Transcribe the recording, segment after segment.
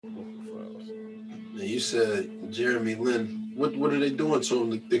Yeah, you said Jeremy Lin. What are they doing to him?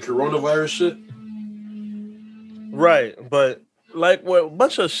 The coronavirus shit? Right, but like what a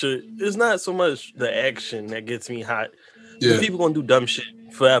bunch of shit, it's not so much the action that gets me hot. Because Yeah. people gonna do dumb shit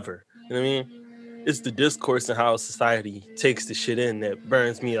forever. You know what I mean? It's the discourse and how society takes the shit in that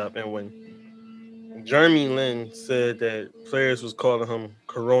burns me up. And when Jeremy Lin said that players was calling him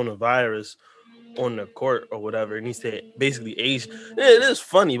coronavirus on the court or whatever, and he said basically Asian. It is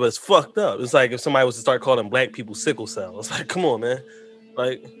funny, but it's fucked up. It's like if somebody was to start calling black people sickle cell. It's like, come on, man.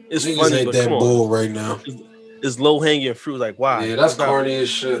 Like it's Niggas funny, ain't but come that on. bull right now. It's low hanging fruit. Like why? Yeah, that's It's not corny as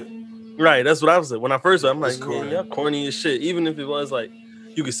shit. right. That's what I was saying. When I first, I'm It's like, man, corny. y'all corny as shit. Even if it was like,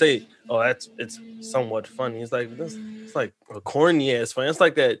 you could say, oh, it's somewhat funny. It's like this. It's like a corny ass funny. It's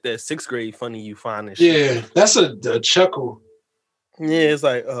like that sixth grade funny you find and shit. Yeah, that's a chuckle. Yeah, it's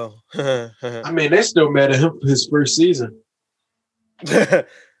like, oh. I mean, they still mad at him for his first season.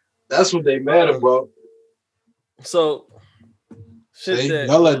 That's what they mad about. So shit See, that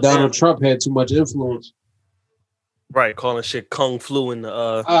y'all let Donald Trump had too much influence. right, calling shit kung flu in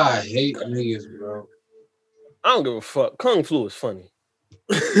the I hate niggas, bro. I don't give a fuck. Kung flu is funny.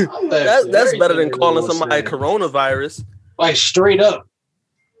 I laughed at That's better than everything calling nigga was somebody saying. coronavirus. Like straight up.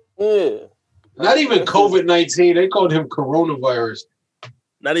 Yeah. Not even COVID-19. They called him coronavirus.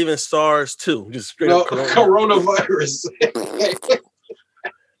 Not even SARS too. Just straight No, up coronavirus.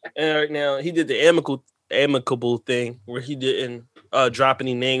 And right now he did the amicable thing where he didn't drop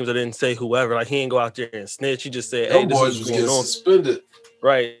any names or didn't say whoever. Like he didn't go out there and snitch. He just said, "Hey, Them this boys is was what's getting going on." suspended.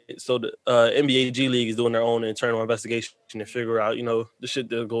 Right. So the NBA G League is doing their own internal investigation to figure out, the shit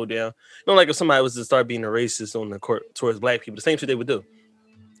that'll go down. Like if somebody was to start being a racist on the court towards black people, the same shit they would do.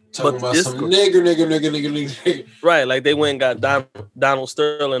 Talking about some nigger. Right, like they went and got Donald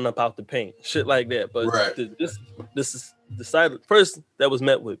Sterling up out the paint, shit like that. But Right. this is decided first that was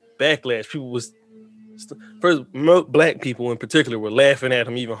met with backlash. People was first black people in particular were laughing at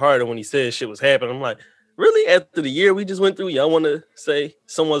him even harder when he said shit was happening. I'm like, really? After the year we just went through, y'all want to say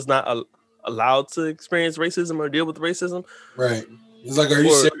someone's not allowed to experience racism or deal with racism? Right. It's like, are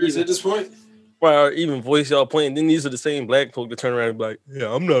you serious at this point? Or even voice y'all point. Then these are the same black folk that turn around and be like,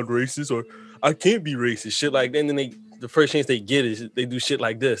 yeah, I'm not racist or I can't be racist. Shit like that. And then the first chance they get is they do shit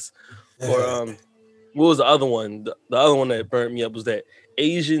like this. Or what was the other one? The other one that burnt me up was that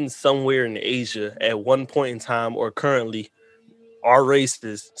Asians somewhere in Asia at one point in time or currently are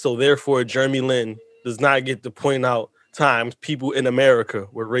racist. So therefore Jeremy Lin does not get to point out times people in America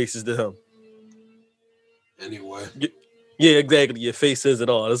were racist to him. Anyway. Yeah, exactly. Your face says it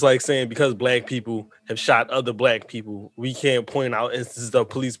all. It's like saying because black people have shot other black people, we can't point out instances of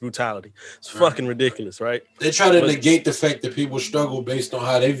police brutality. It's fucking ridiculous, right? They try to negate the fact that people struggle based on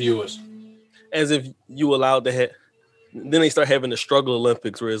how they view us. As if you allowed to have. Then they start having the struggle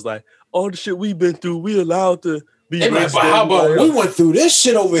Olympics where it's like, all the shit we've been through, we allowed to be. Hey, man, but how about we went through this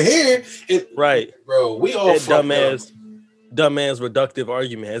shit over here? Right. Bro, we all fucked dumbass reductive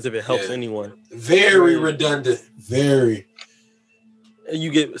argument as if it helps anyone. Very redundant. Very. You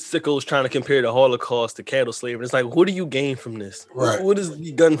get sickos trying to compare the Holocaust to cattle slavery. It's like, what do you gain from this? Right. What is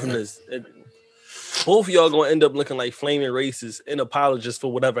the gun from this? Both of y'all gonna end up looking like flaming racists and apologists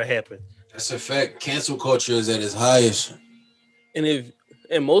for whatever happened. That's a fact. Cancel culture is at its highest. And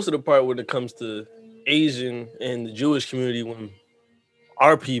most of the part when it comes to Asian and the Jewish community, when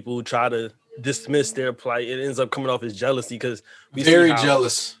our people try to dismiss their plight, it ends up coming off as jealousy because we very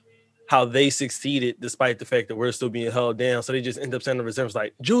jealous how they succeeded despite the fact that we're still being held down. So they just end up sending resentments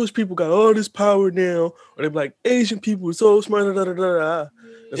like Jewish people got all this power now, or they're like Asian people are so smart.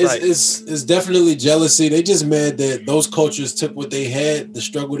 It's definitely jealousy. They just mad that those cultures took what they had, the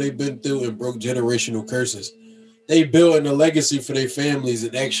struggle they've been through, and broke generational curses. They building a legacy for their families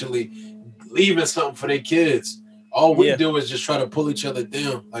and actually leaving something for their kids. All we do is just try to pull each other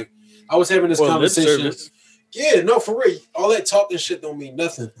down. Like I was having this conversation. Yeah, no, for real. All that talking shit don't mean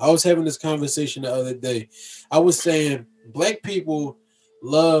nothing. I was having this conversation the other day. I was saying black people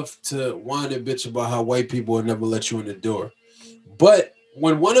love to whine and bitch about how white people will never let you in the door. But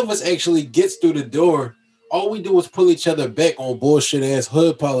when one of us actually gets through the door, all we do is pull each other back on bullshit ass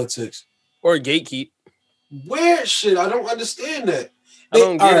hood politics. Or gatekeep. Weird shit. I don't understand that. I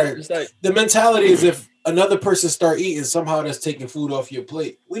don't get it. It's like, the mentality is if another person start eating, somehow that's taking food off your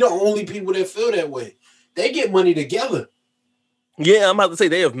plate. We the only people that feel that way. They get money together. Yeah, I'm about to say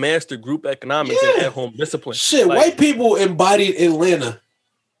they have mastered group economics and at-home discipline. Shit, like, white people embodied Atlanta.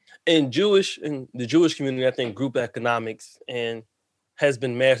 In the Jewish community, I think group economics has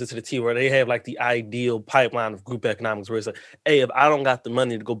been mastered to the T where they have like the ideal pipeline of group economics where it's like, hey, if I don't got the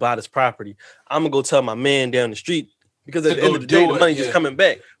money to go buy this property, I'm gonna go tell my man down the street because at the end of the day, the money just coming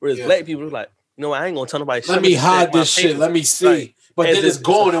back. Whereas black people are like, you know, I ain't gonna tell nobody. Let me hide this shit. Let me see. Right. But then it's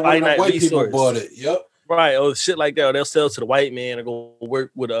gone, and one of the white people bought it. Yep. Right, or shit like that. Or they'll sell to the white man or go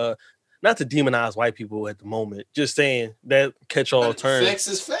work with not to demonize white people at the moment. Just saying that catch-all term. Facts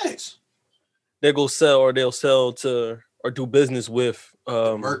is facts. They'll sell to or do business with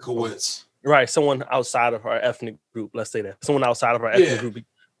Merkowitz. Right, someone outside of our ethnic group. Let's say that someone outside of our ethnic group,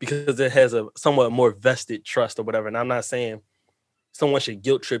 because it has a somewhat more vested trust or whatever. And I'm not saying someone should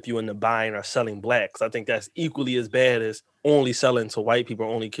guilt trip you into buying or selling black, because I think that's equally as bad as only selling to white people,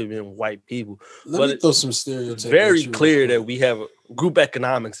 or only giving white people. Let me throw some stereotypes. It's very clear that we have group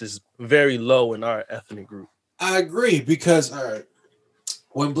economics is very low in our ethnic group. I agree, because all right,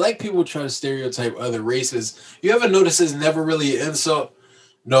 when black people try to stereotype other races, you ever notice it's never really an insult?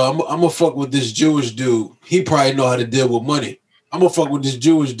 No, I'm gonna fuck with this Jewish dude. He probably know how to deal with money. I'm gonna fuck with this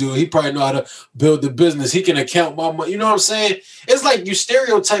Jewish dude. He probably know how to build the business. He can account my money. You know what I'm saying? It's like you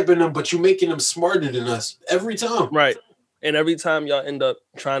stereotyping them, but you making them smarter than us every time. Right. And every time y'all end up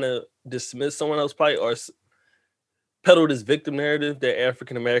trying to dismiss someone else plight or peddle this victim narrative that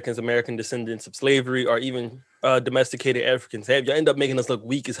African Americans, American descendants of slavery, or even domesticated Africans have, y'all end up making us look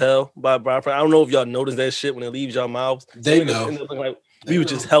weak as hell. I don't know if y'all notice that shit when it leaves y'all mouths. They know. Like we were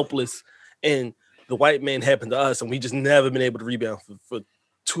just helpless, and the white man happened to us, and we just never been able to rebound for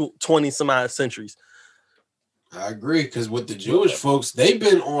 20 some odd centuries. I agree, because with the Jewish folks, they've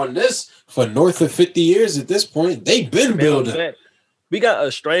been on this for north of 50 years at this point. They've been building. We got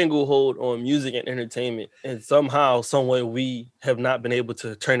a stranglehold on music and entertainment, and somehow, some way, we have not been able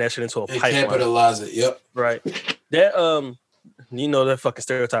to turn that shit into a pipeline. Capitalize it, yep. Right. That you know that fucking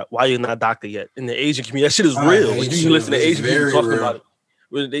stereotype. Why you're not a doctor yet? In the Asian community, that shit is real. When you listen to Asian people talking about it,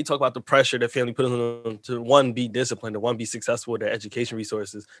 when they talk about the pressure that family put on them to one, be disciplined, to one, be successful with their education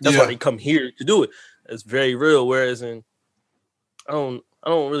resources. That's why they come here to do it. It's very real. Whereas I don't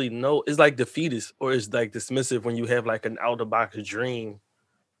really know. It's like defeatist, or it's like dismissive when you have like an out of box dream.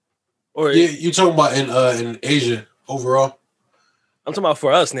 Or you talking about in Asia overall? I'm talking about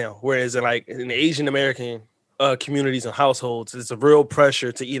for us now. Whereas in the Asian American communities and households, it's a real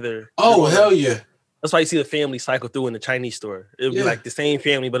pressure to either. Oh hell yeah! That's why you see the family cycle through in the Chinese store. It'll be like the same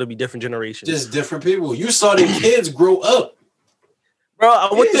family, but it'll be different generations. Just different people. You saw the kids grow up. Bro,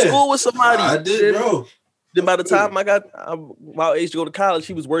 I went to school with somebody. I did, bro. Then by the time I got my age to go to college,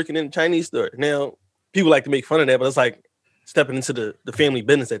 he was working in the Chinese store. Now, people like to make fun of that, but it's like stepping into the family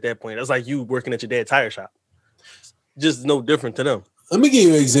business at that point. That's like you working at your dad's tire shop. Just no different to them. Let me give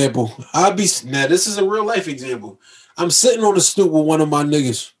you an example. Now this is a real life example. I'm sitting on the stoop with one of my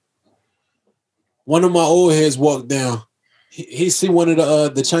niggas. One of my old heads walked down. He see one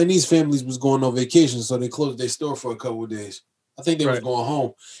of the Chinese families was going on vacation, so they closed their store for a couple of days. I think they was going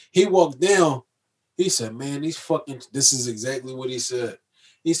home. He walked down. He said, man, this is exactly what he said.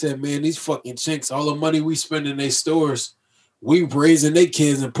 He said, man, these fucking chinks, all the money we spend in their stores, we raising their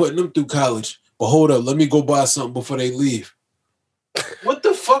kids and putting them through college. But hold up, let me go buy something before they leave. What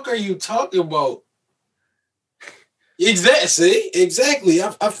the fuck are you talking about? Exactly.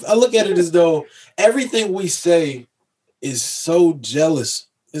 I look at it as though everything we say is so jealous.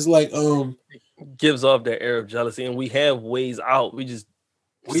 It's like gives off that air of jealousy, and we have ways out. We choose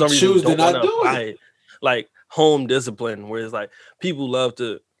to not do it. Like home discipline, where it's like people love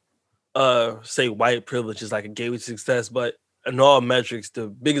to say white privilege is like a gateway to success, but in all metrics, the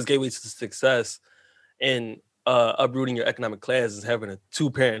biggest gateway to success in uprooting your economic class is having a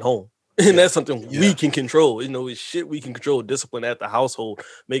 2-parent home. And that's something we can control. You know, it's shit we can control. Discipline at the household,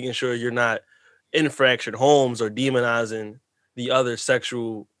 making sure you're not in fractured homes or demonizing the other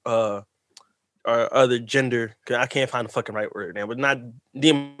sexual or other gender. I can't find the fucking right word now, but not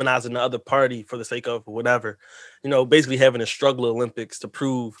demonizing the other party for the sake of whatever. You know, basically having a struggle Olympics to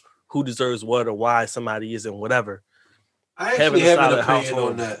prove who deserves what or why somebody isn't whatever. I actually have an opinion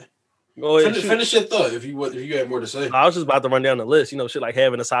on that. Finish your thought if you had more to say. I was just about to run down the list. You know, shit like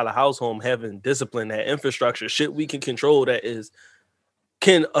having a solid household, having discipline, that infrastructure, shit we can control that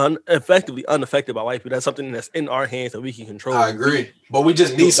can effectively unaffected by white people. That's something that's in our hands that we can control. I agree, but we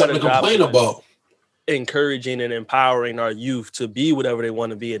just need something to complain about. Encouraging and empowering our youth to be whatever they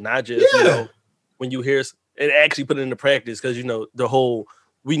want to be, and not just you know, when you hear and actually put it into practice, because you know the whole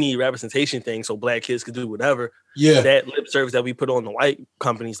we need representation thing so black kids could do whatever. Yeah. That lip service that we put on the white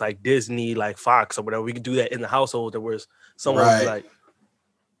companies like Disney, like Fox or whatever, we could do that in the household. There was someone was like,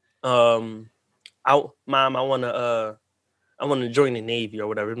 Mom, I wanna join the Navy or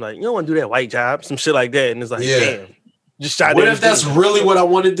whatever. I'm like, you don't want to do that white job, some shit like that. And it's like, damn. Just try. What if that's really what I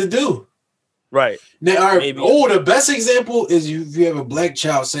wanted to do? Right. Now, the best example is if you have a black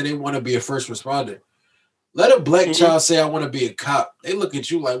child say they want to be a first responder. Let a black child say, I want to be a cop. They look at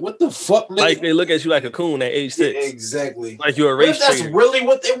you like, what the fuck, nigga? Like they look at you like a coon at age 6. Yeah, exactly. Like you're a What race if that's traitor. really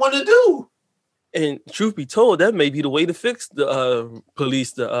what they want to do? And truth be told, that may be the way to fix the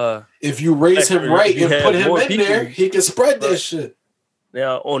police. If you raise him right and put him in there, he can spread that shit.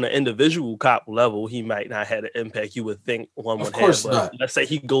 Now, on an individual cop level, he might not have the impact you would think one would have. Of course not. Let's say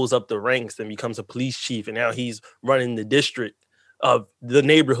he goes up the ranks and becomes a police chief, and now he's running the district of the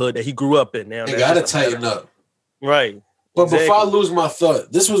neighborhood that he grew up in. Now, they got to tighten up. Right. But before I lose my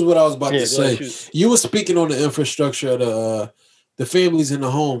thought, this was what I was about to say. You were speaking on the infrastructure of the families in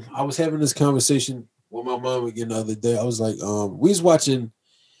the home. I was having this conversation with my mom again the other day. I was like, we was watching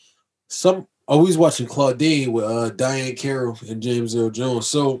Claudine with Diane Carroll and James Earl Jones.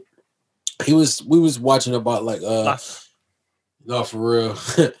 So we was watching about like no, for real.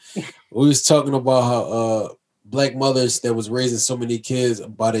 We was talking about how black mothers that was raising so many kids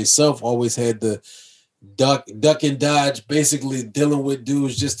by themselves always had the duck and dodge, basically dealing with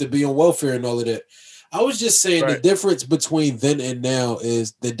dudes just to be on welfare and all of that. I was just saying the difference between then and now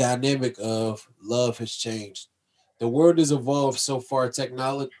is the dynamic of love has changed. The world has evolved so far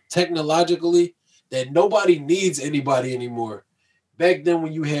technologically that nobody needs anybody anymore. Back then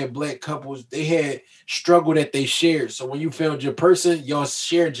when you had black couples, they had struggle that they shared. So when you found your person, y'all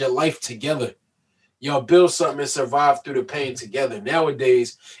shared your life together. Y'all build something and survive through the pain together.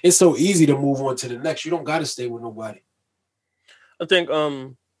 Nowadays, it's so easy to move on to the next. You don't got to stay with nobody. I think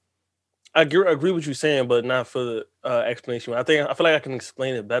I agree with you saying, but not for the explanation. I feel like I can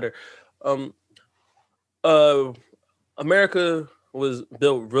explain it better. America was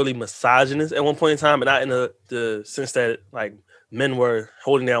built really misogynist at one point in time, and not in the sense that like men were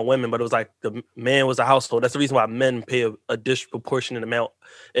holding down women, but it was like the man was a household. That's the reason why men pay a disproportionate amount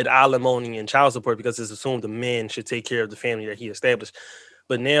in alimony and child support, because it's assumed the man should take care of the family that he established.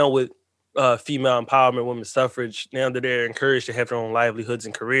 But now with female empowerment, women's suffrage, now that they're encouraged to have their own livelihoods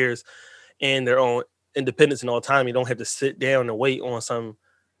and careers and their own independence and autonomy, don't have to sit down and wait on some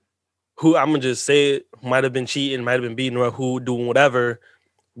who, I'm gonna just say it, might have been cheating, might have been beating her up, who doing whatever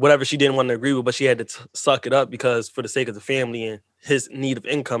she didn't want to agree with, but she had to suck it up because for the sake of the family and his need of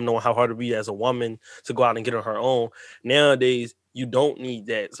income, knowing how hard it would be as a woman to go out and get on her own. Nowadays, you don't need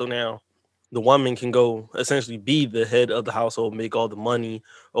that. So now the woman can go essentially be the head of the household, make all the money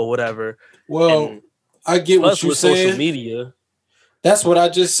or whatever. Well, I get what you're saying. Social media. That's what I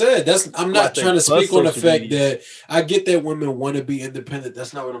just said. I'm not trying to speak on the fact that I get that women want to be independent.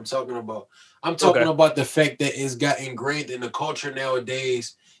 That's not what I'm talking about. I'm talking about the fact that it's got ingrained in the culture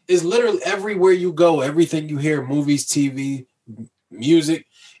nowadays. It's literally everywhere you go, everything you hear, movies, TV, music,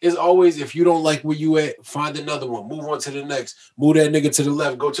 is always, if you don't like where you at, find another one. Move on to the next. Move that nigga to the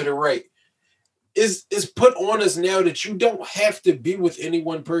left, go to the right. It's put on us now that you don't have to be with any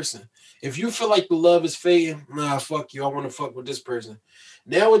one person. If you feel like the love is fading, nah, fuck you. I want to fuck with this person.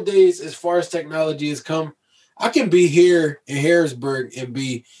 Nowadays, as far as technology has come, I can be here in Harrisburg and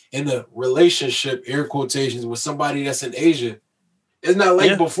be in a relationship, air quotations, with somebody that's in Asia. It's not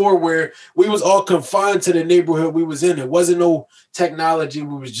like before where we was all confined to the neighborhood we was in. It wasn't no technology.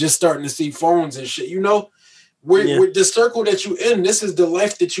 We was just starting to see phones and shit. You know, with the circle that you in, this is the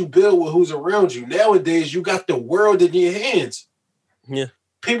life that you build with who's around you. Nowadays, you got the world in your hands. Yeah.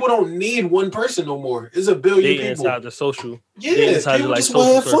 People don't need one person no more. It's a billion people. Inside the social. Yeah, people just want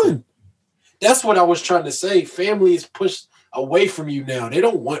to have fun. That's what I was trying to say. Families push away from you now. They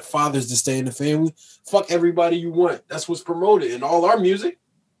don't want fathers to stay in the family. Fuck everybody you want. That's what's promoted in all our music.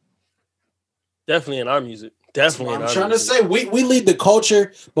 Definitely in our music. I'm trying to say we lead the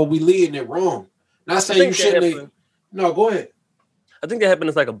culture, but we leading it wrong. Not saying you shouldn't. No, go ahead. I think that happened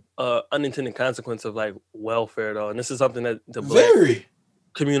as like a unintended consequence of like welfare, though, and this is something that the black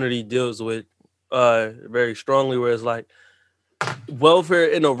community deals with very strongly. Whereas like welfare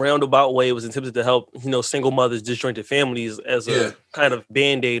in a roundabout way was intended to help, single mothers, disjointed families as a kind of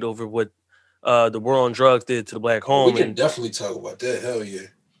band-aid over what the war on drugs did to the black home. We can definitely talk about that. Hell yeah.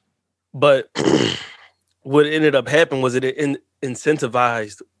 But what ended up happening was it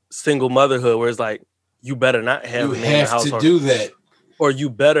incentivized single motherhood, where it's like, you better not have you have to do that. Or you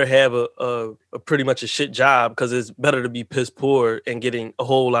better have a pretty much a shit job, because it's better to be piss poor and getting a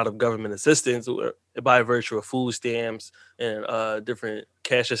whole lot of government assistance by virtue of food stamps and different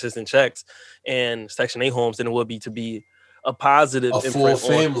cash assistance checks and Section 8 homes than it would be to be a positive imprint, full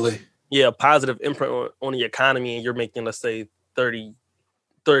family. A positive imprint on the economy, and you're making, let's say,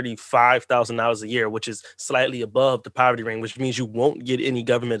 $35,000 a year, which is slightly above the poverty range, which means you won't get any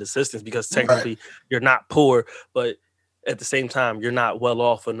government assistance because technically you're not poor, but at the same time, you're not well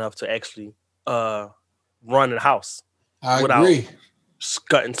off enough to actually run a house without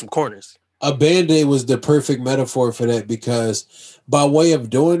cutting some corners. A Band-Aid was the perfect metaphor for that because by way of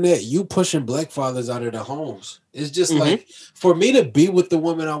doing that, you pushing black fathers out of the homes. It's just like for me to be with the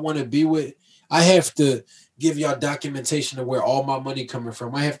woman I want to be with, I have to give y'all documentation of where all my money coming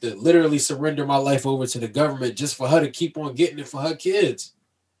from. I have to literally surrender my life over to the government just for her to keep on getting it for her kids.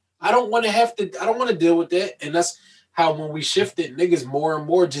 I don't want to deal with that. And that's how when we shifted, niggas more and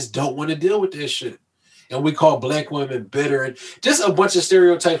more just don't want to deal with that shit. And we call black women bitter and just a bunch of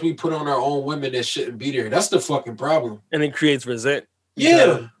stereotypes we put on our own women that shouldn't be there. That's the fucking problem. And it creates resent.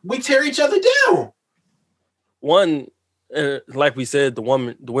 Yeah, we tear each other down. One, like we said, the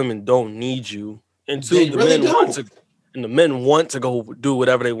women don't need you, and two, the men want to go do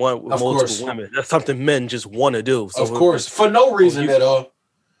whatever they want with multiple women. That's something men just want to do. So of course, for no reason at all.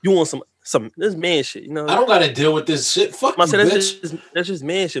 You want some this man shit, you know. I don't gotta deal with this shit. Fuck you, bitch. That's just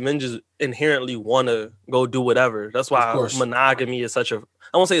man shit. Men just inherently want to go do whatever. That's why monogamy is such a.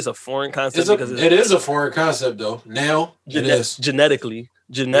 I won't say it's a foreign concept because it is a foreign concept though. Now it is genetically,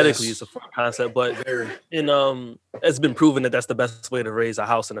 it's a foreign concept, but it's been proven that that's the best way to raise a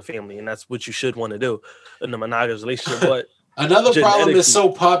house and a family, and that's what you should want to do in a monogamous relationship. But another problem is so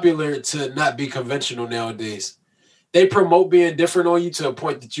popular to not be conventional nowadays. They promote being different on you to a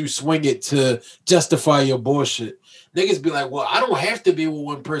point that you swing it to justify your bullshit. Niggas be like, well, I don't have to be with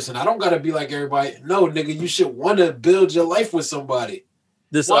one person. I don't got to be like everybody. No, nigga, you should want to build your life with somebody.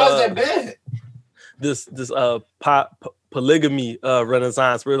 Why is that bad? This polygamy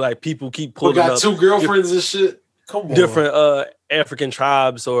renaissance where like people keep pulling up. We got two girlfriends and shit. Come on. Different African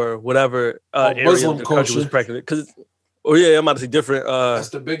tribes or whatever area of the country was pregnant. I'm about to say different. That's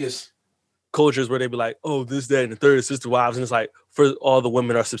the biggest. Cultures where they be like, oh, this, that, and the third, sister wives, and it's like, first, all the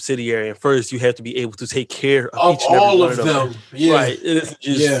women are subsidiary, and first you have to be able to take care of each and every one of them. Yeah. Right? It is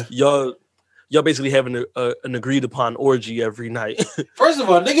just y'all basically having an agreed upon orgy every night. First of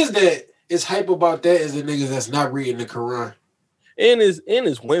all, niggas that is hype about that is the niggas that's not reading the Quran, and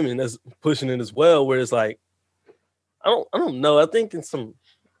it's women that's pushing it as well. Where it's like, I don't know.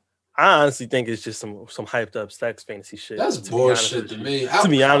 I honestly think it's just some hyped up sex fantasy shit. That's bullshit to me. To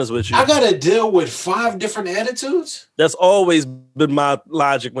be honest with you, I gotta deal with 5 different attitudes. That's always been my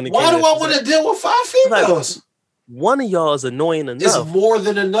logic when it comes. Why do I want to deal with 5 females? Like, one of y'all is annoying enough. It's more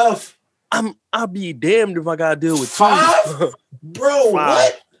than enough. I'll be damned if I gotta deal with 5, bro. 5.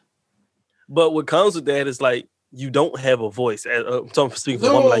 What? But what comes with that is like you don't have a voice. So I'm speaking for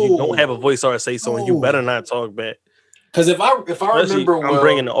a woman, like you don't have a voice or a say so, and you better not talk back. Because if I remember, I'm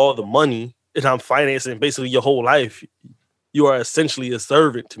bringing all the money and I'm financing basically your whole life. You are essentially a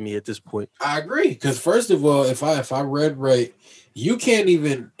servant to me at this point. I agree. Because first of all, if I read right, you can't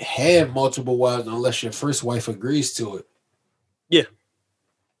even have multiple wives unless your first wife agrees to it. Yeah.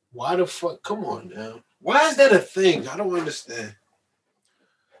 Why the fuck? Come on now. Why is that a thing? I don't understand.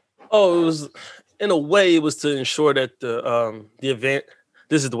 Oh, it was in a way it was to ensure that the event.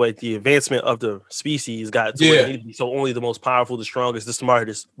 This is the way the advancement of the species got to where it needed to be. So only the most powerful, the strongest, the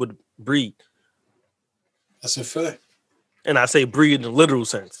smartest would breed. That's a fact. And I say breed in the literal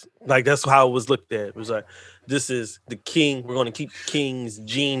sense. Like that's how it was looked at. It was like, this is the king. We're going to keep the king's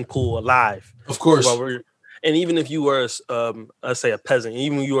gene pool alive. Of course. And even if you were, let's say a peasant,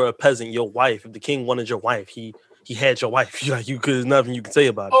 even if you were a peasant, your wife, if the king wanted your wife, he had your wife. There's nothing you can say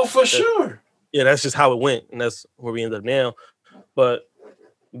about it. Oh, for sure. Yeah, that's just how it went. And that's where we end up now. But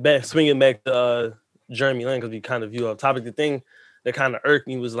swinging back to Jeremy Lin, because we kind of view off topic, the thing that kind of irked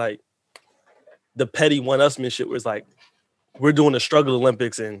me was like the petty one-upsmanship was like, we're doing the struggle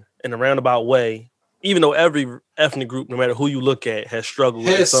Olympics in a roundabout way, even though every ethnic group, no matter who you look at, has struggled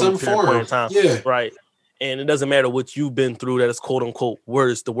at some point in time. Yeah. Right. And it doesn't matter what you've been through that is quote unquote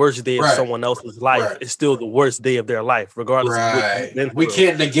worse. The worst day of someone else's life is still the worst day of their life, regardless of what you've been through. We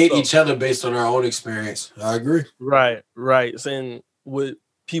can't negate each other based on our own experience. I agree. Right. And what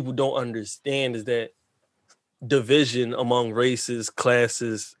people don't understand is that division among races,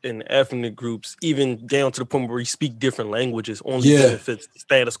 classes, and ethnic groups, even down to the point where we speak different languages, only benefits the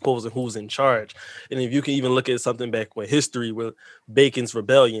status quo and who's in charge. And if you can even look at something back with history, with Bacon's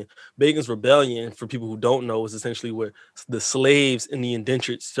Rebellion, for people who don't know, is essentially where the slaves and the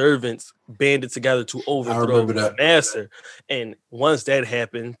indentured servants banded together to overthrow the master. And once that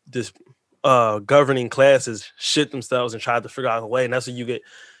happened, this governing classes shit themselves and tried to figure out a way, and that's when you get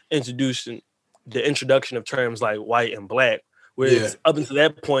the introduction of terms like white and black, whereas up until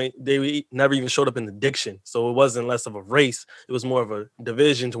that point they never even showed up in the diction. So it wasn't less of a race, it was more of a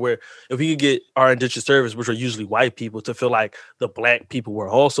division, to where if we could get our indentured servants, which are usually white people, to feel like the black people were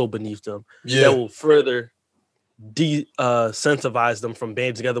also beneath them, that will further incentivize them from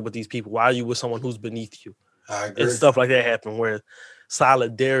banding together with these people. Why are you with someone who's beneath you? I agree. And stuff like that happened, where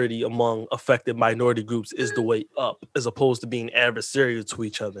solidarity among affected minority groups is the way up, as opposed to being adversarial to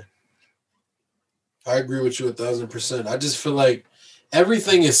each other. I agree with you 1,000%. I just feel like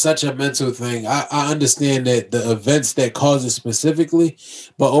everything is such a mental thing. I understand that the events that cause it specifically,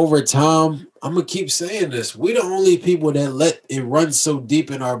 but over time, I'm gonna keep saying this. We're the only people that let it run so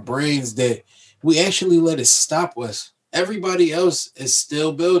deep in our brains that we actually let it stop us. Everybody else is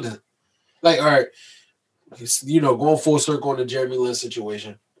still building. Like, all right, going full circle on the Jeremy Lin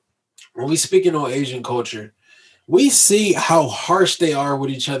situation. When we speaking on Asian culture, we see how harsh they are with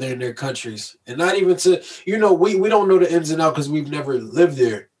each other in their countries. And not even to, we don't know the ins and outs because we've never lived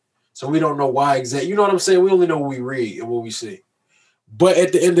there. So we don't know why exactly. You know what I'm saying? We only know what we read and what we see. But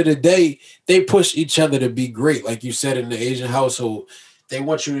at the end of the day, they push each other to be great. Like you said, in the Asian household, they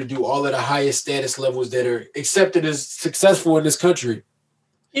want you to do all of the highest status levels that are accepted as successful in this country.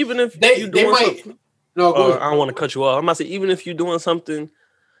 Even if they might. No, go ahead. I don't want to cut you off. I'm about to say, even if you're doing something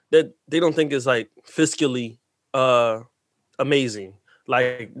that they don't think is like fiscally amazing,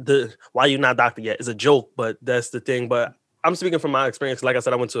 like the why you not doctor yet is a joke, but that's the thing. But I'm speaking from my experience. Like I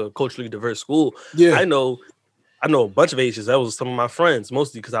said, I went to a culturally diverse school. Yeah, I know a bunch of Asians. That was some of my friends,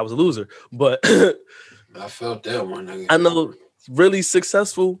 mostly because I was a loser. But I felt that one. I know really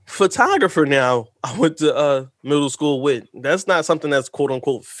successful photographer now I went to middle school with. That's not something that's quote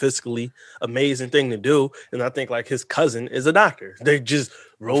unquote fiscally amazing thing to do. And I think like his cousin is a doctor. They just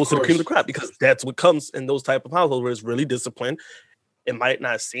rose to the cream of the crop because that's what comes in those type of households where it's really disciplined. It might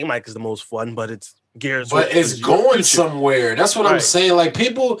not seem like it's the most fun, but it's geared. But it's going somewhere. That's what I'm saying. Like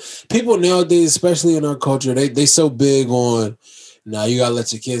people nowadays, especially in our culture, they so big on now you gotta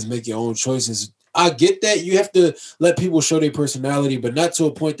let your kids make your own choices. I get that. You have to let people show their personality, but not to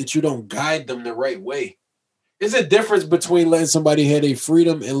a point that you don't guide them the right way. There's a difference between letting somebody have their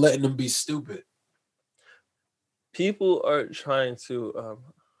freedom and letting them be stupid. People are trying to,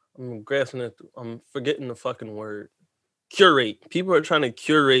 I'm grasping it, I'm forgetting the fucking word. Curate. People are trying to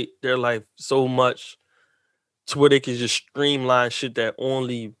curate their life so much to where they can just streamline shit that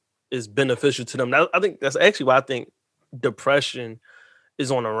only is beneficial to them. I think that's actually why I think depression is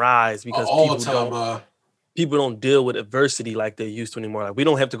on a rise because people don't deal with adversity like they used to anymore. Like we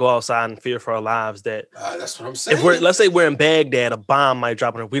don't have to go outside and fear for our lives. That's what I'm saying. If let's say we're in Baghdad, a bomb might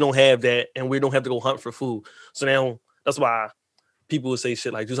drop on us. We don't have that, and we don't have to go hunt for food. So now that's why people would say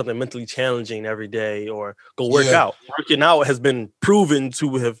shit like do something mentally challenging every day or go work out. Working out has been proven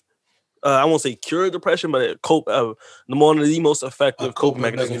to have I won't say cure depression, but one of the most effective coping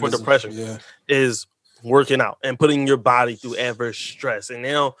mechanism for depression is working out and putting your body through adverse stress. And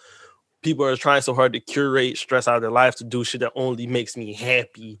now people are trying so hard to curate stress out of their life to do shit that only makes me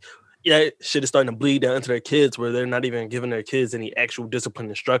happy. Yeah, shit is starting to bleed down into their kids where they're not even giving their kids any actual discipline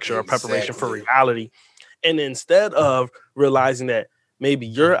and structure or preparation for reality. And instead of realizing that maybe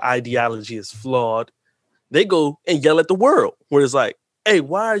your ideology is flawed, they go and yell at the world where it's like, hey,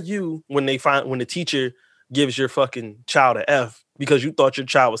 why are you, when the teacher gives your fucking child an F because you thought your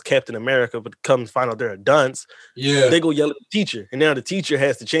child was Captain America, but come find out they're a dunce. Yeah. They go yell at the teacher. And now the teacher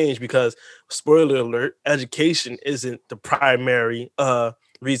has to change because, spoiler alert, education isn't the primary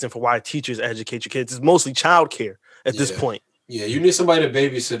reason for why teachers educate your kids. It's mostly childcare at this point. Yeah, you need somebody to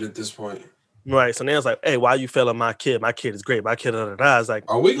babysit at this point. Right. So now it's like, hey, why you failing my kid? My kid is great. My kid, It's like,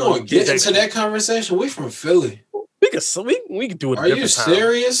 are we going to get into that conversation? We from Philly. We can do it. Are you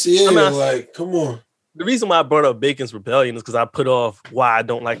serious? Yeah, like, come on. The reason why I brought up Bacon's Rebellion is because I put off why I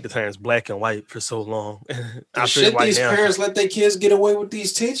don't like the terms black and white for so long. Should these parents let their kids get away with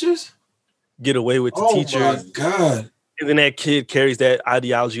these teachers? Get away with the teachers. Oh, my God. And then that kid carries that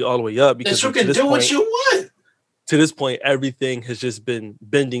ideology all the way up. Because that you can do what you want. To this point, everything has just been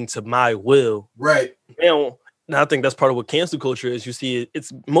bending to my will. Right. And I think that's part of what cancel culture is. You see,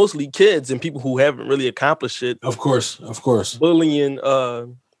 it's mostly kids and people who haven't really accomplished it. Of course. Bullying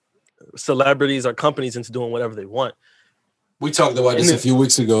celebrities or companies into doing whatever they want. We talked about this a few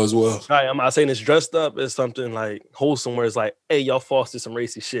weeks ago as well. Right, I'm not saying it's dressed up as something like wholesome where it's like, hey, y'all fostered some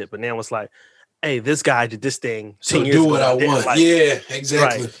racist shit. But now it's like, hey, this guy did this thing 10 years ago. Do what I want. Like, yeah,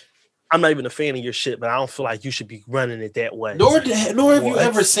 exactly. Right. I'm not even a fan of your shit, but I don't feel like you should be running it that way. Nor have you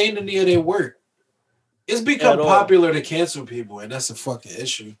ever seen any of their work. It's become popular to cancel people, and that's a fucking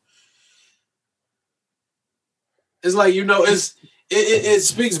issue. It's like, it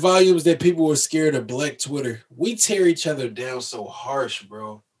speaks volumes that people are scared of Black Twitter. We tear each other down so harsh,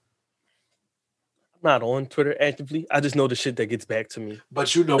 bro. I'm not on Twitter actively. I just know the shit that gets back to me.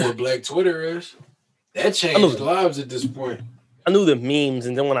 But you know what Black Twitter is? That changed lives at this point. I knew the memes,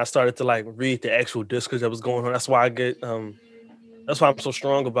 and then when I started to like read the actual discourse that was going on, that's why I get That's why I'm so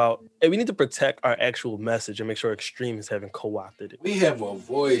strong about. Hey, we need to protect our actual message and make sure extremists haven't co-opted it. We have a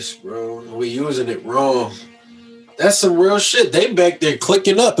voice, bro. We using it wrong. That's some real shit. They back there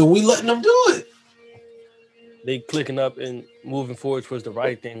clicking up, and we letting them do it. They clicking up and moving forward towards the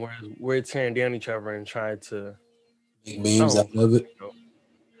right thing, whereas we're tearing down each other and trying to make memes out of it.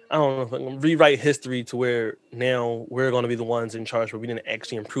 I don't know if I'm gonna rewrite history to where now we're going to be the ones in charge, where we didn't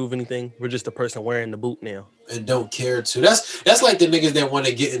actually improve anything. We're just the person wearing the boot now and don't care to. That's like the niggas that want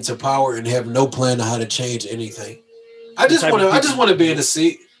to get into power and have no plan on how to change anything. I just want to be in the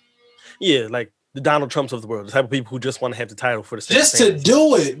seat. Yeah, like the Donald Trumps of the world, the type of people who just want to have the title for the sake just to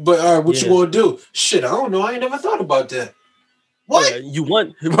do it. But all right, what you gonna do? Shit, I don't know. I ain't never thought about that. What? Yeah, you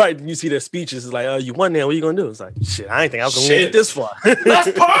won, right? You see their speeches, it's like, you won now. What are you gonna do? It's like, shit, I ain't think I was gonna get this far.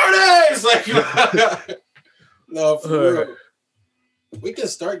 Let's party! It's like, no, for real. We can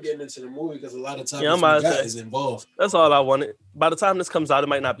start getting into the movie because a lot of times is involved. That's all I wanted. By the time this comes out, it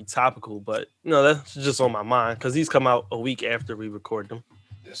might not be topical, but that's just on my mind because these come out a week after we record them.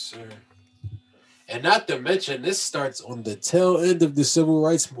 Yes, sir. And not to mention, this starts on the tail end of the civil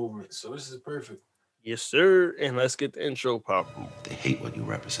rights movement, so this is perfect. Yes, sir. And let's get the intro pop. They hate what you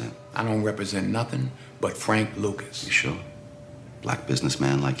represent. I don't represent nothing but Frank Lucas. You sure? Black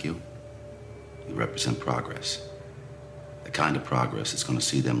businessman like you? You represent progress. The kind of progress that's going to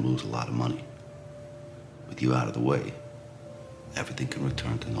see them lose a lot of money. With you out of the way, everything can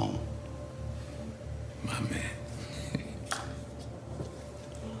return to normal. My man.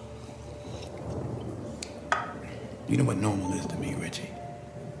 You know what normal is to me, Richie?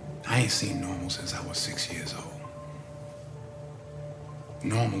 I ain't seen normal since I was 6 years old.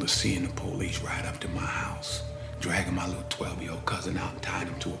 Normal is seeing the police ride up to my house, dragging my little 12-year-old cousin out and tying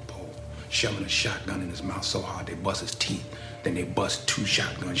him to a pole, shoving a shotgun in his mouth so hard they bust his teeth, then they bust 2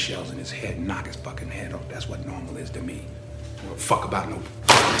 shotgun shells in his head and knock his fucking head off. That's what normal is to me. I don't give a fuck about no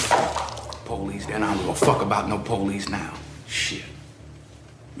police then. I don't give a fuck about no police now. Shit.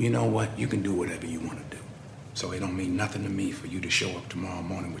 You know what? You can do whatever you want to do. So it don't mean nothing to me for you to show up tomorrow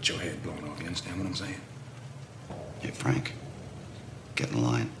morning with your head blown off. You understand what I'm saying? Hey, Frank, get in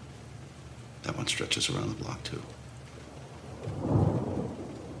line. That one stretches around the block, too.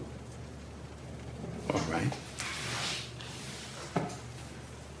 All right.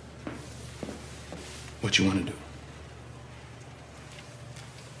 What you want to do?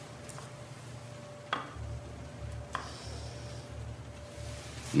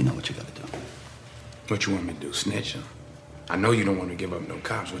 You know what you got to do. What you want me to do, snitch? Huh? I know you don't want to give up no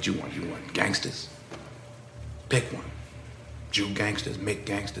cops. What you want? You want gangsters? Pick one. Jew gangsters, Mick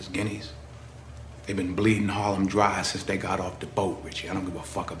gangsters, guineas. They've been bleeding Harlem dry since they got off the boat, Richie. I don't give a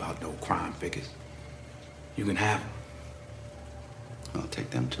fuck about no crime figures. You can have them. I'll take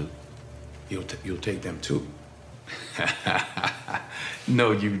them too. You'll take them too?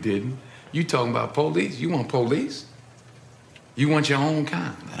 No, you didn't. You talking about police? You want police? You want your own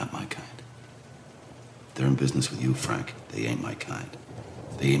kind. They're not my kind. They're in business with you, Frank. They ain't my kind.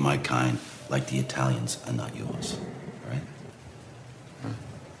 They ain't my kind like the Italians are not yours. All right? Huh?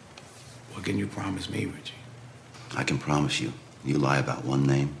 What can you promise me, Richie? I can promise you, you lie about one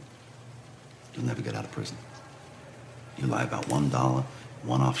name, you'll never get out of prison. You lie about $1,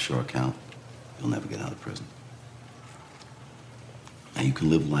 one offshore account, you'll never get out of prison. Now you can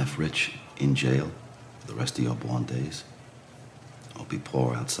live life rich in jail for the rest of your born days, or be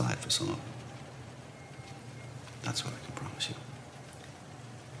poor outside for some of them. That's what I can promise you.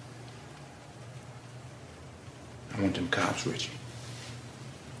 I want them cops, Richie.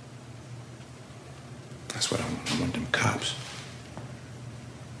 That's what I want. I want them cops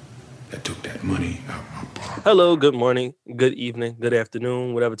that took that money out my pocket. Hello, good morning, good evening, good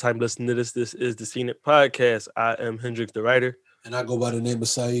afternoon, whatever time you listen to this. This is the Scene It Podcast. I am Hendrix, the writer. And I go by the name of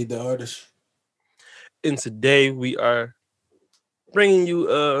Saeed, the artist. And today we are bringing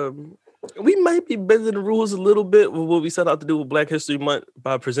you... we might be bending the rules a little bit with what we set out to do with Black History Month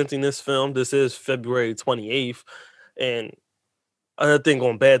by presenting this film. This is February 28th. And I think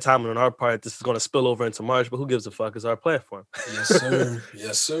on bad timing on our part, this is going to spill over into March, but who gives a fuck? Is our platform. Yes, sir.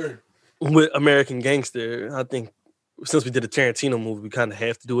 Yes, sir. With American Gangster, I think since we did a Tarantino movie, we kind of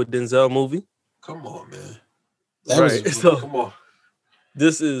have to do a Denzel movie. Come on, man. Come on.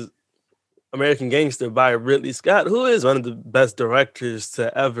 This is American Gangster by Ridley Scott, who is one of the best directors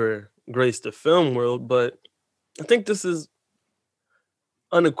to ever grace the film world, but I think this is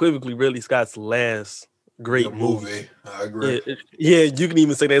unequivocally Ridley Scott's last great movie. I agree. Yeah, you can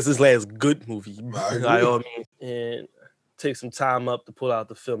even say that's his last good movie. I agree. By all means. And take some time up to pull out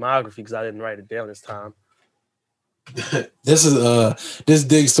the filmography because I didn't write it down this time. This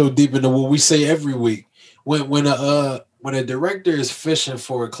digs so deep into what we say every week. When when a director is fishing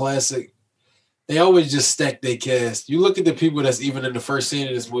for a classic, they always just stack their cast. You look at the people that's even in the first scene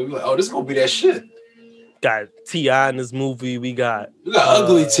of this movie, like, oh, this is gonna be that shit. Got T.I. in this movie. We got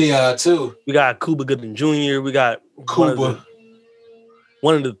ugly T.I. too. We got Cuba Gooding Jr. We got Cuba.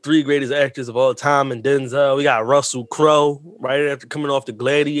 One of the 3 greatest actors of all time, and Denzel. We got Russell Crowe right after coming off The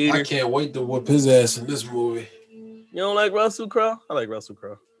Gladiator. I can't wait to whip his ass in this movie. You don't like Russell Crowe? I like Russell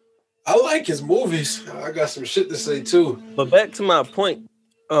Crowe. I like his movies. I got some shit to say too. But back to my point,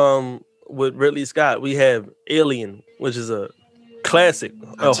 with Ridley Scott, we have Alien, which is a classic,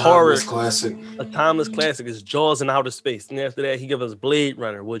 a horror classic, a timeless classic. Is Jaws in outer space, and after that, he gave us Blade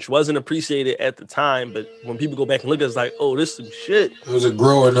Runner, which wasn't appreciated at the time, but when people go back and look at it, it's like, oh, this is some shit. It was a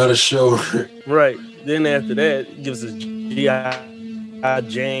grower, not a show. Right. Then after that, he gives us G.I.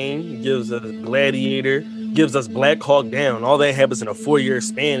 Jane, gives us Gladiator, gives us Black Hawk Down. All that happens in a 4-year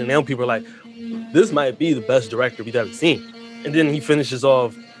span, and now people are like, this might be the best director we've ever seen. And then he finishes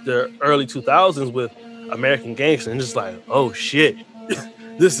off the early 2000s with American Gangster, and just like, oh shit,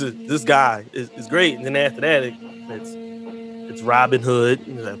 this guy is great. And then after that, it's Robin Hood.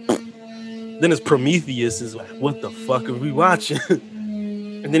 Then it's Prometheus. Is like, what the fuck are we watching?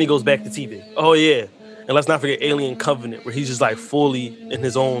 And then he goes back to TV. Oh yeah, and let's not forget Alien Covenant, where he's just like fully in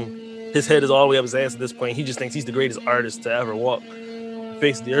his own. His head is all the way up his ass at this point. He just thinks he's the greatest artist to ever walk the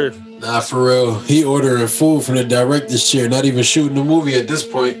face of the earth. Nah, for real. He ordering food from the director's chair, not even shooting the movie at this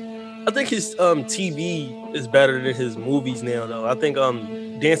point. I think his TV is better than his movies now, though. I think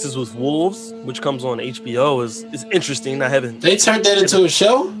Dances with Wolves, which comes on HBO, is interesting. They turned that into a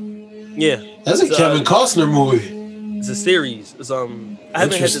show? Yeah. That's a Kevin Costner movie. It's a series. It's, I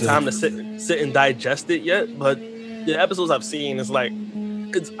haven't had the time to sit and digest it yet, but the episodes I've seen, it's like,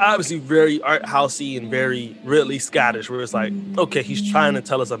 it's obviously very art housey and very Ridley Scottish, where it's like, okay, he's trying to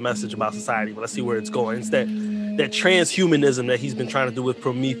tell us a message about society, but let's see where it's going. It's that transhumanism that he's been trying to do with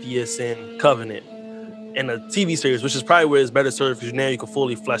Prometheus and Covenant and a TV series, which is probably where it's better served, because now you can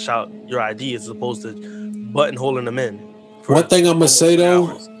fully flesh out your ideas as opposed to buttonholing them in. One thing I'm gonna say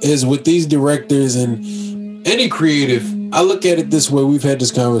though is with these directors and any creative, I look at it this way. We've had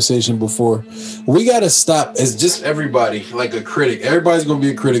this conversation before. We gotta stop as just everybody, like a critic. Everybody's gonna be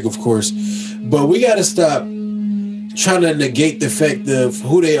a critic, of course, but we gotta stop trying to negate the fact of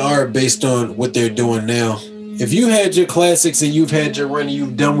who they are based on what they're doing now. If you had your classics and you've had your run and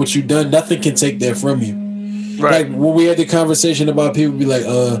you've done what you've done, nothing can take that from you. Right. Like when we had the conversation about people be like,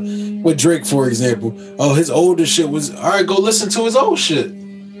 with Drake, for example, oh, his older shit was, all right, go listen to his old shit.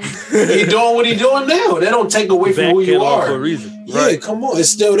 He doing what he doing now. That don't take away from who you are. For a reason. Yeah, right. Come on. It's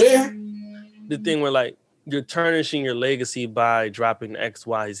still there. The thing where like, you're tarnishing your legacy by dropping X,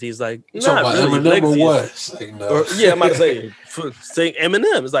 Y, Z. He's like, not really. Eminem or what? Like, no. I'm about to say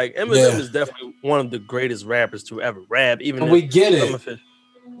Eminem. It's like Eminem is definitely one of the greatest rappers to ever rap. Even we get it.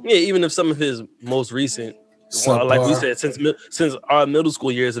 Even if some of his most recent, like we said, since our middle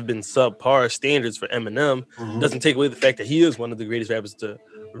school years have been subpar standards for Eminem, doesn't take away the fact that he is one of the greatest rappers to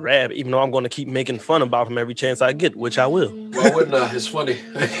rap. Even though I'm going to keep making fun about him every chance I get, which I will. Why wouldn't I? It's funny.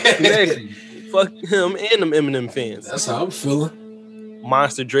 Exactly. Fuck him and them Eminem fans. That's how I'm feeling.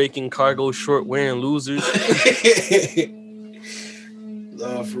 Monster Drake and cargo short wearing losers.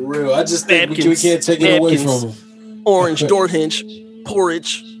 No, for real. I just think we can't take it away from him. Orange door hinge,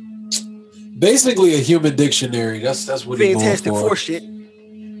 porridge. Basically a human dictionary. That's what he's going for.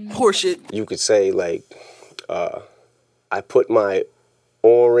 Fantastic poor shit. You could say like, I put my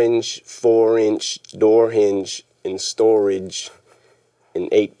orange 4-inch door hinge in storage and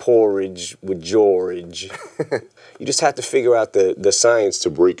ate porridge with George. You just have to figure out the science to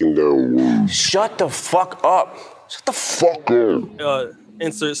breaking down words. Shut the fuck up. Shut the fuck up.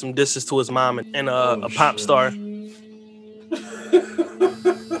 Insert some dishes to his mom and a pop star.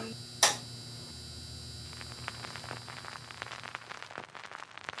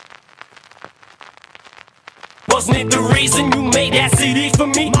 Wasn't it the reason you made that CD for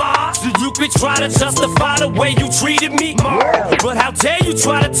me? Ma, so you could try to justify the way you treated me? Ma, but how dare you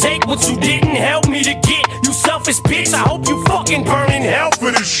try to take what you didn't help me to get? You selfish bitch, I hope you fucking burn in hell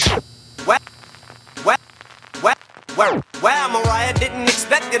for this shit. Wow, Mariah, didn't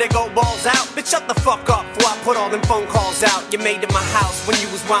expect you to go balls out. Bitch, shut the fuck up before I put all them phone calls out. You made in my house when you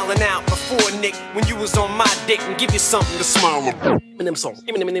was wildin' out. Before Nick, when you was on my dick and give you something to smile about. Eminem song.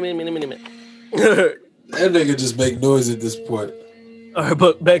 That nigga just make noise at this point. All right,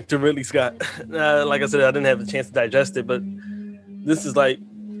 but back to Ridley Scott. Like I said, I didn't have the chance to digest it, but this is like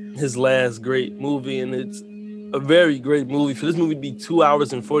his last great movie, and it's a very great movie. For this movie to be 2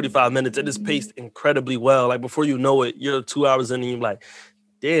 hours and 45 minutes, it is paced incredibly well. Like before you know it, you're 2 hours in and you're like,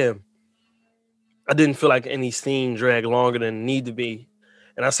 damn, I didn't feel like any scene dragged longer than it need to be.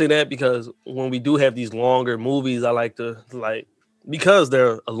 And I say that because when we do have these longer movies, I like to because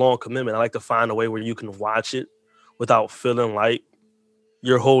they're a long commitment, I like to find a way where you can watch it without feeling like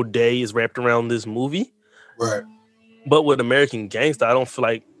your whole day is wrapped around this movie. Right. But with American Gangster, I don't feel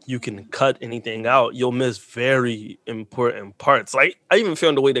like you can cut anything out. You'll miss very important parts. Like I even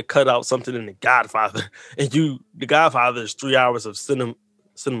found a way to cut out something in The Godfather. And The Godfather is 3 hours of cinema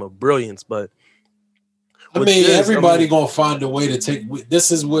brilliance. But I mean, everybody gonna find a way to take. This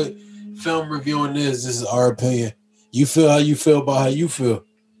is what film reviewing is. This is our opinion. You feel how you feel about how you feel.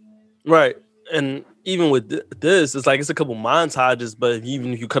 Right. And even with this, it's like it's a couple montages, but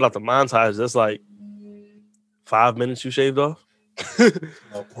even if you cut out the montage, that's like 5 minutes you shaved off.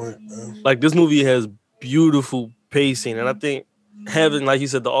 No point, man. Like this movie has beautiful pacing, and I think having, like you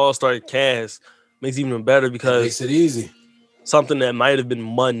said, the all-star cast makes it even better because it makes it easy. Something that might have been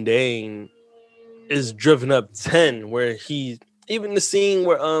mundane is driven up 10, where even the scene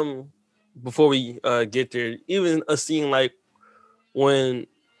where before we get there, even a scene like when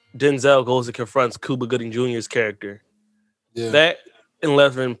Denzel goes and confronts Cuba Gooding Jr.'s character, that in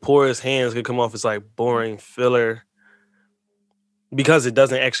left in Porous Hands could come off as like boring filler because it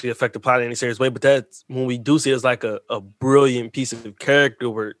doesn't actually affect the plot in any serious way. But that's when we do see it as like a brilliant piece of character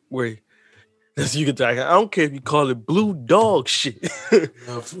where you could like, I don't care if you call it blue dog shit.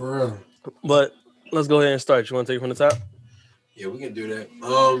 No, for real. But let's go ahead and start. You want to take it from the top? Yeah, we can do that.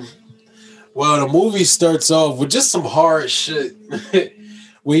 Well, the movie starts off with just some hard shit.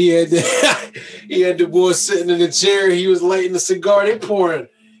 He had the boy sitting in the chair. He was lighting the cigar. They pouring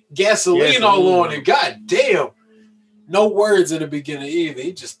gasoline all on him. God damn. No words in the beginning either.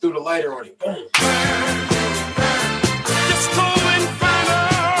 He just threw the lighter on him. Boom.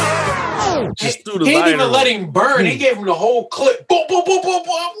 Just threw the he lighter. He didn't even let him burn. He gave him the whole clip. Boom, boom, boom, boom,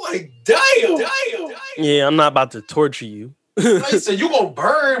 boom. I'm like, damn. Yeah, I'm not about to torture you. He said, you gonna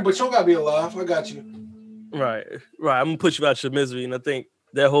burn, but you don't gotta be alive. I got you. Right. I'm gonna put you out your misery. And I think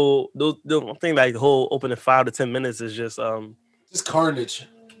that whole the whole opening 5 to 10 minutes is just carnage.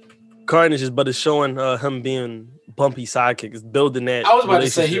 Carnage, but it's showing him being Bumpy sidekick. It's building that. I was about to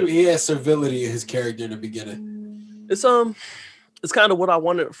say he has servility in his character in the beginning. It's kind of what I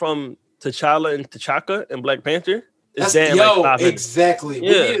wanted from T'Challa and T'Chaka and Black Panther. Exactly.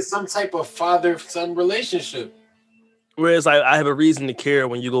 Yeah. We needed some type of father-son relationship. Whereas I have a reason to care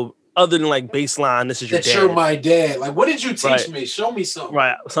when you go, other than like baseline, this is your dad. You're my dad. Like, what did you teach me? Show me something.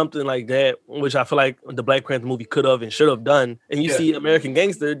 Right. Something like that, which I feel like the Black Panther movie could have and should have done. And you see American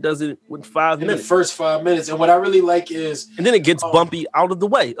Gangster does it with 5 minutes. The first 5 minutes. And what I really like is... And then it gets Bumpy out of the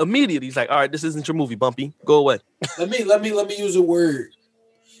way immediately. He's like, all right, this isn't your movie, Bumpy. Go away. Let me use a word.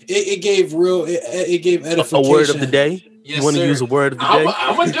 It gave edification. A word of the day? Yes, you want to use a word of the day?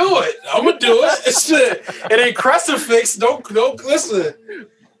 I'm gonna do it. It ain't crucifix. Don't listen.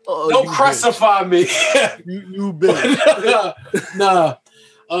 Don't crucify me. you bet. Nah.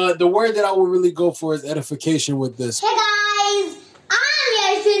 The word that I would really go for is edification with this. Hey guys, I'm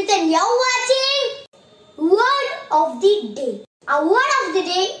Yashwant and you're watching Word of the Day. Our word of the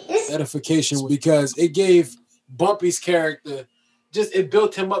day is edification because it gave Bumpy's character it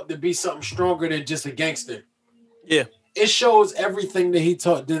built him up to be something stronger than just a gangster. Yeah. It shows everything that he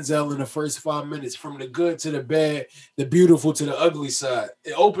taught Denzel in the first 5 minutes, from the good to the bad, the beautiful to the ugly side.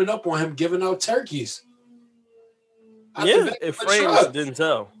 It opened up on him giving out turkeys. It frames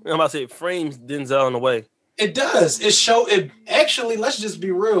Denzel. I'm about to say it frames Denzel in a way. It does. Actually, let's just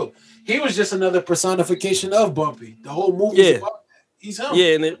be real. He was just another personification of Bumpy. The whole movie is about that. He's him.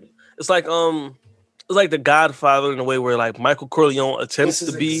 Yeah, and it's like The Godfather in a way where like Michael Corleone attempts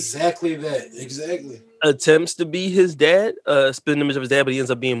to be exactly that. Exactly. Attempts to be his dad, spin the image of his dad, but he ends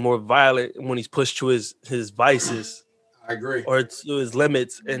up being more violent when he's pushed to his vices. I agree. Or to his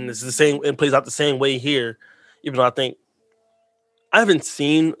limits. And it's the same, and plays out the same way here. Even though I haven't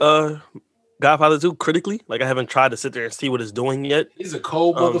seen Godfather 2 critically. Like I haven't tried to sit there and see what it's doing yet. He's a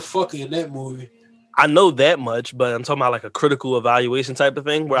cold motherfucker in that movie. I know that much, but I'm talking about like a critical evaluation type of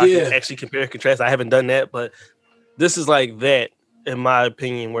thing where I can actually compare and contrast. I haven't done that, but this is like that, in my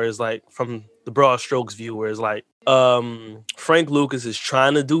opinion, where it's like from the broad strokes view, where it's like Frank Lucas is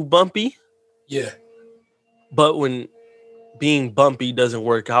trying to do Bumpy. Yeah. But when being Bumpy doesn't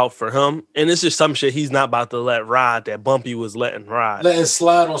work out for him, and it's just some shit he's not about to let ride that Bumpy was letting ride. Letting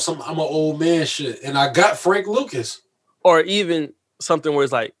slide on some I'm an old man shit. And I got Frank Lucas. Or even something where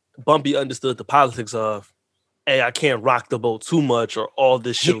it's like Bumpy understood the politics of, hey, I can't rock the boat too much or all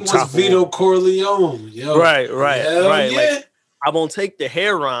this shit. He was Vito Corleone. Yo. Right. Yeah. Like, I won't take the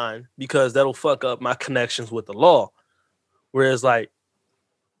heroin because that'll fuck up my connections with the law. Whereas like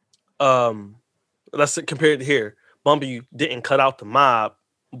let's compare it to here. Bumpy didn't cut out the mob,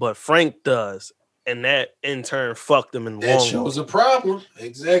 but Frank does. And that in turn fucked him in the long That shows a problem.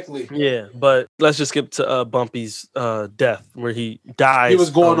 Exactly. Yeah, but let's just skip to Bumpy's death where he dies. He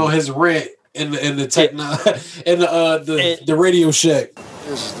was going on his rant in the techno in the Radio Shack.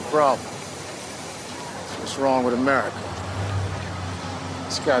 This is the problem. What's wrong with America?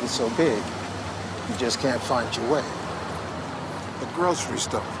 It's gotten so big, you just can't find your way. The grocery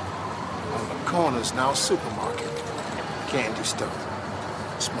store on the corner's now a supermarket. Candy store.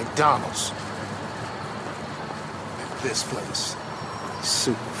 It's McDonald's. This place,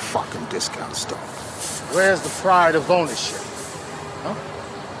 super fucking discount store. Where's the pride of ownership? Huh?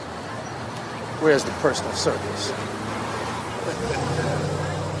 Where's the personal service?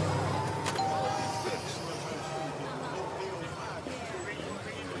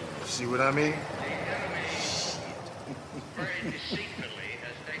 See what I mean?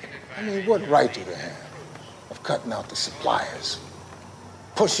 I mean, what right do they have of cutting out the suppliers,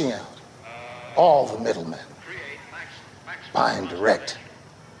 pushing out all the middlemen? Buying direct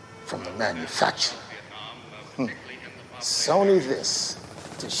from the manufacturer. Sony this,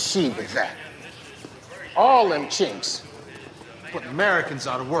 Toshiba that. All them chinks put Americans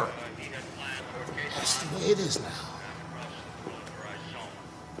out of work. That's the way it is now.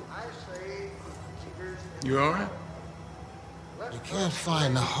 You all right? You can't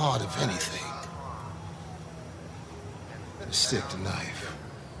find the heart of anything. You stick the knife.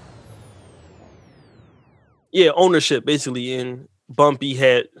 Yeah, ownership basically. And Bumpy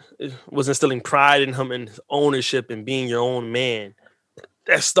was instilling pride in him and his ownership and being your own man.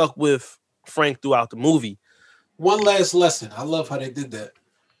 That stuck with Frank throughout the movie. One last lesson. I love how they did that.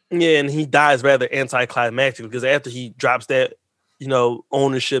 Yeah, and he dies rather anticlimactic because after he drops that,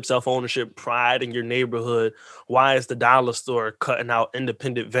 ownership, self-ownership, pride in your neighborhood, why is the dollar store cutting out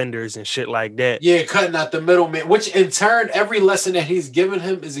independent vendors and shit like that? Yeah, cutting out the middleman, which in turn, every lesson that he's given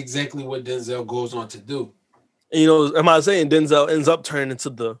him is exactly what Denzel goes on to do. Am I saying Denzel ends up turning into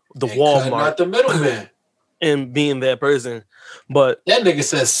the Walmart, not the middleman, and being that person? But that nigga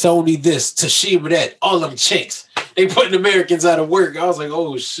says Sony this, Toshiba that, all them chicks. They putting Americans out of work. I was like,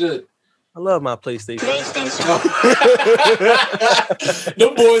 oh shit. I love my PlayStation.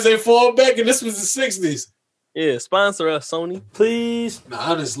 Them boys ain't fall back, and this was the 60s. Yeah, sponsor us, Sony, please.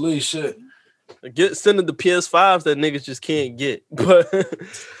 Nah, honestly, shit. Send them the PS5s that niggas just can't get. But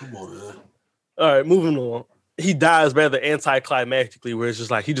come on, man. All right, moving on. He dies rather anticlimactically, where it's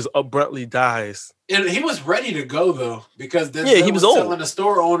just like he just abruptly dies. And he was ready to go though, because he was old. telling the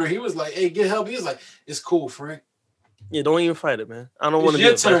store owner, he was like, "Hey, get help." He was like, "It's cool, Frank. Yeah, don't even fight it, man. I don't want to be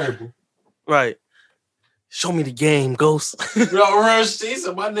your a turn." vegetable. Right. Show me the game, Ghost. He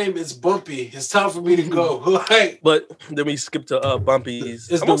said, "My name is Bumpy. It's time for me to go." Like, but then we skip to Bumpy's.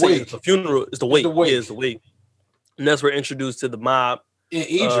 It's the wake. It's the funeral. It's the wake. It's the wake. Yeah, it's the wake. And that's where we're introduced to the mob. And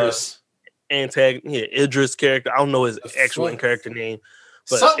Idris. Idris character. I don't know his actual character name.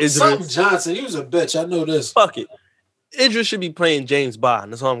 But something Johnson. He was a bitch. I know this. Fuck it. Idris should be playing James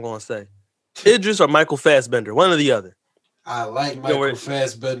Bond. That's all I'm going to say. Idris or Michael Fassbender. One or the other. I like Michael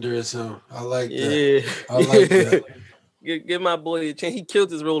Fassbender as him. I like that. Yeah. I like that. Give my boy a chance. He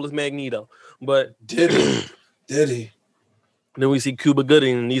killed his role as Magneto. But did he? Did he? Then we see Cuba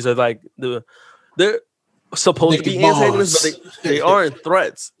Gooding, and these are like they're supposed to be antagonists, but they aren't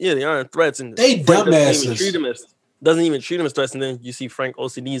threats. Yeah, they aren't threats. And they dumbasses. Doesn't even treat them as threats. And then you see Frank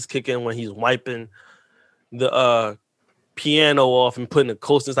OCD's kick in when he's wiping the piano off and putting a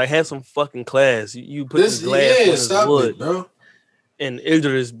coaster. It's like, have some fucking class. You put this glass on his wood, it, bro. And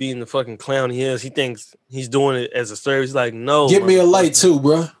Idris being the fucking clown he is, he thinks he's doing it as a service. He's like, no. Give me a light too,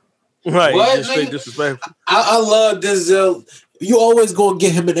 bro. Right. What? Straight disrespectful. I love Denzel. You always gonna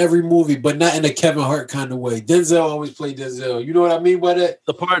get him in every movie, but not in a Kevin Hart kind of way. Denzel always played Denzel. You know what I mean by that?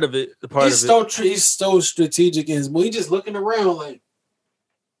 He's so strategic in his movie. He's just looking around like,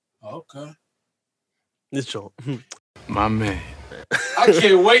 okay. This show. My man. I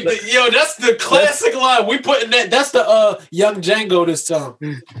can't wait. That's the classic line. We putting that. That's the Young Django this time.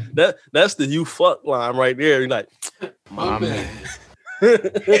 That's the you fuck line right there. You're like, my man.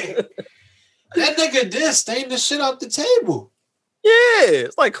 That nigga did stain the shit out the table. Yeah,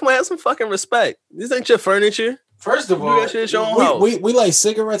 it's like, come on, have some fucking respect. This ain't your furniture. First of all, we like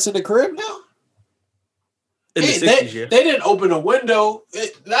cigarettes in the crib now. In the 60s, yeah. They didn't open a window.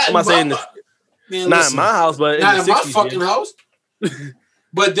 Not in my house, but not in 60s, my fucking house.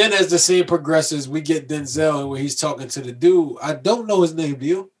 But then, as the scene progresses, we get Denzel, and when he's talking to the dude, I don't know his name. Do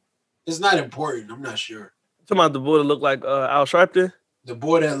you? It's not important. I'm not sure. Talking about the boy that looked like Al Sharpton. The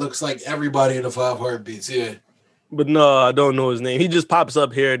boy that looks like everybody in the 5 Heartbeats. Yeah. But no, I don't know his name. He just pops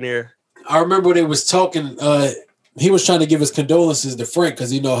up here and there. I remember they was talking. He was trying to give his condolences to Frank because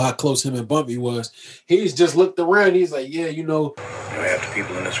he know how close him and Bumpy was. He's just looked around. He's like, yeah, You know, half the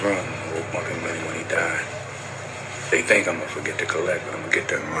people in this room woke Bumpy money when he died. They think I'm gonna forget to collect, but I'm gonna get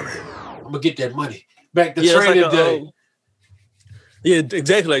that money. I'm gonna get that money. Back to Training Day. Yeah,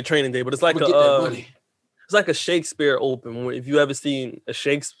 exactly like Training Day, but it's like get that money. It's like a Shakespeare open. If you ever seen a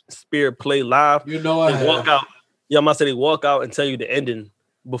Shakespeare play live, you know I walk out. Yeah, I must say they walk out and tell you the ending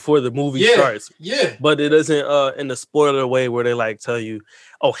before the movie starts. Yeah, but it isn't in the spoiler way where they like tell you,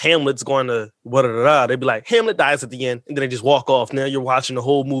 "Oh, Hamlet's going to what?" They'd be like, "Hamlet dies at the end," and then they just walk off. Now you're watching the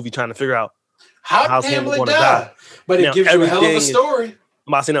whole movie trying to figure out how's Hamlet die. But it gives you a hell of a story.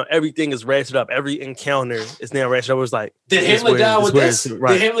 I'm about to say now everything is ratcheted up. Every encounter is now ratcheted up. It's like, did Hamlet die with this?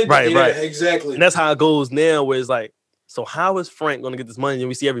 Right, right, exactly. And that's how it goes now. Where it's like, so how is Frank going to get this money? And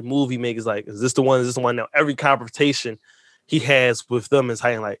we see every movie make is like, is this the one? Is this the one? Now every confrontation he has with them is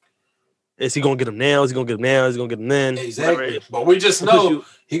like, is he gonna get him now? Is he gonna get him now? Is he gonna get him then? Exactly. But we just know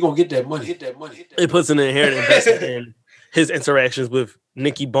he gonna get that money. It puts an inherent investment in his interactions with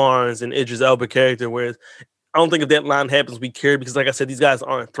Nicky Barnes and Idris Elba character. Whereas I don't think if that line happens, we care because, like I said, these guys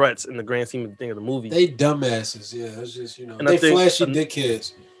aren't threats in the grand scheme of the movie. They dumbasses. Yeah, it's just and they flashy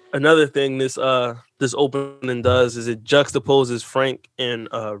dickheads. Another thing this opening does is it juxtaposes Frank and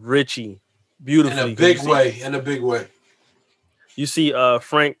Richie beautifully. In a big way. You see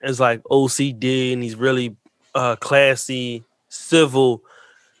Frank is like OCD and he's really classy, civil,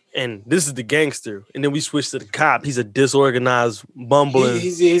 and this is the gangster. And then we switch to the cop. He's a disorganized, bumbling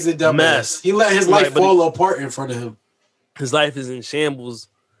he's a dumbass. Mess. He let his life fall apart in front of him. His life is in shambles,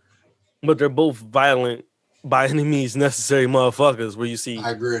 but they're both violent, by any means necessary motherfuckers. Where you see,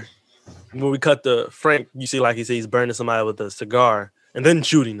 I agree. When we cut to Frank, you see like he says he's burning somebody with a cigar and then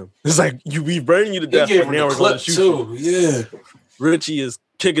shooting them. It's like we burning you to death. And now we're going to shoot you. Yeah. Richie is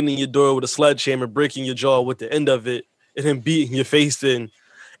kicking in your door with a sledgehammer, breaking your jaw with the end of it, and then beating your face in.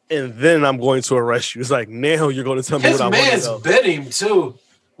 And then I'm going to arrest you. It's like, now you're going to tell me what I want to know. His man's bit him, too.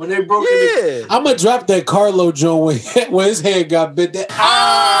 When they broke in I'm going to drop that Carlo joint when his head got bit.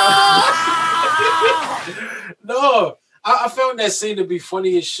 No. I found that scene to be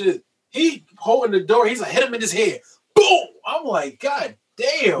funny as shit. He holding the door. He's like, hit him in his head. Boom. I'm like, God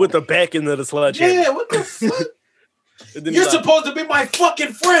damn. With the back end of the sledgehammer. Yeah, what the fuck? You're supposed to be my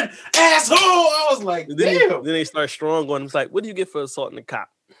fucking friend, asshole. I was like, damn. Then they start strong on him. It's like, what do you get for assaulting the cop?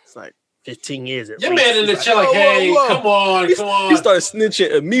 It's like 15 years. Your man in the chair like, hey, come on. He starts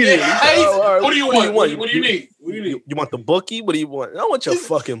snitching immediately. Yeah, what do you want? What do you need? You want the bookie? What do you want? I don't want your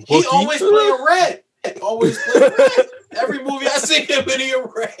fucking bookie. He always play a rat. Every movie I see him in, he a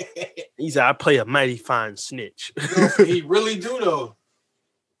rat. He said, I play a mighty fine snitch. He really do, though.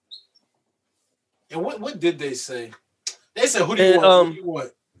 And what did they say? They said, who do you want? Who do you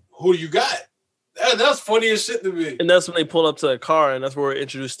want? Who do you got? That's funny as shit to me. And that's when they pull up to a car, and that's where we're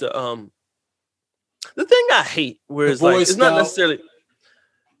introduced to the thing I hate, where it's like it's not necessarily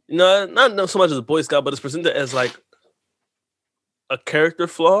not so much as a Boy Scout, but it's presented as like a character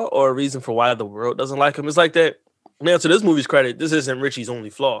flaw or a reason for why the world doesn't like him. It's like that. Now, to this movie's credit, this isn't Richie's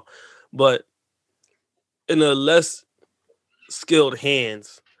only flaw, but in a less skilled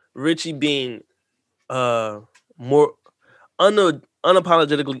hands, Richie being more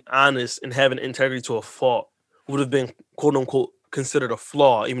unapologetically honest and having integrity to a fault would have been quote unquote considered a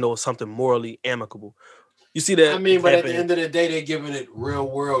flaw, even though it's something morally amicable. You see that? I mean, but at the end of the day, they're giving it real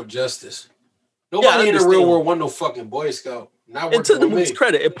world justice. Nobody in the real world want no fucking Boy Scout. And to the movie's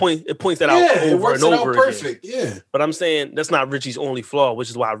credit, it points that out over and over perfect. again. Yeah. But I'm saying that's not Richie's only flaw, which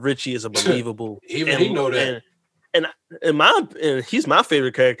is why Richie is a believable. Even he know that. And he's my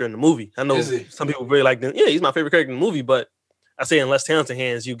favorite character in the movie. I know some people really like him. Yeah, he's my favorite character in the movie, but I say in less talented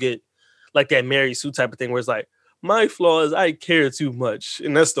hands, you get like that Mary Sue type of thing where it's like, my flaw is I care too much.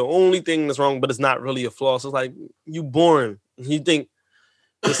 And that's the only thing that's wrong, but it's not really a flaw. So it's like, you boring. You think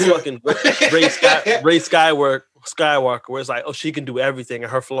this fucking Ray Skywalker, where it's like, oh, she can do everything,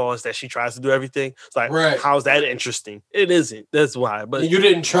 and her flaw is that she tries to do everything. It's like, how's that interesting? It isn't. That's why. But you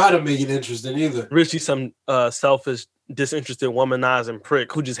didn't try to make it interesting either. Richie's some selfish, disinterested, womanizing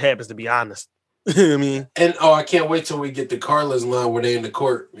prick who just happens to be honest. You know what I mean? And I can't wait till we get to Carla's line where they in the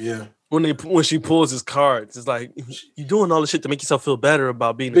court. Yeah. When she pulls his cards, it's like, you're doing all this shit to make yourself feel better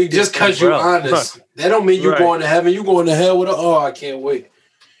about being just because you're honest. That don't mean you're going to heaven. You going to hell with I can't wait.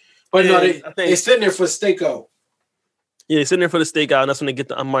 But no, they sitting there for stakeout. Yeah, they're sitting there for the stakeout, and that's when they get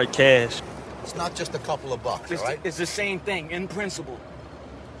the unmarked cash. It's not just a couple of bucks, all right? It's the same thing in principle.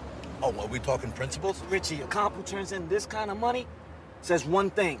 Oh, are we talking principles? Richie, a cop who turns in this kind of money says one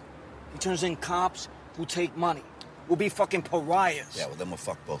thing. He turns in cops who take money. We'll be fucking pariahs. Yeah, well, then we'll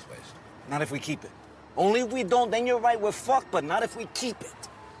fuck both ways. Not if we keep it. Only if we don't, then you're right, we're fucked, but not if we keep it.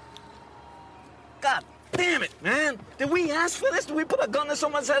 God damn it, man. Did we ask for this? Did we put a gun to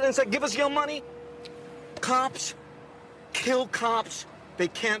someone's head and say, give us your money? Cops kill cops they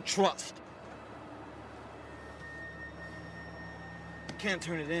can't trust. You can't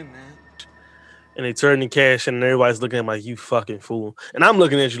turn it in, man. And they turn the cash in and everybody's looking at him like, you fucking fool. And I'm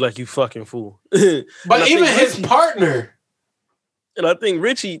looking at you like, you fucking fool. But even his partner. And I think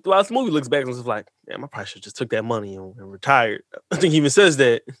Richie, throughout the movie, looks back and is like, damn, I probably should just took that money and retired. I think he even says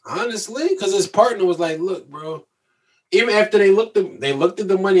that. Honestly, because his partner was like, look, bro. Even after they looked at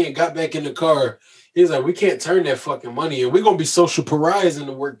the money and got back in the car, he's like, we can't turn that fucking money in. We're going to be social pariahs in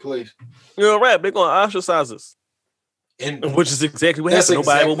the workplace. You're right. They're going to ostracize us. And which is exactly what happened.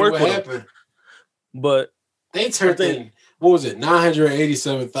 Nobody will work with them. But they turned in, what was it,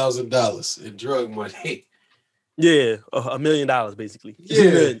 $987,000 in drug money. Yeah, $1 million basically.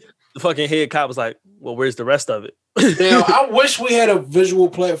 Yeah. The fucking head cop was like, well, where's the rest of it? Now, I wish we had a visual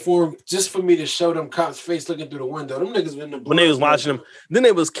platform just for me to show them cops' face looking through the window. Them niggas been in the when they was watching them, then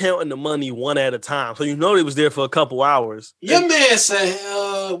they was counting the money one at a time. So you know they was there for a couple hours. Your man said,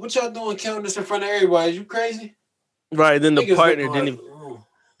 what y'all doing counting this in front of everybody? You crazy? Right, then the Niggas partner like, didn't even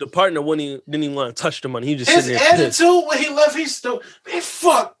didn't even want to touch the money. He just his sitting there pissed. attitude when he left, he still, man,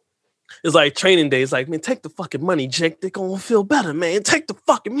 fuck. It's like training day. It's like, man, take the fucking money, Jake. They're gonna feel better, man. Take the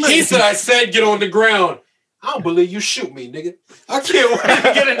fucking money. He said, I said get on the ground. I don't believe you shoot me, nigga. I can't wait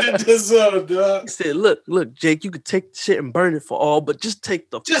to get into this dog. He said, look, Jake, you could take the shit and burn it for all, but just take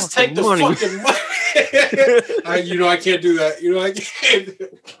the fucking money. Fucking money. I can't do that. I can't.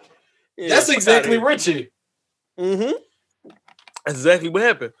 Yeah, that's exactly Richie. Mm-hmm. That's exactly what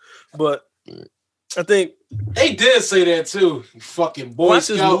happened. But I think they did say that too. Fucking Boy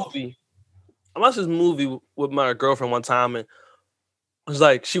Scout. I watched this movie with my girlfriend one time, and it was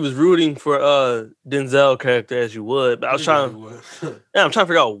like she was rooting for Denzel character as you would, but I was I'm trying to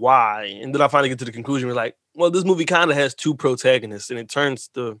figure out why, and then I finally get to the conclusion. We're like, well, this movie kind of has two protagonists, and it turns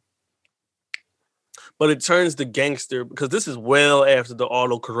the gangster, because this is well after the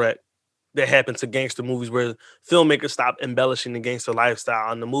autocorrect that happened to gangster movies, where filmmakers stopped embellishing the gangster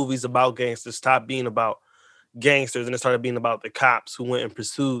lifestyle, and the movies about gangsters stopped being about gangsters, and it started being about the cops who went and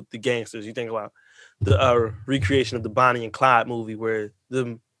pursued the gangsters. You think about the recreation of the Bonnie and Clyde movie, where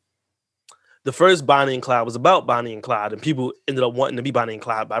the first Bonnie and Clyde was about Bonnie and Clyde, and people ended up wanting to be Bonnie and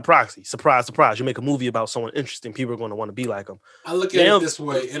Clyde by proxy. Surprise, surprise. You make a movie about someone interesting, people are going to want to be like them. I look at it this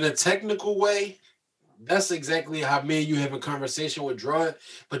way. In a technical way, that's exactly how me and you have a conversation with drawing.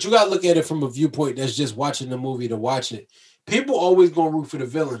 But you got to look at it from a viewpoint that's just watching the movie to watch it. People always going to root for the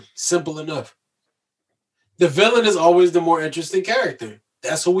villain. Simple enough. The villain is always the more interesting character.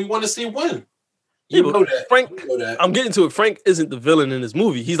 That's who we want to see win. You know that. Frank, I'm getting to it. Frank isn't the villain in this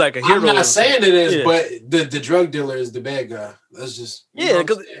movie. He's like a hero. I'm not saying it is, but the drug dealer is the bad guy. That's just...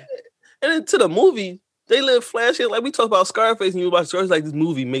 because and then to the movie, they live flashy. Like we talk about Scarface, and you watch Scarface, like this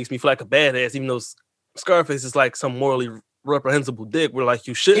movie makes me feel like a badass, even though Scarface is like some morally reprehensible dick. Where like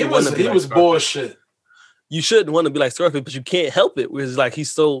you shouldn't want to be. He was bullshit. You shouldn't want to be like Scarface, but you can't help it. Where it's like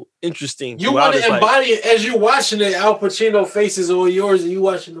he's so interesting. You want to embody it as you're watching it. Al Pacino faces on yours, and you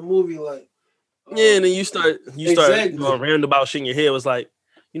watching the movie like. Yeah, and then you start going roundabout shit in your head. It was like,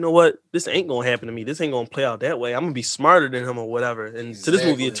 you know what? This ain't gonna happen to me. This ain't gonna play out that way. I'm gonna be smarter than him or whatever. And to this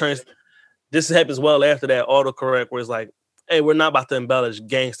movie, it turns. This happens well after that autocorrect, where it's like, hey, we're not about to embellish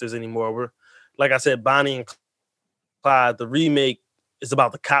gangsters anymore. We're, like I said, Bonnie and Clyde. The remake is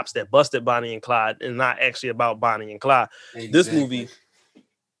about the cops that busted Bonnie and Clyde, and not actually about Bonnie and Clyde. Exactly. This movie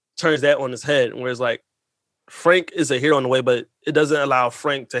turns that on its head, where it's like, Frank is a hero in a way, but it doesn't allow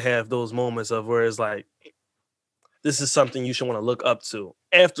Frank to have those moments of where it's like, this is something you should want to look up to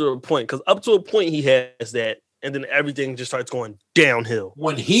after a point. Because up to a point, he has that, and then everything just starts going downhill.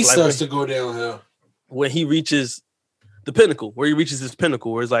 When he starts to go downhill. When he reaches the pinnacle, where he reaches his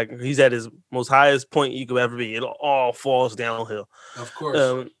pinnacle, where it's like he's at his most highest point you could ever be. It all falls downhill. Of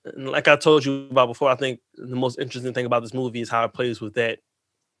course. And like I told you about before, I think the most interesting thing about this movie is how it plays with that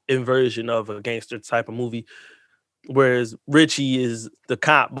inversion of a gangster type of movie, whereas Richie is the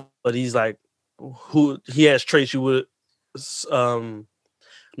cop, but he's like he has traits you would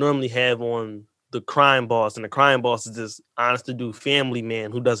normally have on the crime boss, and the crime boss is this honest to do family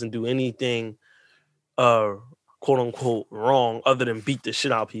man who doesn't do anything quote unquote wrong other than beat the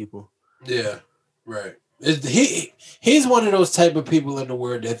shit out of people. Yeah, right. He's one of those type of people in the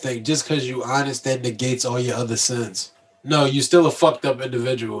world that think just because you honest that negates all your other sins. No, you're still a fucked up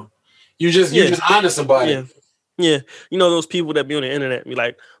individual. You're just honest about it. Yeah, you know those people that be on the internet be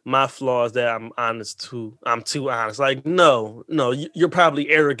like, my flaw is that I'm honest too. I'm too honest. Like, no, you're probably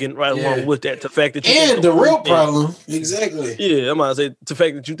arrogant right along with that. The fact that you think and the real problem, exactly. Yeah, I'm gonna say the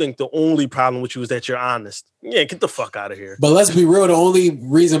fact that you think the only problem with you is that you're honest. Yeah, get the fuck out of here. But let's be real. The only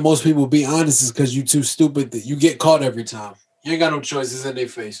reason most people be honest is because you too stupid that you get caught every time. You ain't got no choices in their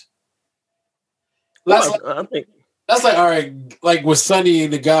face. I think that's like all right, like with Sonny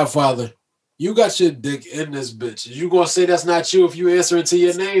and The Godfather. You got your dick in this bitch. You gonna say that's not you if you answer it to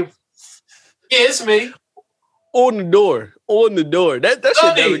your name? Yeah, it's me. On the door. That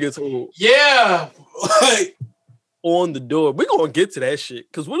shit never gets old. Yeah. On the door. We're gonna get to that shit.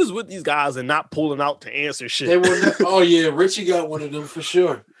 Because what is with these guys and not pulling out to answer shit? They were oh yeah, Richie got one of them for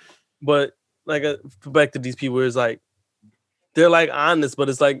sure. But like back to these people, it's like they're like honest, but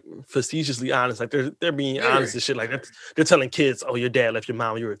it's like facetiously honest. Like they're being honest and shit. Like they're telling kids, "Oh, your dad left your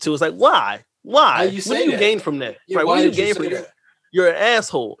mom when you were 2." It's like, why? How What do you gain from that? Yeah, right? why What do you did you gain say from that? You're an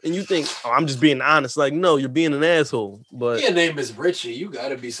asshole, and you think, "Oh, I'm just being honest." Like, no, you're being an asshole. But your name is Richie. You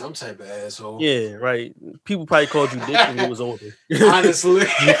gotta be some type of asshole. yeah, right. People probably called you Dick when you was older. Honestly,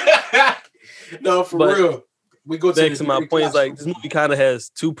 no, for real. We go back to my point. Is like this movie kind of has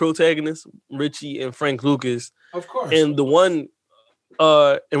two protagonists, Richie and Frank Lucas. Of course, and the one.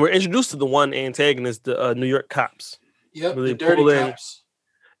 And we're introduced to the one antagonist, the New York cops. Yep, the dirty cops.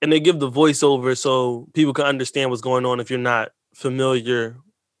 And they give the voiceover so people can understand what's going on if you're not familiar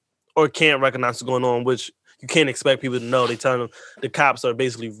or can't recognize what's going on, which you can't expect people to know. They tell them the cops are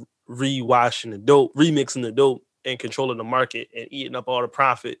basically remixing the dope and controlling the market and eating up all the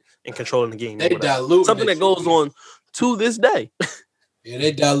profit and controlling the game. They dilute something that goes on to this day. Yeah,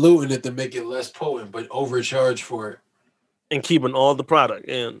 they diluting it to make it less potent, but overcharge for it. And keeping all the product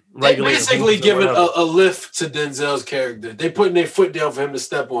and they basically giving a lift to Denzel's character. They putting their foot down for him to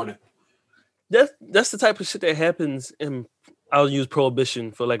step on it. That's the type of shit that happens in, I'll use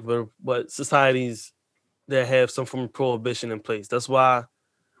prohibition for like what societies that have some form of prohibition in place. That's why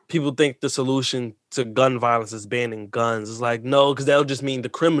people think the solution to gun violence is banning guns. It's like, no, because that'll just mean the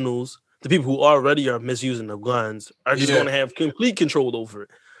criminals, the people who already are misusing the guns, are just going to have complete control over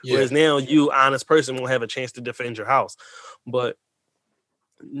it. Yeah. Whereas now you, honest person, won't have a chance to defend your house. But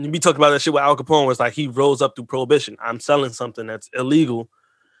we talked about that shit with Al Capone, where it's like he rose up through prohibition. I'm selling something that's illegal.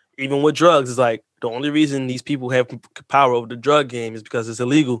 Even with drugs, it's like the only reason these people have power over the drug game is because it's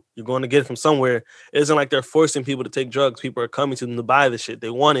illegal. You're going to get it from somewhere. It isn't like they're forcing people to take drugs. People are coming to them to buy the shit. They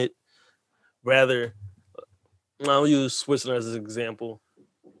want it. Rather, I'll use Switzerland as an example.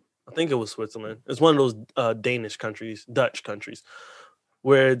 I think it was Switzerland. It's one of those Dutch countries,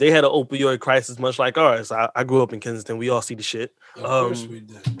 where they had an opioid crisis much like ours. I grew up in Kensington. We all see the shit. Of course we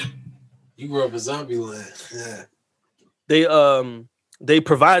did. You grew up in zombie land. Yeah. They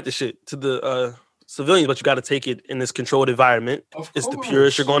provide the shit to the civilians, but you got to take it in this controlled environment. It's the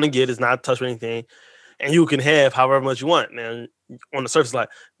purest you're going to get. It's not touched with anything. And you can have however much you want. Man, on the surface, like,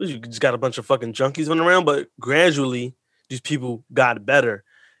 you just got a bunch of fucking junkies running around, but gradually these people got better.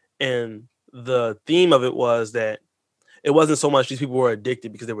 And the theme of it was that it wasn't so much these people were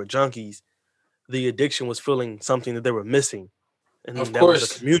addicted because they were junkies. The addiction was feeling something that they were missing. And of that course,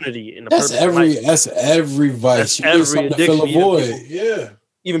 was a community. And that's every vice. That's every addiction. To fill a void.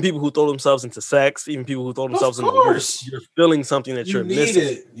 Even people who throw themselves into sex, even people who throw themselves into work, you're feeling something that you're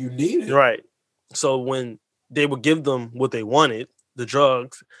missing. You need it. Right. So when they would give them what they wanted, the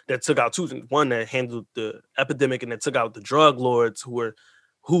drugs that took out one that handled the epidemic and that took out the drug lords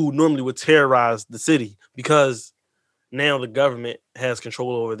who normally would terrorize the city, because now the government has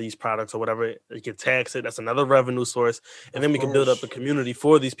control over these products or whatever. It can tax it. That's another revenue source. And then we can build up a community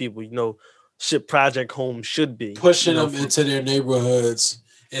for these people. Shit Project Home should be. Pushing them into their neighborhoods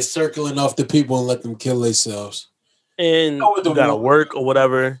and circling off the people and let them kill themselves. And you gotta work or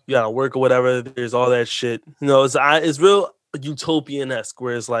whatever. There's all that shit. It's real utopian-esque,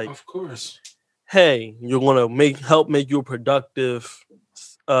 where it's like, of course, hey, you're gonna help make you a productive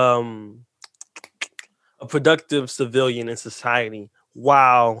civilian in society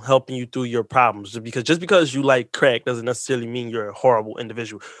while helping you through your problems. Because just because you like crack doesn't necessarily mean you're a horrible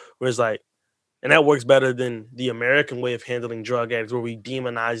individual. Whereas and that works better than the American way of handling drug addicts, where we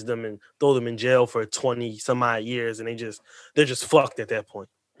demonize them and throw them in jail for 20 some odd years, and they're just fucked at that point.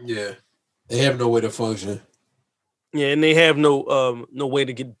 Yeah, they have no way to function. Yeah, and they have no way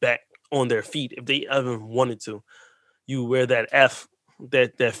to get back on their feet if they ever wanted to. You wear that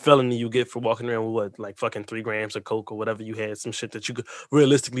that felony you get for walking around with like fucking 3 grams of coke or whatever you had, some shit that you could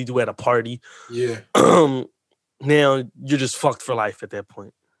realistically do at a party. Yeah. Now you're just fucked for life at that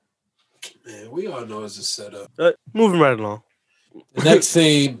point. Man, we all know it's a setup. Moving right along. The next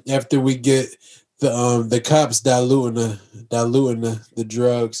scene after we get the cops diluting the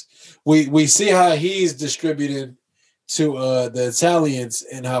drugs. We see how he's distributing to the Italians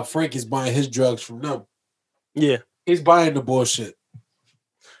and how Frank is buying his drugs from them. Yeah, he's buying the bullshit.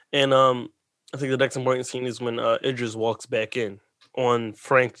 And I think the next important scene is when Idris walks back in on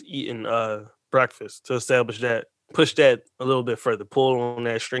Frank eating breakfast to establish that, push that a little bit further, pull on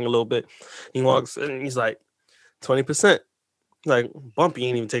that string a little bit. He walks in and he's like, 20%. Like, Bumpy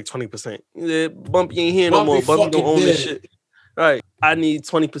ain't even take 20%. Yeah, Bumpy ain't here no more. Bumpy don't own this shit. Right. I need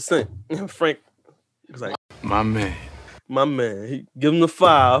 20%. And Frank was like, My man. He give him the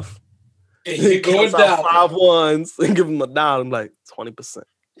 5. And he goes down 5 ones and give him $1. I'm like, 20%.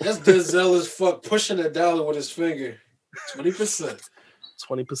 That's Denzel as fuck pushing $1 with his finger. 20%.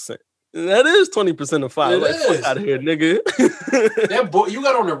 20%. That is 20% of 5. It like, is. Fuck out of here, nigga. That boy, you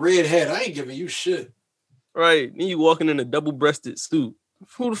got on a red hat. I ain't giving you shit. Right. Then you walking in a double-breasted suit.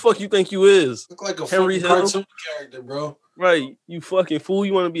 Who the fuck you think you is? Look like a Henry fucking Hill? cartoon character, bro. Right. You fucking fool.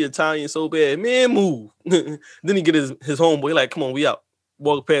 You want to be Italian so bad. Man, move. Then he get his homeboy like, come on, we out.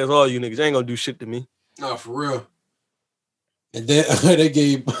 Walk past all you niggas. You ain't gonna do shit to me. No, for real. And then they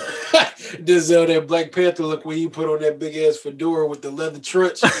gave Denzel that Black Panther look when he put on that big ass fedora with the leather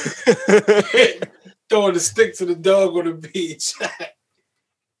trench, throwing the stick to the dog on the beach.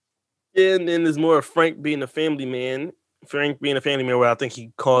 Yeah, and then there's more of Frank being a family man. Frank being a family man where I think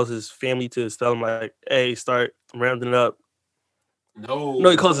he calls his family to tell him like, hey, start rounding it up. No,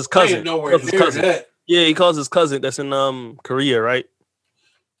 he calls his cousin. I ain't nowhere near that. Yeah, he calls his cousin that's in Korea, right?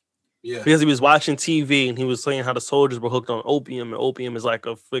 Yeah. Because he was watching TV and he was saying how the soldiers were hooked on opium, and opium is like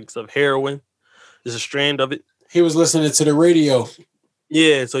a fix of heroin. There's a strand of it. He was listening to the radio.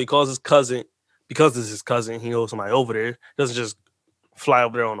 Yeah, so he calls his cousin. Because it's his cousin, he knows somebody over there. He doesn't just fly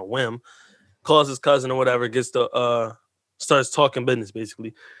over there on a whim. Calls his cousin or whatever, gets to starts talking business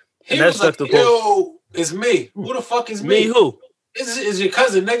basically. He was like, yo, it's me. Who the fuck is me? Me who? Is your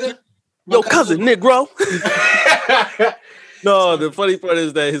cousin, nigga? Yo, cousin, Negro. No, the funny part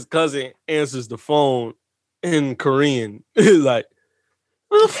is that his cousin answers the phone in Korean. He's like,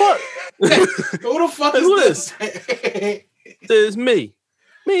 who the fuck? Who the fuck is Who this? It's me.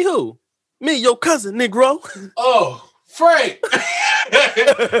 Me who? Me, your cousin, Negro. Oh, Frank.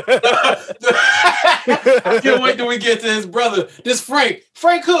 I can't wait till we get to his brother. This Frank.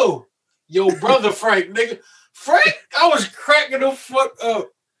 Frank who? Yo, brother Frank, nigga. Frank? I was cracking the fuck up.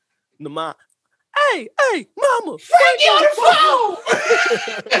 The mom. Hey, mama. Frank, you on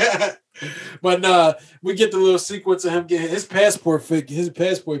the phone. But nah, we get the little sequence of him getting his passport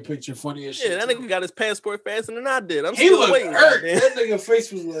picture funny as shit. Yeah, that nigga got his passport faster than I did. He still looked waiting. hurt. Man. That nigga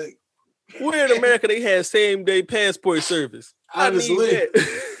face was like, where in America they had same day passport service? honestly. I need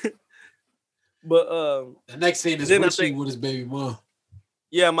that. But the next scene is then I Richie think- with his baby mom.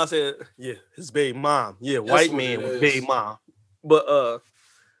 yeah, I must say, yeah, his baby mom. Yeah, white what man it with is. baby mom. But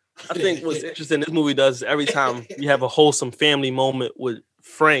I think what's interesting this movie does is every time you have a wholesome family moment with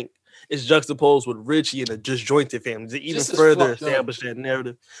Frank, it's juxtaposed with Richie and a disjointed family to even This is further fucked up. establish that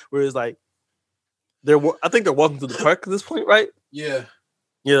narrative. Whereas like I think they're walking through the park at this point, right? Yeah.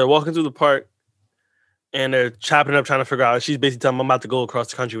 Yeah, they're walking through the park and they're chopping up trying to figure out. She's basically telling him, I'm about to go across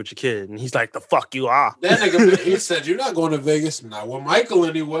the country with your kid. And he's like, the fuck you are. That nigga, he said, you're not going to Vegas. Not with Michael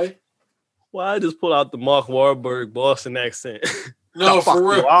anyway. Why I just pull out the Mark Wahlberg Boston accent? No, The fuck for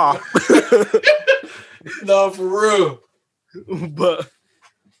real. you are. No, for real. But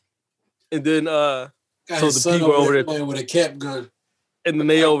and then Got so his the son people over there playing with a cap gun. and then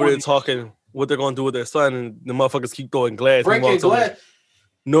they over there talking what they're gonna do with their son, and the motherfuckers keep throwing glass. He Breaking walks over glass. there.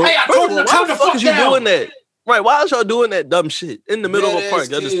 No, Hey, I First told of you all, to why calm the the fuck fuck is you down. doing that? Right? Why is y'all doing that dumb shit in the middle of a Dead park? ass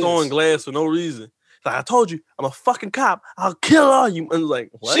Y'all just kids. throwing glass for no reason. Like, I told you, I'm a fucking cop. I'll kill all you. And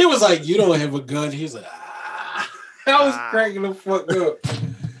like, what? She was like, you don't have a gun. He's like, ah. I was cracking the fuck up.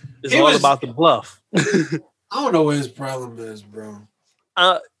 It's he all was- about the bluff. I don't know what his problem is, bro.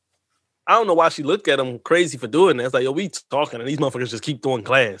 I don't know why she looked at him crazy for doing that. It's like, yo, we talking, and these motherfuckers just keep throwing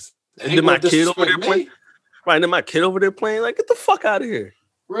glass. And Ain't then my gonna kid over there disrespect playing. me. Right, and then my kid over there playing. Like, get the fuck out of here.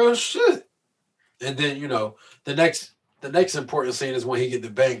 Real shit. And then, you know, the next important scene is when he get the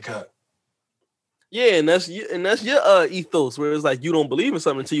bank cut. Yeah, and that's your ethos, where it's like you don't believe in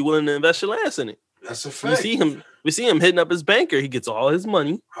something until you're willing to invest your ass in it. That's a We fact. see him hitting up his banker. He gets all his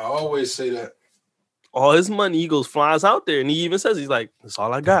money. I always say that. All his money. He goes, flies out there, and he even says, he's like, that's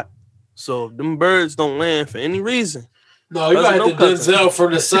all I got. So if them birds don't land for any reason. No, you got the Denzel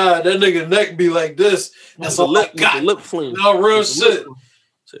from the side. That nigga neck be like this. That's all I got. The lip fling. No, real With the lip shit. fling.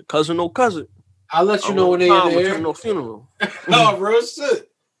 Said, cousin, no cousin. I'll let you know when they in the air. No funeral. No, real shit.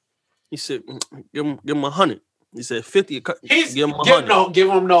 He said, give him 100. He said 50. He's give him 100. give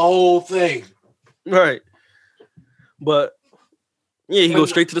him the whole thing. Right. But yeah, he goes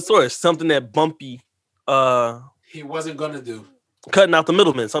straight to the source. Something that Bumpy he wasn't gonna do. Cutting out the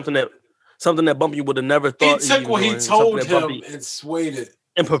middleman. Something that Bumpy would have never thought. He took what he told him and swayed it.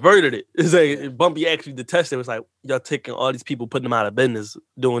 And perverted it. It's like Bumpy actually detested it. It was like, y'all taking all these people, putting them out of business,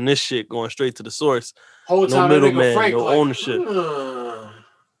 doing this shit, going straight to the source. Whole no time middleman, Frank, no like, ownership.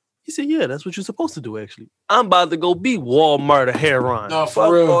 He said, yeah, that's what you're supposed to do, actually. I'm about to go be Walmart or Heron. No, for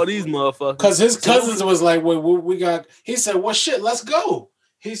Fuck real. all these motherfuckers. Because his cousins was like, well, we got, he said, well, shit, let's go.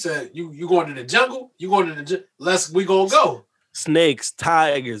 He said, you going to the jungle? You going to the jungle? We gonna go. Snakes,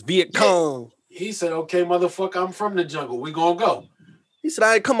 tigers, Viet Cong. Yeah. He said, okay, motherfucker, I'm from the jungle. We gonna go. He said,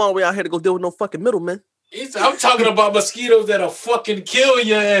 I ain't come all the way out here to go deal with no fucking middleman. He said, I'm talking about mosquitoes that'll fucking kill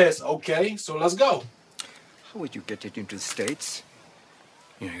your ass. Okay, so let's go. How would you get it into the States?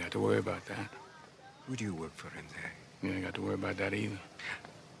 You ain't got to worry about that. Who do you work for in there? You ain't got to worry about that either.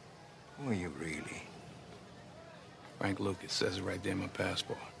 Who are you really? Frank Lucas says it right there in my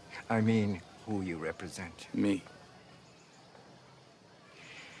passport. I mean, who you represent? Me.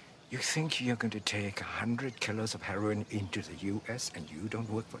 You think you're going to take 100 kilos of heroin into the U.S. and you don't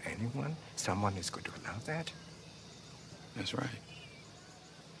work for anyone? Someone is going to allow that? That's right.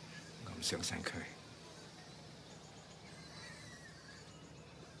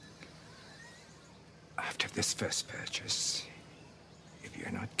 After this first purchase, if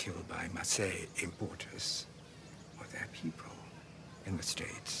you're not killed by Marseille importers or their people in the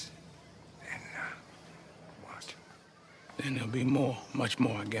States, then what? Then there'll be more, much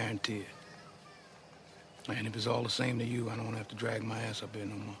more, I guarantee it. And if it's all the same to you, I don't have to drag my ass up here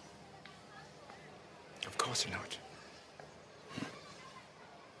no more. Of course not.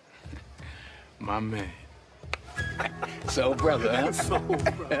 My man. So, brother, huh?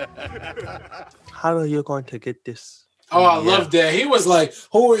 How are you going to get this? Oh, I love that. He was like,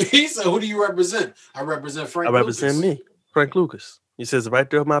 he said, who do you represent? I represent Frank I represent me, Frank Lucas. He says right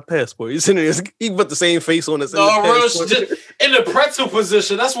there on my passport. He's sitting there, he put the same face on his passport. In the pretzel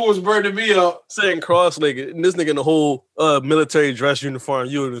position. That's what was burning me up. Sitting cross-legged. And this nigga in the whole military dress uniform,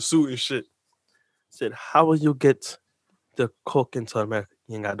 you in a suit and shit. Said, how will you get the coke into America?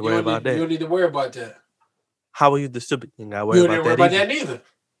 You ain't got to worry about that. You don't need to worry about that. How will you distribute? You ain't got to worry about that neither.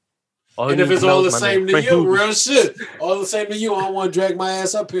 All and if it's all the same to you, real shit. All the same to you, I don't want to drag my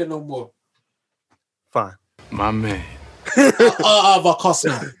ass up here no more. Fine. My man. Of course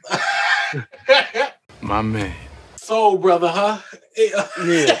not. My man. Soul brother, huh?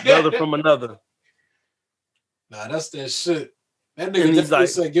 Yeah, brother from another. Nah, that's that shit. That nigga definitely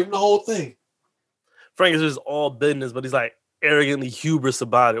said, give him the whole thing. Frank is just all business, but he's like arrogantly hubris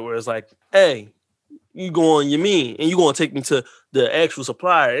about it, where it's like, hey, you going, you mean, and you going to take me to the actual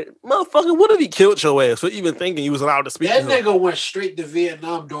supplier. Motherfucker, what if he killed your ass for even thinking he was allowed to speak that to him? nigga went straight to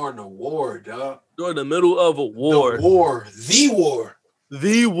Vietnam during the war, dog. During the middle of a war. The war.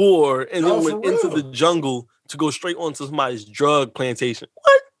 The war. And then went into the jungle to go straight onto somebody's drug plantation.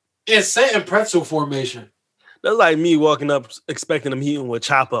 What? It's set in pretzel formation. That's like me walking up expecting him eating with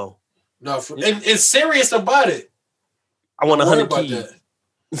Chapo. No, and serious about it. I want 100 keys.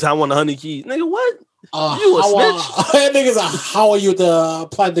 So I want 100 keys. Nigga, what? You a snitch? Niggas, how are you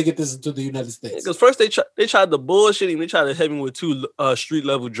planning to get this into the United States? Because first they tried to bullshit him. They tried to hit me with 2 street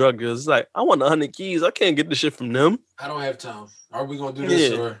level drug dealers. It's like, I want 100 keys. I can't get this shit from them. I don't have time. Are we gonna do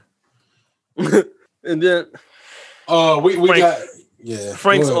this or? And then, we got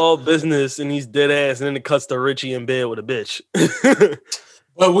Frank's all business and he's dead ass, and then it cuts to Richie in bed with a bitch.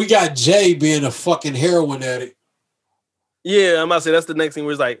 But we got Jay being a fucking heroin addict. Yeah, I'm about to say that's the next thing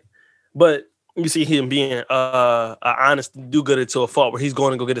where it's like, but you see him being an honest do-gooder to a fault where he's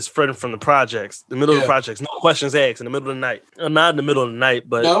going to go get his friend from the projects, the middle of the projects, no questions asked, in the middle of the night. Not in the middle of the night,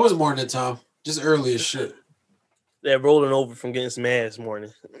 but no, it was morning time, just early as shit. They're rolling over from getting some ass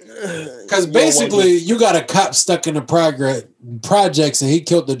morning. Because basically, you got a cop stuck in the projects and he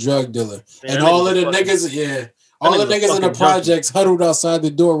killed the drug dealer, and all of the niggas, all the niggas in the projects huddled outside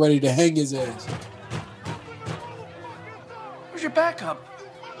the door ready to hang his ass. Where's your backup?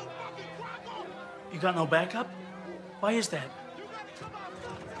 You got no backup? Why is that?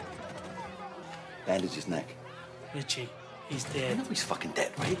 Bandage his neck. Richie, he's dead. I know he's fucking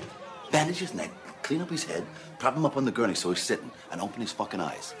dead, right? Bandage his neck, clean up his head, prop him up on the gurney so he's sitting, and open his fucking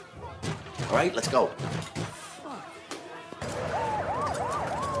eyes. All right, let's go.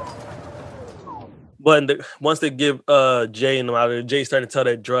 But once they give Jay and them out there, Jay starting to tell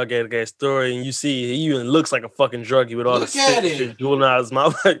that drug addict story, and you see he even looks like a fucking druggie with all the shit drooling out of his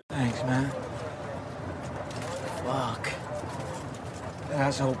mouth. Thanks, man. Fuck. That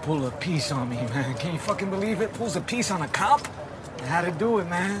asshole pulled a piece on me, man. Can you fucking believe it? Pulls a piece on a cop? I had to do it,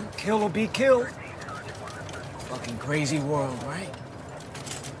 man. Kill or be killed. Fucking crazy world, right?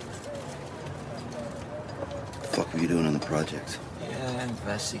 The fuck were you doing on the project? Yeah,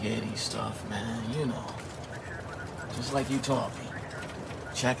 investigating stuff, man. You know. Just like you taught me.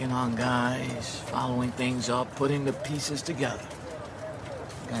 Checking on guys, following things up, putting the pieces together.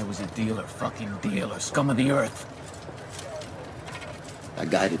 The guy was a dealer, fucking dealer, scum of the earth. That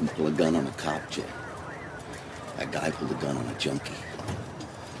guy didn't pull a gun on a cop, Jay. That guy pulled a gun on a junkie.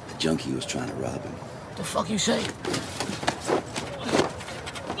 The junkie was trying to rob him. The fuck you say?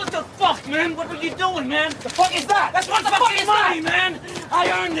 What the fuck, man? What were you doing, man? The fuck is that? That's my fucking money, man!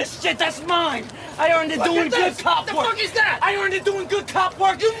 I earned this shit, that's mine! I earned it doing good cop work! The fuck is that? I earned it doing good cop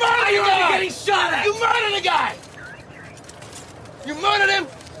work! You murdered the guy! I earned it getting shot at! You murdered the guy! You murdered him?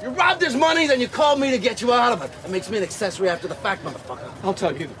 You robbed his money, then you called me to get you out of it. That makes me an accessory after the fact, motherfucker. I'll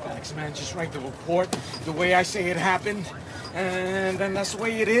tell you the facts, man. Just write the report the way I say it happened. And then that's the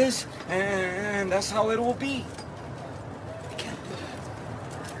way it is. And that's how it will be. I can't do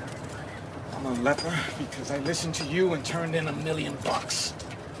that. I'm a leper because I listened to you and turned in $1 million.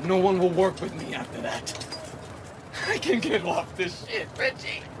 No one will work with me after that. I can get off this shit,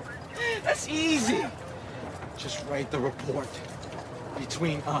 Richie. That's easy. Just write the report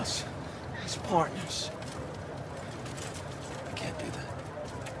between us as partners. I can't do that.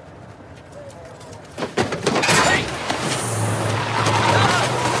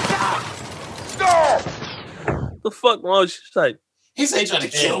 The fuck wrong with you? Like, He's ain't trying to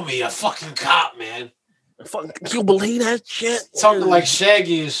kill me, a fucking cop, man. Fucking, you believe that shit? Talking like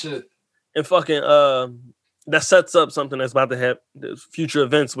Shaggy and shit. And fucking that sets up something that's about to happen, the future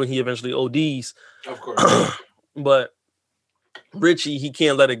events when he eventually ODs. Of course. But Richie, he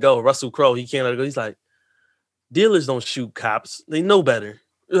can't let it go. Russell Crowe, he can't let it go. He's like, dealers don't shoot cops. They know better.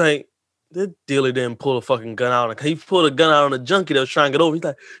 Like, the dealer didn't pull a fucking gun out. He pulled a gun out on a junkie that was trying to get over. He's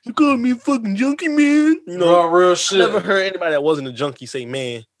like, you called me a fucking junkie, man? You know, real shit. I never heard anybody that wasn't a junkie say,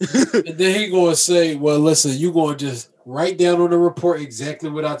 man. And then he going to say, well, listen, you going to just write down on the report exactly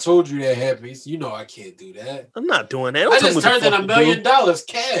what I told you that happened. You know I can't do that. I'm not doing that. I just turned in $1 million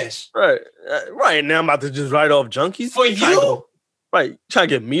cash. Right. Right now I'm about to just write off junkies. For you? Right. Trying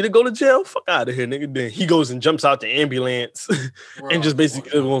to get me to go to jail? Fuck out of here, nigga. Then he goes and jumps out the ambulance and just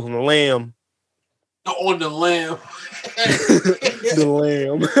basically goes on the lamb. On the lamb. The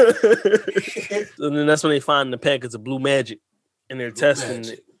lamb. And then that's when they find the packets of blue magic. And they're testing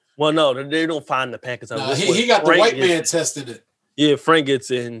it. Well, no, they don't find the packets. Nah, he got the white man testing it. Yeah, Frank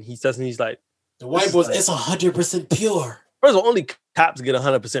gets in. He's testing. He's like, the white boys, it's 100% pure. First of all, only cops get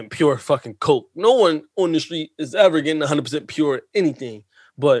 100% pure fucking coke. No one on the street is ever getting 100% pure anything.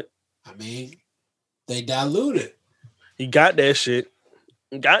 But I mean, they dilute it. He got that shit.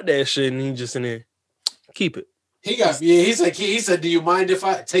 And he just in there. Keep it. He said, do you mind if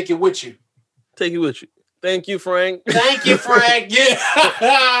I take it with you? Take it with you. Thank you, Frank. Thank you, Frank. Yeah.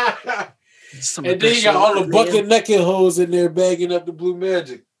 And then you got all the bucket naked hoes in there bagging up the blue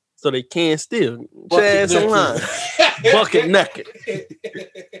magic. So they can't steal. Chaz in line. Bucket naked.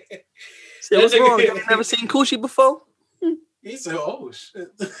 Say, what's wrong? You never seen Coochie before? He said, oh,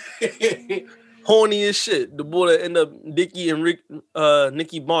 shit. Horny as shit. The boy that ended up Dickie and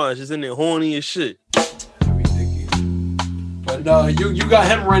Nicky Barnes is in there horny as shit. But you got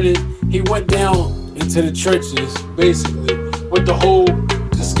him running. He went down into the churches, basically, with the whole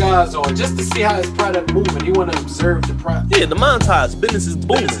disguise on, just to see how his product moving. He want to observe the product. Yeah, the montage. Business is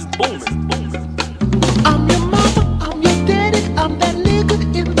booming. I'm your mama, I'm your daddy, I'm that nigga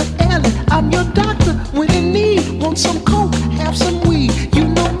in the alley. I'm your doctor when you need. Want some coke, have some weed. You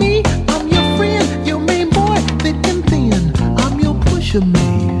know me, I'm your friend, your main boy, thick and thin. I'm your pusher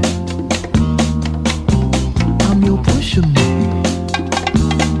man. I'm your pusher man.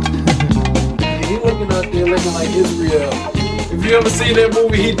 He looking out there looking like Israel. If you ever seen that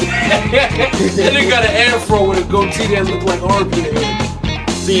movie, he then got an afro with a goatee that looked like armpit hair.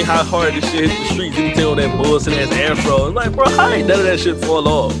 Seeing how hard this shit hit the streets, you can tell that bullshit ass afro. I'm like, bro, how ain't none of that shit fall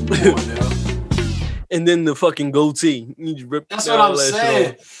off? And then the fucking goatee. That's what I'm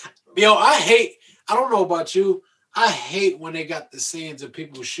saying. Yo, I don't know about you. I hate when they got the scenes of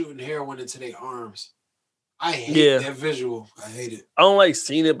people shooting heroin into their arms. I hate that visual. I hate it. I don't like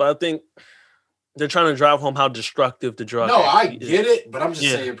seeing it, but I think they're trying to drive home how destructive the drug is. No, I get it, but I'm just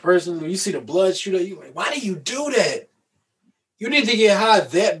saying personally, you see the blood shoot up, you like, why do you do that? You need to get high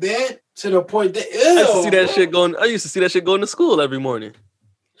that bad to the point that I used to see that shit going to school every morning.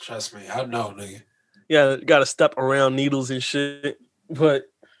 Trust me, I know, nigga. Yeah, gotta step around needles and shit. But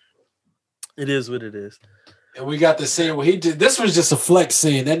it is what it is. And we got the scene where he did this was just a flex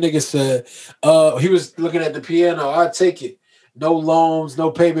scene. That nigga said he was looking at the piano. I'll take it. No loans,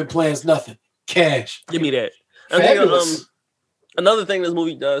 no payment plans, nothing. Cash. Give me that. I think Fabulous. another thing this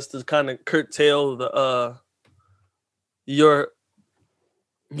movie does to kind of curtail the you're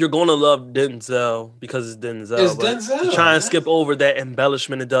gonna love Denzel because it's Denzel. It's but Denzel, to try and man. skip over that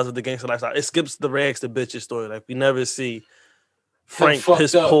embellishment it does with the gangster lifestyle. It skips the rags to bitches story. Like we never see Frank fucked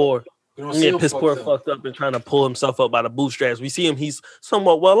piss up. poor. We don't see him piss poor, fucked up, and trying to pull himself up by the bootstraps. We see him; he's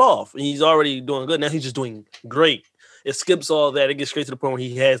somewhat well off. He's already doing good. Now he's just doing great. It skips all that. It gets straight to the point where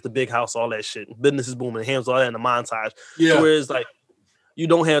he has the big house, all that shit. Business is booming. Hands all that in the montage. Yeah. So whereas like you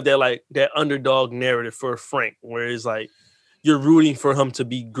don't have that underdog narrative for Frank, where it's like you're rooting for him to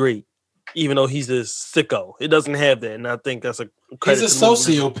be great, even though he's a sicko. It doesn't have that, and I think that's a credit. He's a to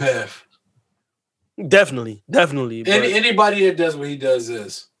the movie. sociopath. Definitely. But, Anybody that does what he does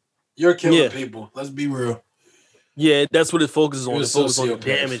is. You're killing Yeah. people. Let's be real. yeah, that's what it focuses on. You're a It focuses on the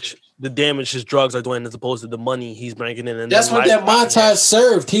sociopath. damage his drugs are doing, as opposed to the money he's bringing in. And That's the what that lifestyle. montage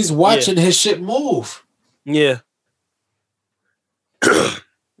served. He's watching his shit move. Yeah,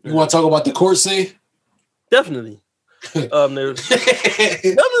 You want to talk about the court scene? definitely. There's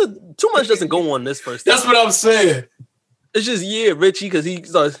too much doesn't go on this first. That's what I'm saying. It's just Richie, because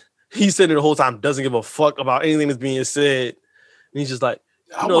he's sitting there the whole time, doesn't give a fuck about anything that's being said, and he's just like,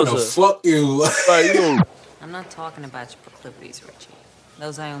 I want to fuck you. I'm not talking about your proclivities, Richie.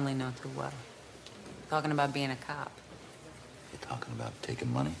 Those I only know too well. I'm talking about being a cop. You're talking about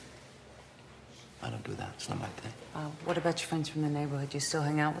taking money? I don't do that. It's not my thing. What about your friends from the neighborhood? You still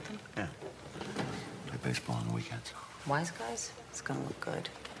hang out with them? Yeah. Play baseball on the weekends. Wise guys? It's gonna look good.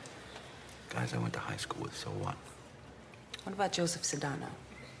 Guys I went to high school with, so what? What about Joseph Sedano?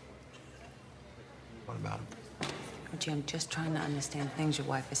 What about him? Richie, I'm just trying to understand things your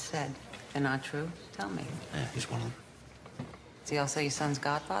wife has said. If they're not true, tell me. Yeah, he's one of them. Is he also your son's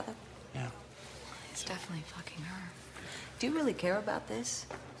godfather? Yeah. He's definitely fucking her. Do you really care about this?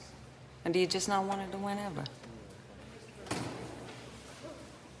 Or do you just not want her to win ever?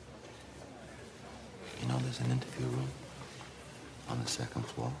 You know, there's an interview room on the second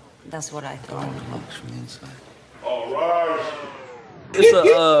floor. That's what I thought. Looks from the inside.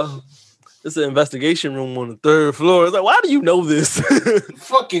 It's an investigation room on the third floor. It's like, why do you know this?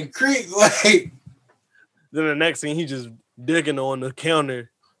 Fucking creep. Like, then the next thing, he just digging on the counter.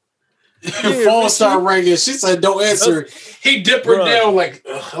 Your phone started ringing. She said, "Don't answer." He dipped her down like,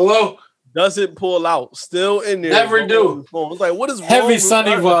 "Hello." Doesn't pull out. Still in there. Never do. It's like, what is wrong Heavy with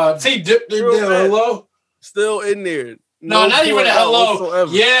Sunny her? vibes. He dipped her down. Hello. Still in there. No, not even a pull out hello.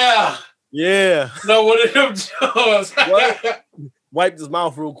 whatsoever. Yeah. Yeah. No, one of them jaws. What? Wiped his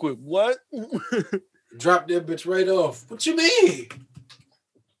mouth real quick. What? Drop that bitch right off. What you mean?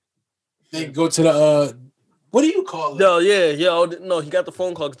 Then go to the what do you call it? No, yeah. Oh, no, he got the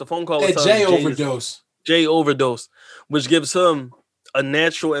phone call because the phone call was That J overdose. J overdose, which gives him a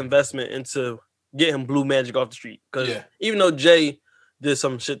natural investment into getting Blue Magic off the street. Because even though Jay did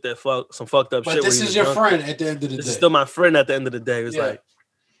some shit that fucked up But shit. this where he is was your drunk, friend at the end of the day. This is still my friend at the end of the day. It was like,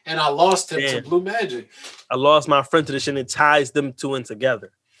 and I lost him to Damn. Blue Magic. I lost my friend to this shit and it ties them two in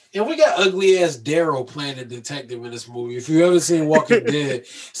together. And we got ugly ass Daryl playing the detective in this movie. If you ever seen Walking Dead,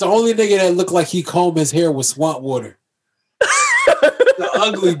 it's the only nigga that looked like he combed his hair with swamp water. The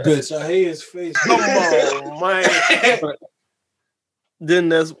ugly bitch. I hate his face. Come on, man. But then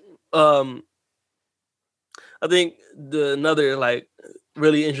there's I think another like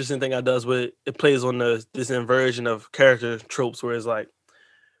really interesting thing I does with it plays on this inversion of character tropes where it's like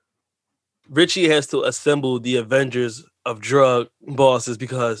Richie has to assemble the Avengers of drug bosses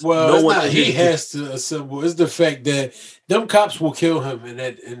because Well, no it's one not in he his- has to assemble. It's the fact that them cops will kill him in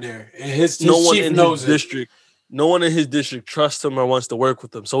there. And his no one chief in knows his it. district. No one in his district trusts him or wants to work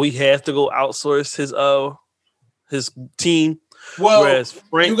with him, so he has to go outsource his team. Well, whereas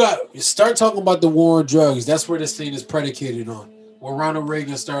Frank, you got start talking about the war on drugs. That's where this scene is predicated on. When Ronald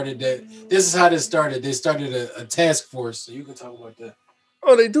Reagan started that. This is how this started. They started a task force. So you can talk about that.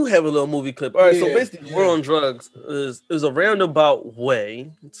 oh, they do have a little movie clip. All right, so Yeah, basically, War on Drugs is a roundabout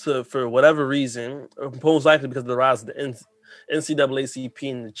way to, for whatever reason, most likely because of the rise of the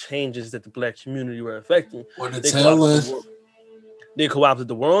NCAACP and the changes that the black community were affecting. On the They tail co-opted end. They co-opted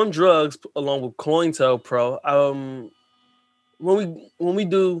the War on Drugs along with COINTELPRO. When we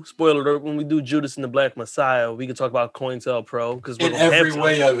do spoiler alert, when we do Judas and the Black Messiah, we can talk about COINTELPRO because In every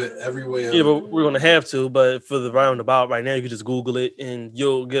way of it. Every way of yeah, it. but we're gonna have to. But for the roundabout right now, you can just Google it and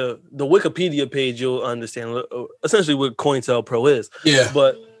you'll get the Wikipedia page. You'll understand essentially what COINTELPRO is. Yeah.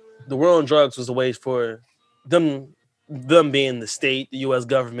 But the War on Drugs was a way for them being the state, the U.S.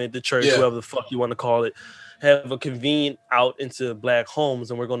 government, the church, Yeah. whoever the fuck you want to call it, have a convene out into black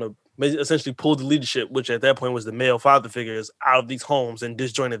homes, and we're gonna essentially pulled the leadership, which at that point was the male father figures, out of these homes and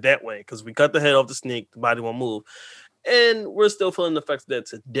disjointed that way. Because we cut the head off the snake, the body won't move. And we're still feeling the effects of that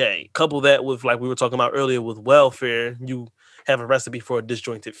today. Couple that with, like we were talking about earlier, with welfare, you have a recipe for a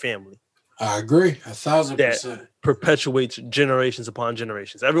disjointed family. I agree, 1,000%. That perpetuates generations upon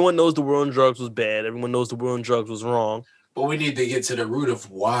generations. Everyone knows the war on drugs was bad. Everyone knows the war on drugs was wrong. But we need to get to the root of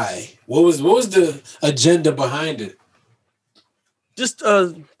why. What was the agenda behind it? Just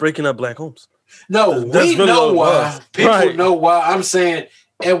breaking up black homes. No, we know why. People know why. I'm saying,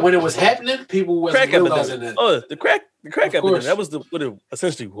 and when it was happening, people wasn't realizing that. Oh, the crack epidemic. That was what it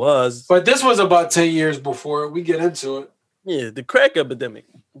essentially was. But this was about 10 years before we get into it. Yeah, the crack epidemic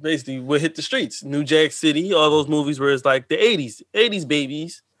basically would hit the streets. New Jack City, all those movies where it's like the 80s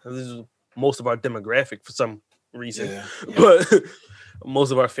babies. This is most of our demographic for some reason. Yeah. But most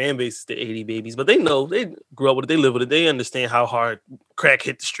of our fan base is the 80 babies. But they know, they grew up with it, they live with it, they understand how hard crack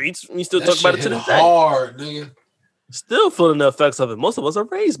hit the streets. We still talk about it to this day. Hard, nigga. Still feeling the effects of it. Most of us are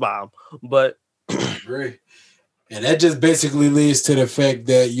raised by them. But I agree. And that just basically leads to the fact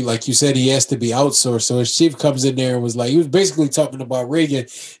that like you said, he has to be outsourced. So his chief comes in there and was like, he was basically talking about Reagan.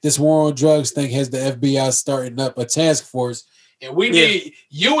 This war on drugs thing has the FBI starting up a task force. And we need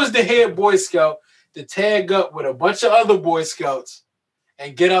you as the head Boy Scout to tag up with a bunch of other Boy Scouts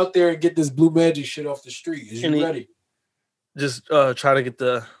and get out there and get this blue magic shit off the street. Is you ready? Just try to get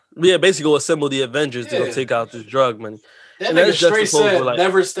basically go assemble the Avengers to go take out this drug money. That nigga straight said,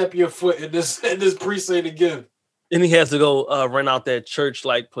 never step your foot in this precinct again. And he has to go rent out that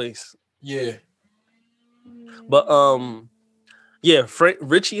church-like place. Yeah. But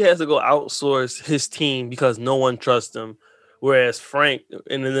Richie has to go outsource his team because no one trusts him. Whereas Frank,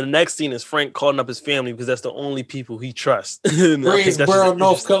 and then the next scene is Frank calling up his family because that's the only people he trusts. Greensboro,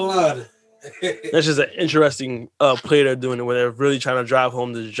 North Carolina. That's just an interesting play they're doing it where they're really trying to drive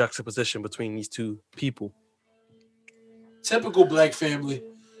home the juxtaposition between these two people. Typical black family.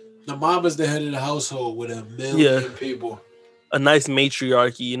 The mama's the head of the household with 1 million people. A nice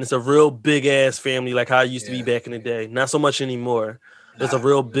matriarchy, and it's a real big ass family like how it used to be back in the day. Not so much anymore. It's a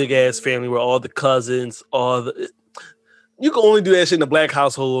real big ass family where all the cousins, you can only do that shit in a black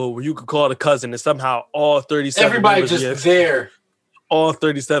household where you could call the cousin and somehow all 37 everybody just there. All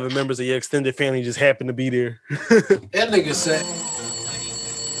 37 members of your extended family just happen to be there. That nigga said.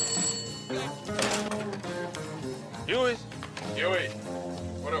 Huey.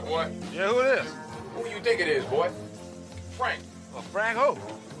 What up, boy? Yeah, who it is? Who you think it is, boy? Frank. Well, Frank who?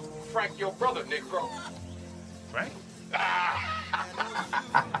 Frank, your brother, Negro. Frank?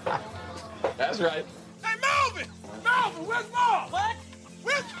 That's right. Hey, Melvin! Melvin, where's Mom? What?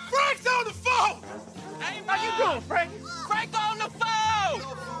 Where's Frank's on the phone? Hey, Mom. How you doing, Frank? Frank on the phone!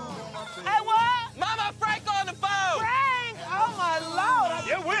 Hey, what? Mama, Frank on the phone! Frank! Oh, my Lord!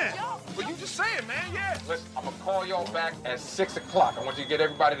 Yeah, when? Well, you just say it, man, yeah. Listen, I'm gonna call y'all back at 6 o'clock. I want you to get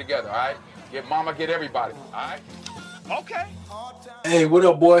everybody together, all right? Get Mama, get everybody, all right? Okay. Hey, what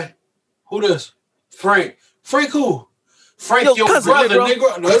up, boy? Who this? Frank. Frank who? Frank, your cousin, brother,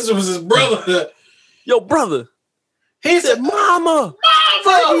 nigga. No, this was his brother. Yo, brother. He said, Mama!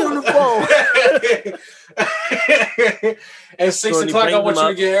 Frankie on the phone. At 6 o'clock, I want you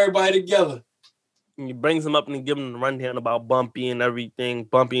to get everybody together. And he brings him up and he gives him a rundown about Bumpy and everything.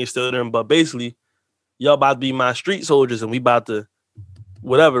 Bumpy is still there, but basically, y'all about to be my street soldiers and we about to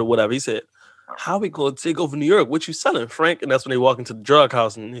whatever. He said, how we gonna take over New York? What you selling, Frank? And that's when they walk into the drug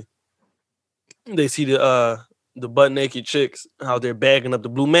house and they see the butt naked chicks, how they're bagging up the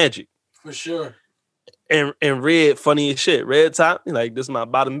blue magic. For sure. And Red, funny as shit. Red Top, like, this is my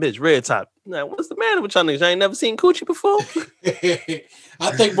bottom bitch. Red Top. Like, what's the matter with y'all niggas? I ain't never seen coochie before.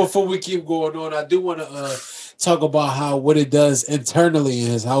 I think before we keep going on, I do want to talk about what it does internally in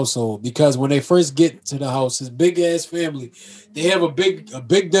his household. Because when they first get to the house, his big ass family, they have a big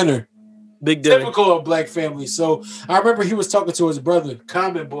dinner. Big dinner. Typical of black family. So I remember he was talking to his brother,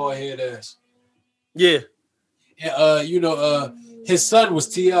 Common Boy head ass. Yeah. And his son was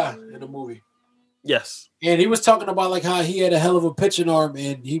T.I. in the movie. Yes. And he was talking about like how he had a hell of a pitching arm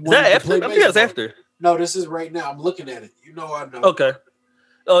and he wanted to play baseball. I think that's after. No, this is right now. I'm looking at it. You know I know. Okay.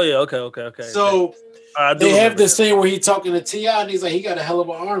 Oh yeah, okay. So they have this scene where he's talking to T.I. and he's like, he got a hell of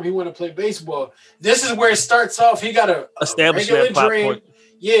an arm. He want to play baseball. This is where it starts off. He got a regular dream.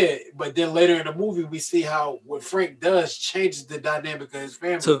 Yeah, but then later in the movie, we see how what Frank does changes the dynamic of his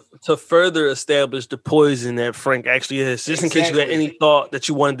family. To further establish the poison that Frank actually is, just in case you had any thought that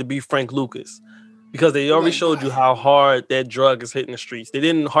you wanted to be Frank Lucas. Because they already showed you how hard that drug is hitting the streets. They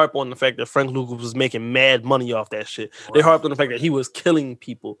didn't harp on the fact that Frank Lucas was making mad money off that shit. They harped on the fact that he was killing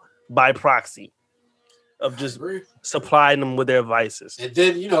people by proxy. of just supplying them with their vices. And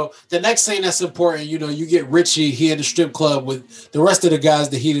then, the next thing that's important, you get Richie here in the strip club with the rest of the guys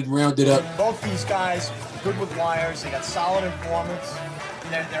that he didn't rounded up. Both these guys, good with wires. They got solid informants.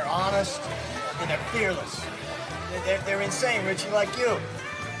 They're honest and they're fearless. They're insane, Richie, like you.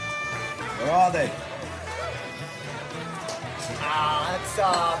 Where are they?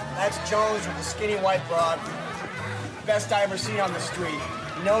 That's Jones with the skinny white broad. Best I ever seen on the street.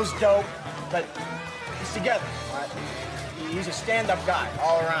 He knows dope, but he's together. He's a stand-up guy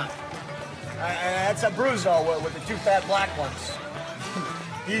all around. That's Abruzzo with the two fat black ones.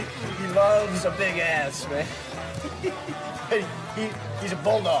 He loves a big ass, man. He's a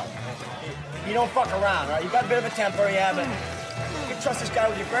bulldog. He don't fuck around, right? You got a bit of a temper, yeah, but you can trust this guy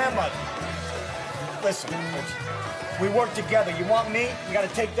with your grandmother. Listen, we work together. You want me? You got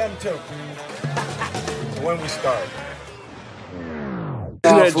to take them too. When we start.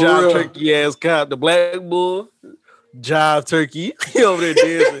 That Jive Turkey ass cop, the black bull, Jive Turkey, he over there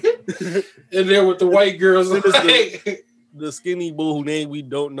dancing. And there with the white girls. The skinny bull whose name we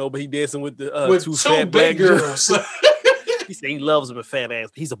don't know, but he dancing with the two fat black girls. He said he loves him a fat ass.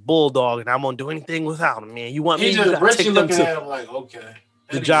 He's a bulldog, and I won't do anything without him, man. You want me? He just Richie looking at him like, okay.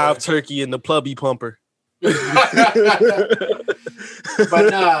 The Jive Turkey and the Plubby Pumper. But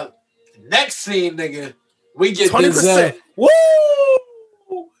nah, next scene, nigga, we get 20%. Woo!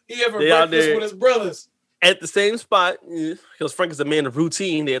 He having breakfast with his brothers. At the same spot, because Frank is a man of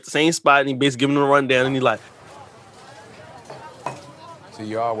routine. They're at the same spot, and he basically giving them a rundown, and he like, See,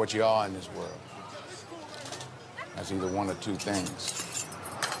 you are what you are in this world. That's either one or two things.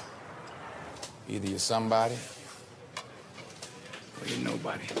 Either you're somebody, or you're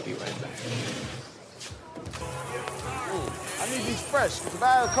nobody. Be right back. I need these fresh, because if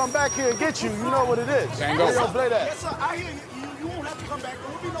I come back here and get you, you know what it is. Django. Yo, play that. Yes, sir. I hear you. You won't have to come back. There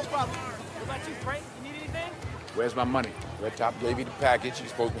will be no problem. What about you, Frank? You need anything? Where's my money? Red Top gave you the package. You're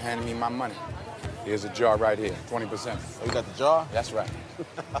supposed to be handing me my money. Here's a jar right here, 20%. Oh, you got the jar? That's right.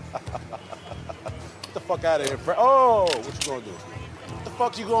 Get the fuck out of here, Frank. Oh, what you gonna do? What the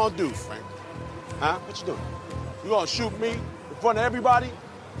fuck you gonna do, Frank? Huh? What you doing? You gonna shoot me in front of everybody?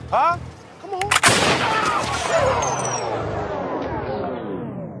 Huh? Come on.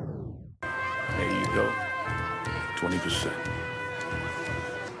 There you go. 20%.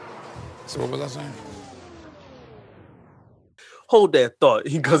 So what was I saying? hold that thought,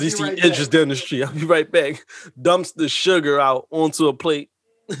 because he see Idris down the street. I'll be right back. Dumps the sugar out onto a plate,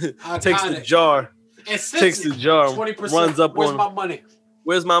 takes the jar, takes the jar, 20%. Runs up Where's on my money?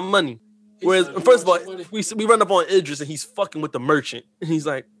 Where's my money? Whereas, first of all, we run up on Idris and he's fucking with the merchant. And he's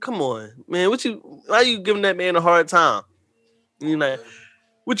like, come on, man, why are you giving that man a hard time? And you're like,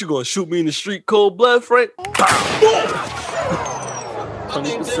 what you gonna shoot me in the street cold blood, Frank?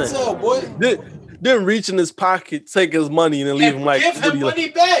 100%. Then reach in his pocket, take his money, and then leave him like, give him money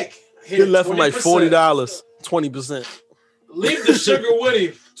back. He left him like $40, 20%. Leave the sugar with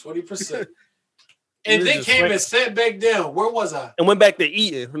him, 20%. And then came and sat back down. Where was I? And went back to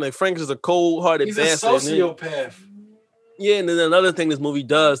eating. Like, Frank is a cold-hearted He's bastard. a sociopath. Yeah, and then another thing this movie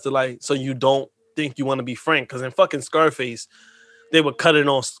does to like, so you don't think you want to be Frank, because in fucking Scarface, they would cut it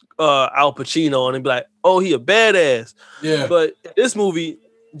on Al Pacino and they'd be like, oh, he a badass. Yeah. But in this movie,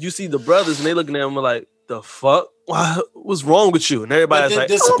 you see the brothers and they looking at him like, the fuck? What's wrong with you? And everybody's like,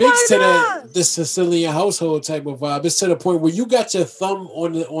 this speaks to the Sicilian household type of vibe. It's to the point where you got your thumb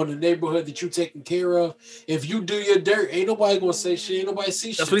on the neighborhood that you taking care of. If you do your dirt, ain't nobody gonna say shit. Ain't nobody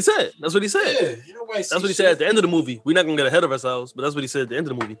see shit. That's what he said. That's what he said. Yeah, ain't nobody see that's what he said at the end of the movie. We're not gonna get ahead of ourselves, but that's what he said at the end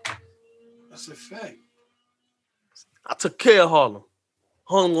of the movie. That's a fact. I took care of Harlem.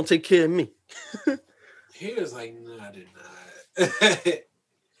 Harlem gonna take care of me. He was like, no, I did not.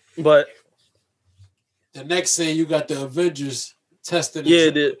 But the next thing, you got the Avengers testing. Yeah,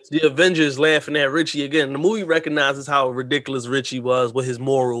 the Avengers laughing at Richie again. The movie recognizes how ridiculous Richie was with his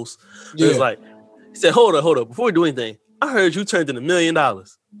morals. Yeah. It's like, he said, hold up. Before we do anything, I heard you turned in $1 million.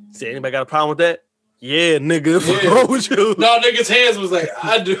 He said, anybody got a problem with that? Yeah, nigga. What's wrong with you? No, nigga's hands was like,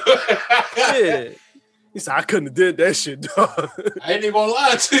 I do. Yeah. He said, I couldn't have did that shit, dog. I ain't even gonna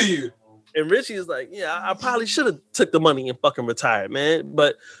lie to you. And Richie is like, yeah, I probably should have took the money and fucking retired, man.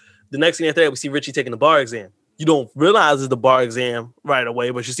 But the next thing after that, we see Richie taking the bar exam. You don't realize it's the bar exam right away,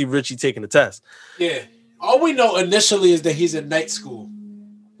 but you see Richie taking the test. Yeah. All we know initially is that he's in night school.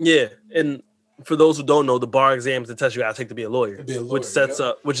 Yeah. And for those who don't know, the bar exam is the test you gotta take to be a lawyer, which sets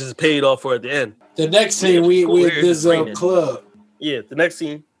up, which is paid off for at the end. The next scene, we at this club. Yeah, the next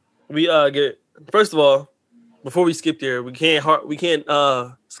scene, we get, first of all, before we skip there, we can't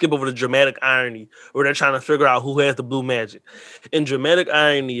skip over the dramatic irony where they're trying to figure out who has the blue magic. And dramatic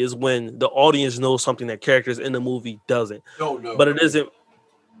irony is when the audience knows something that characters in the movie doesn't. Don't know. But it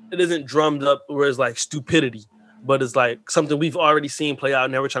isn't drummed up where it's like stupidity, but it's like something we've already seen play out.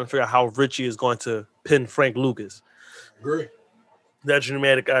 And now we're trying to figure out how Richie is going to pin Frank Lucas. Agree. That's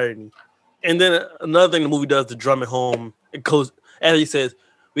dramatic irony. And then another thing the movie does to drum it home, it goes, as he says,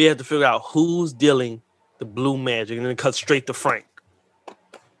 we have to figure out who's dealing the blue magic, and then it cuts straight to Frank.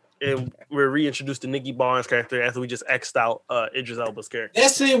 And we're reintroduced to Nicky Barnes' character after we just X'd out Idris Elba's character.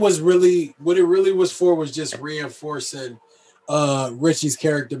 That scene was really, what it really was for was just reinforcing Richie's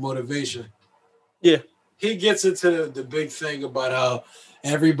character motivation. Yeah. He gets into the big thing about how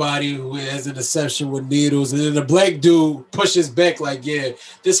everybody who has an obsession with needles, and then the black dude pushes back like, yeah,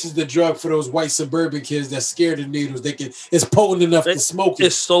 this is the drug for those white suburban kids that's scared of needles. It's potent enough to smoke it.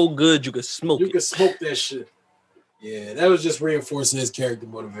 It's so good you can smoke it. You can smoke that shit. Yeah, that was just reinforcing his character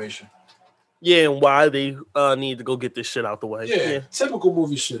motivation. Yeah, and why they need to go get this shit out the way. Yeah. Typical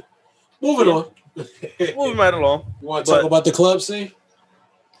movie shit. Moving on. Moving right along. You want to talk about the club scene?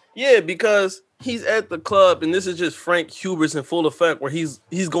 Yeah, because he's at the club, and this is just Frank Hubers in full effect, where he's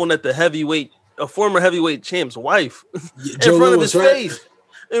going at a former heavyweight champ's wife in front of his face.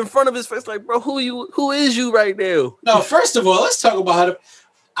 In front of his face, like, bro, who is you right now? No, first of all, let's talk about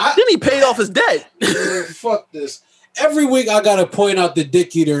how then he paid off his debt. Fuck this. Every week I gotta point out the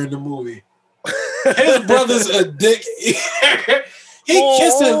dick eater in the movie. His brother's a dick eater. He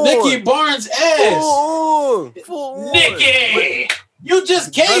kissing Nicky Barnes' ass. Nicky, you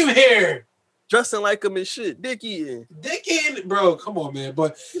just came here. Dressing like him and shit. Dick eating. Bro, come on, man.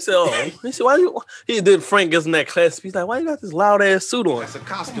 But he said, why you? He did Frank gets in that class. He's like, why you got this loud ass suit on? That's a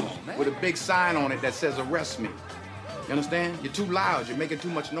costume with a big sign on it that says arrest me. You understand? You're too loud. You're making too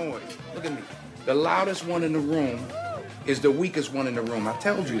much noise. Look at me. The loudest one in the room is the weakest one in the room. I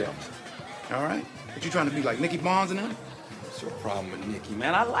told you that. All right? But you trying to be like Nicky Barnes and them? What's your problem with Nicky,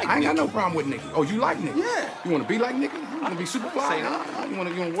 man? I like I ain't Nicky. got no problem with Nicky. Oh, you like Nicky? Yeah. You want to be like Nicky? You want to be super fly? Huh? You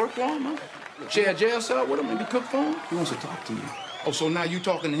want to work for him? Huh? Share a jail cell with him? Maybe cook for him? He wants to talk to you. Oh, so now you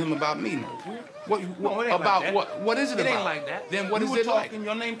talking to him about me now? What about like what? What is it about? It ain't like that. Then what you is it were like? talking,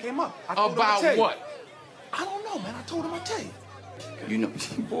 your name came up. I told him to tell About you. what? I don't know, man. I told him I'd tell you. You know,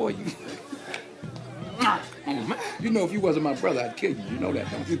 boy, you. You know, if you wasn't my brother, I'd kill you. You know that,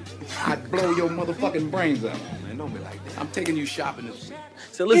 don't you? I'd blow your motherfucking brains out. Man, don't be like that. I'm taking you shopping this week.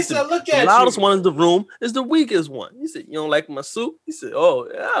 So listen, the loudest one in the room is the weakest one. He said, you don't like my suit? He said, oh,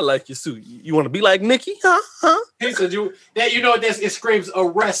 yeah, I like your suit. You want to be like Nicky? Huh? He said, it screams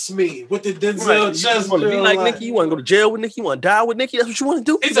arrest me with the Denzel Right. just You want to be like Nicky? You want to go to jail with Nicky? You want to die with Nicky? That's what you want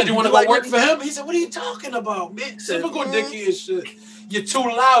to do? He said, you want to like go work Nicky? for him? He said, what are you talking about, man? Typical Nicky and shit. You're too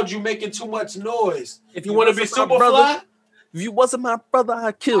loud. You're making too much noise. If you want to be super fly, if you wasn't my brother,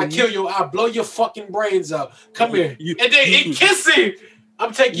 I'd kill you. I'd kill you. I'd blow your fucking brains out. Come here. And then he kiss him.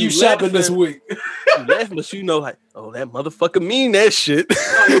 I'm taking you shopping this week. You laughing, but you know, like, oh, that motherfucker mean that shit.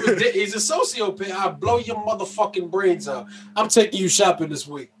 He's a sociopath. I'd blow your motherfucking brains out. I'm taking you shopping this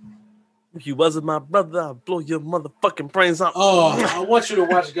week. If you wasn't my brother, I'd blow your motherfucking brains out. Oh, I want you to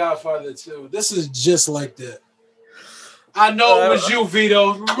watch Godfather 2. This is just like that. I know it was you,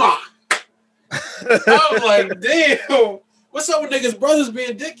 Vito. I'm like, damn. What's up with niggas' brothers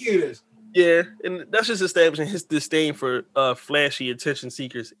being dick eaters? Yeah, and that's just establishing his disdain for flashy attention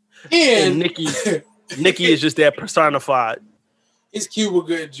seekers. And Nicky is just that personified. It's Cuba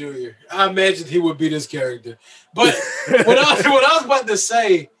Gooding Jr. I imagined he would be this character. But what I was about to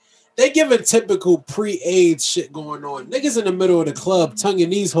say, they giving typical pre-AIDS shit going on. Niggas in the middle of the club tonguing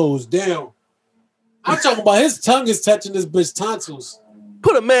these hoes down. I'm talking about his tongue is touching this bitch tonsils.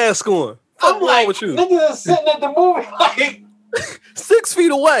 Put a mask on. I'm What's like, wrong with you? niggas sitting at the movie like 6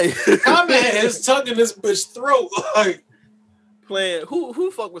 feet away. I'm at his tongue in this bitch throat. Like playing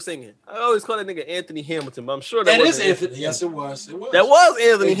who fuck was singing? I always call that nigga Anthony Hamilton, but I'm sure that is wasn't Anthony. Yes, it was. That was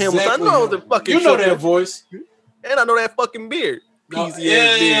Anthony Hamilton. I know it was fucking. You know that voice. And I know that fucking beard. No,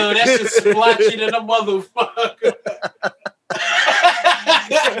 yeah, that shit's splotchy than a motherfucker.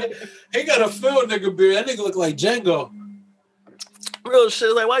 He got a Phil nigga beard. That nigga look like Django. Real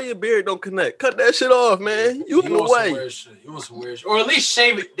shit. Like, why your beard don't connect? Cut that shit off, man. You in the way. You want some weird shit. Or at least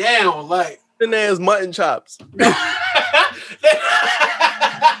shave it down. Like thin ass mutton chops.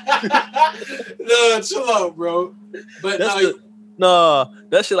 No, chill out, bro. But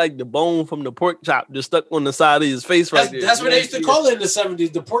that shit like the bone from the pork chop just stuck on the side of his face right there. That's what they used to call it in the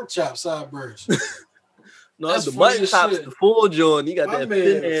 70s, the pork chop sideburns. No, That's the funny mutton as chops, shit. the full joint. He got My that man,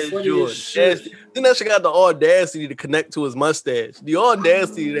 thin ass funny as joint. shit. Then that shit got the audacity to connect to his mustache. The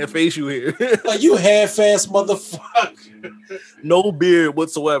audacity of that facial hair. Like, you half-ass motherfucker. No beard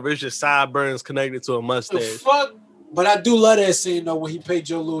whatsoever. It's just sideburns connected to a The mustache. fuck? But I do love that scene though when he paid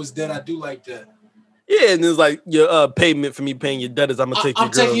Joe Louis debt. I do like that. Yeah, and it's like your payment for me paying your debt is I'm gonna take your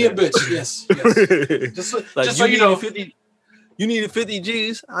I'm girl. taking your now. bitch. Yes, yes. Just Like so you know, 50. You needed 50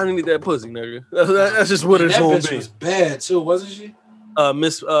 G's. I didn't need that pussy, nigga. That's just what it's that gonna bitch be. was bad too, wasn't she?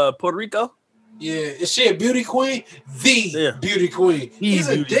 Miss Puerto Rico. Yeah, is she a beauty queen? The beauty queen. He's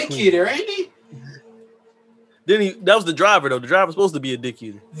a beauty dick queen. eater, ain't he? Then that was the driver though. The driver's supposed to be a dick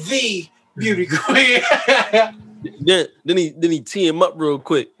eater. The beauty queen. Then he tee him up real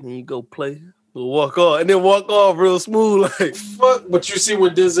quick. And you go play. We'll walk off and then walk off real smooth like fuck. But you see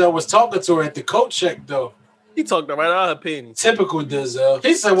when Denzel was talking to her at the coat check though. He talked right out her panties. Typical Denzel.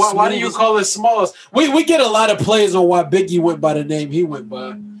 He said, why do you call it Smalls? We get a lot of plays on why Biggie went by the name he went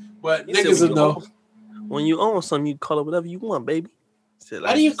by. But He niggas said will know. When you own something, you call it whatever you want, baby. Said,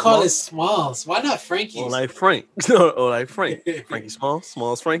 Why do you call it Smalls? Why not Frankie's? Or like Frank. or like Frank. Frankie Smalls.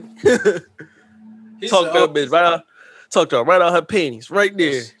 Smalls Frank. Talk to her right out her panties. Right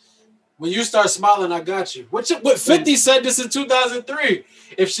there. When you start smiling, I got you. What 50 said this in 2003.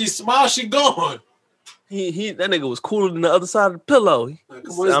 If she smiles, she gone. That nigga was cooler than the other side of the pillow. He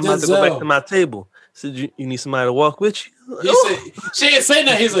said, I'm about to go back to my table. Said you need somebody to walk with you. He said, she didn't say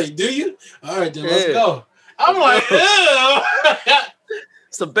that. He's like, do you? All right, then let's go. I'm like, ew.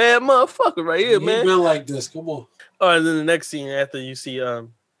 It's a bad motherfucker right here, man. He been like this. Come on. All right, then the next scene after you see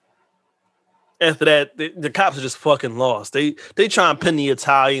after that, the cops are just fucking lost. They try and pin the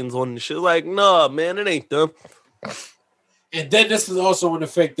Italians on the shit. Like, nah, man, it ain't them. And then this is also an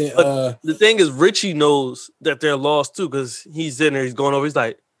effect that the thing is, Richie knows that they're lost too, because he's in there, he's going over, he's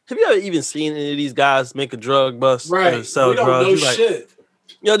like, have you ever even seen any of these guys make a drug bust or sell we don't drugs? know He's like, shit.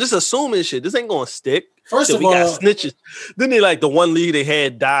 Yo, just assuming shit. This ain't gonna stick. First So of we got all- snitches. Then they like the one lead they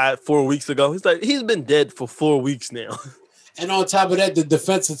had died 4 weeks ago. He's like, he's been dead for 4 weeks now. And on top of that, the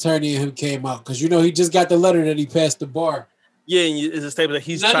defense attorney and him came out because he just got the letter that he passed the bar. Yeah, and it's a statement that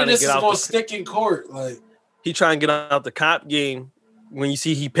he's None trying of to this get is out. gonna stick in court. Like, He trying to get out the cop game. When you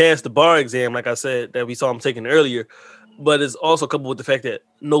see he passed the bar exam, like I said, that we saw him taking earlier, but it's also coupled with the fact that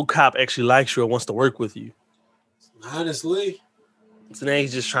no cop actually likes you or wants to work with you. honestly, So now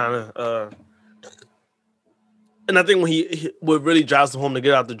he's just trying to. And I think what really drives him home to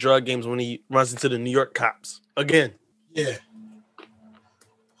get out the drug games when he runs into the New York cops again. yeah.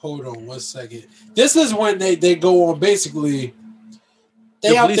 Hold on 1 second. This is when they go on basically. They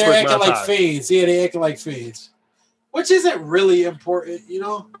The out police there work acting like montage. fiends. Yeah, they acting like fiends. Which isn't really important,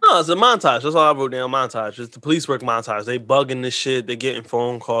 No, it's a montage. That's all I wrote down. Montage. It's the police work montage. They bugging this shit. They getting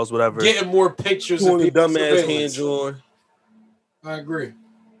phone calls, whatever. Getting more pictures of Doing the people's dumbass surveillance. hand joint. I agree.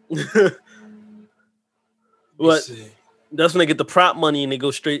 But that's when they get the prop money and they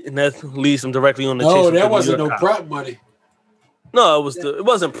go straight, and that leads them directly on the chase. No, with the that New wasn't York no cop. prop money. No, it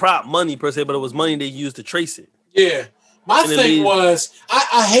wasn't prop money per se, but it was money they used to trace it. Yeah. My And it thing leads- was,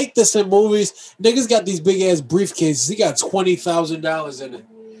 I hate this in movies. Niggas got these big ass briefcases. He got $20,000 in it.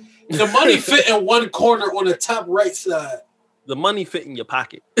 The money fit in one corner on the top right side. The money fit in your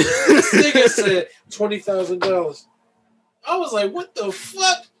pocket. This nigga said $20,000. I was like, what the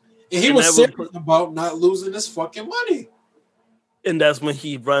fuck? And he And was that would serious about not losing his fucking money. And that's when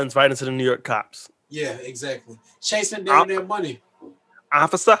he runs right into the New York cops. Yeah, exactly. Chasing down that money.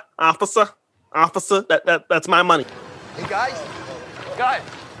 Officer, that's my money. Hey, guys,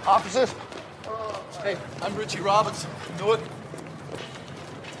 officers. Hey, I'm Richie Roberts from Newark.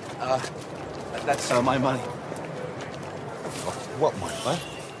 That's my money. What money?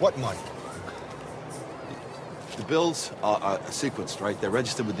 What money? The bills are sequenced, right? They're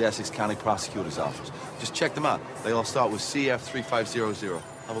registered with the Essex County Prosecutor's Office. Just check them out. They all start with CF3500.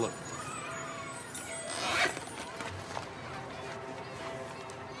 Have a look.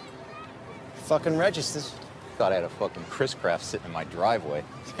 Fucking registers. Thought I had a fucking Chris Craft sitting in my driveway.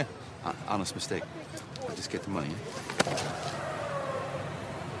 Honest mistake. I'll just get the money.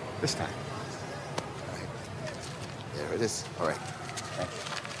 This time. There it is. All right.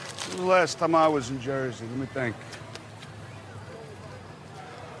 The last time I was in Jersey, let me think.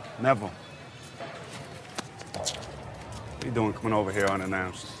 Never. What are you doing coming over here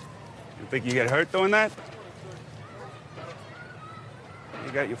unannounced? You think you get hurt doing that?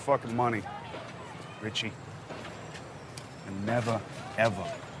 You got your fucking money, Richie. And never, ever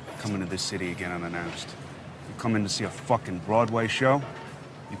come into this city again unannounced. You come in to see a fucking Broadway show,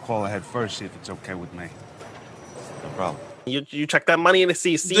 you call ahead first, see if it's okay with me. No problem. You check that money in the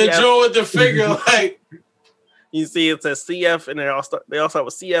CC. The Joe with the finger, like, You see, it says CF, and they all start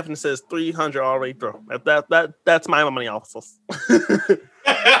with CF, and it says 300 all the way through. That's my money, officers.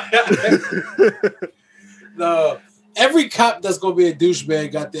 No, every cop that's gonna be a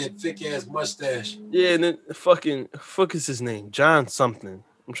douchebag got that thick ass mustache. Yeah, and then fuck is his name? John something.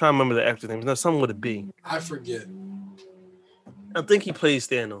 I'm trying to remember the actor's name. It's not something with a B. I forget. I think he plays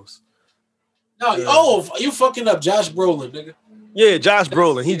Thanos. No, oh, you fucking up Josh Brolin, nigga. Yeah, Josh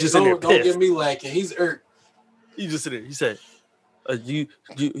Brolin. He just in there Don't pissed. get me lacking. He's irked. He just in there. He said, "You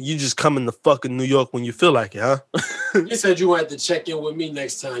just come into fucking New York when you feel like it, huh?" You said you wanted to check in with me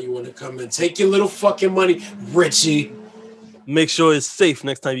next time you want to come and take your little fucking money, Richie. Make sure it's safe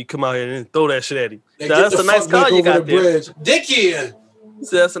next time you come out here and then throw that shit at him. Now So that's a nice car you got there. Dickie in. He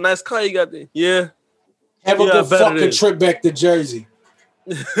said, that's a nice car you got there. Yeah. Have a good fucking trip back to Jersey.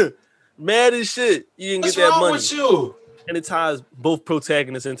 Mad as shit. You didn't What's get that wrong money. with you? And it ties both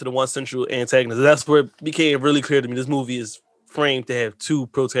protagonists into the one central antagonist. That's where it became really clear to me. This movie is framed to have two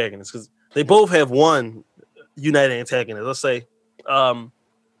protagonists because they both have one united antagonist. Let's say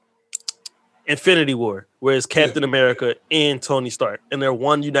Infinity War, where it's Captain America and Tony Stark, and their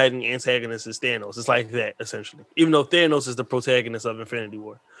one uniting antagonist is Thanos. It's like that, essentially. Even though Thanos is the protagonist of Infinity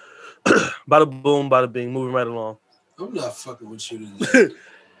War. Bada boom, bada bing, moving right along. I'm not fucking with you today.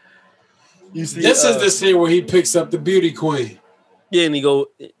 You see, this is the scene where he picks up the beauty queen. Yeah, and he go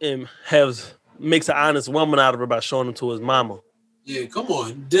and makes an honest woman out of her by showing him to his mama. Yeah, come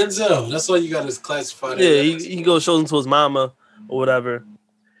on. Denzel. That's all you got to classify that. Yeah, he goes shows him to his mama or whatever.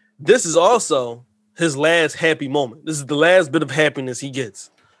 This is also his last happy moment. This is the last bit of happiness he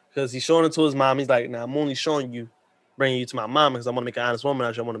gets. Because he's showing it to his mom. He's like, I'm only showing you, bringing you to my mama because I want to make an honest woman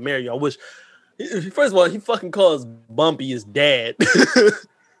out of you. I want to marry you. I wish. First of all, he fucking calls Bumpy his dad.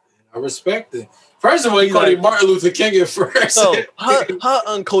 I respect it. First of all, he called him Martin Luther King at first. So her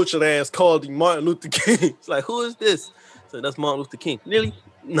uncultured ass called him Martin Luther King. It's like, who is this? So that's Martin Luther King. Really?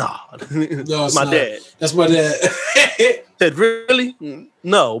 Nah. No, it's my dad. That's my dad. Said, really?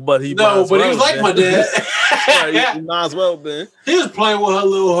 No, but he he was like been. my dad. Right, he might as well been. He was playing with her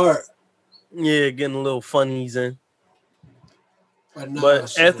little heart. Yeah, getting a little funnies in.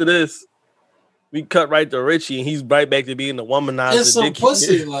 But after this, we cut right to Richie, and he's right back to being the womanizer. And some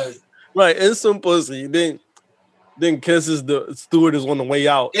pussy, like. Right, and some pussy. Then kisses the stewardess on the way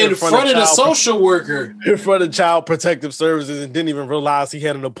out. In front of the social worker. In front of Child Protective Services, and didn't even realize he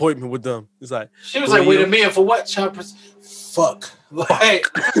had an appointment with them. He's like, she was like, wait a minute, for what? Fuck. Like,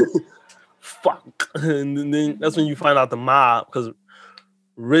 fuck. And then that's when you find out the mob, because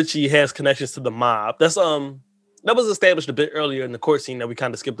Richie has connections to the mob. That's that was established a bit earlier in the court scene that we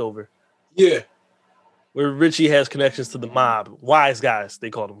kind of skipped over. Yeah. Where Richie has connections to the mob. Wise guys, they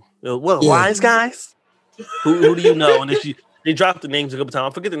call them. What, wise guys? Who do you know? And they dropped the names a couple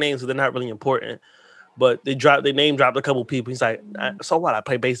times. I forget the names, so they're not really important. But they name dropped a couple people. He's like, so what? I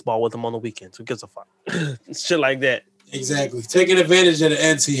play baseball with them on the weekends. Who gives a fuck? Shit like that. Exactly. Taking advantage of the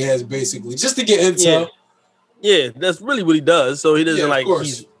ends he has, basically, just to get intel. Yeah, that's really what he does. So he doesn't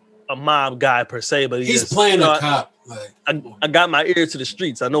he's a mob guy per se, but he's playing a cop. Like, I got my ear to the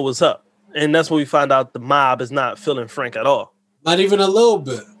streets. I know what's up. And that's when we find out the mob is not feeling Frank at all. Not even a little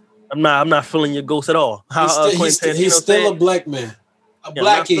bit. I'm not feeling your ghost at all. He's still a black man. A blackie. I'm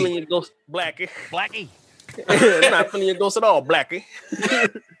not feeling your ghost, Blackie. I'm not feeling your ghost at all, Blackie.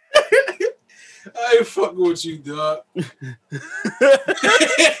 I ain't fucking with you, dog.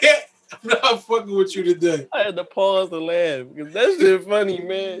 I'm not fucking with you today. I had to pause to laugh because that shit funny,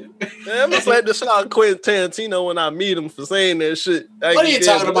 man. I'm gonna slap the shit out of Quentin Tarantino when I meet him for saying that shit. What are you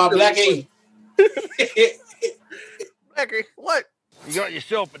talking about, Blackie? Blackie, what? You got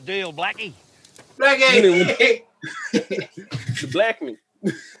yourself a deal, Blackie. Blackie. The Blackman.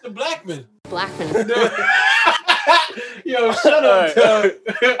 The Blackman. Blackman. Yo, shut up, dog.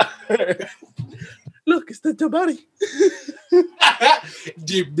 Look, it's the body.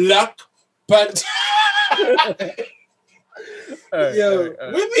 The Black Panther. Yo,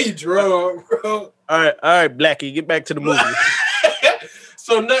 we be drunk, bro. All right, Blackie, get back to the movie.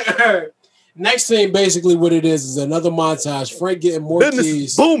 So next thing, basically, what it is another montage. Frank getting more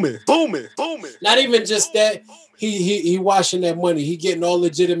keys. Booming. Not even just that. He washing that money. He getting all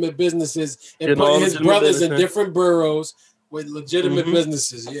legitimate businesses and putting his brothers in different boroughs with legitimate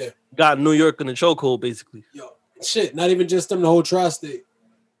businesses. Yeah. Got New York in the chokehold, basically. Yo, shit. Not even just them. The whole tri-state.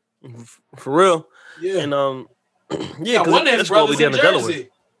 For real. Yeah. And yeah, one of his brothers in Jersey. Delaware.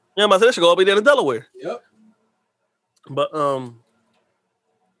 Yeah, my sister should go all the way down to Delaware. Yep. But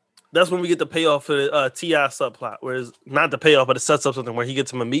that's when we get the payoff for the T.I. subplot, where it's not the payoff, but it sets up something where he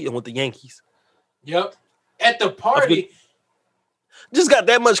gets him a meeting with the Yankees. Yep. At the party, Just got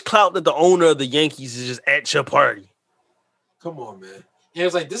that much clout that the owner of the Yankees is just at your party. Come on, man. And it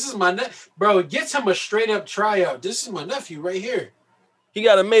was like, this is my bro. Get him a straight up tryout. This is my nephew right here. He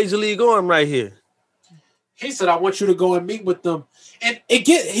got a major league arm right here. He said, I want you to go and meet with them. And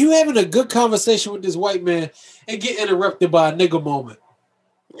you having a good conversation with this white man and get interrupted by a nigga moment.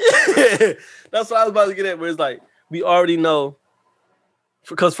 Yeah, that's what I was about to get at. Where it's like, we already know.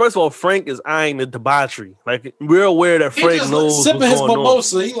 Because first of all, Frank is eyeing the debauchery. Like, we're aware that Frank knows sipping what's his going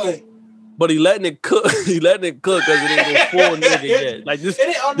mimosa. on. He like, but he letting it cook. He letting it cook because it ain't go full nigga yet. Like this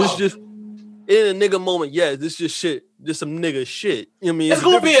just in a nigga moment. Yeah, this just shit. Just some nigga shit. You know what I mean? It's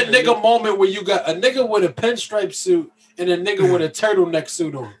gonna be a nigga moment where you got a nigga with a pinstripe suit and a nigga with a turtleneck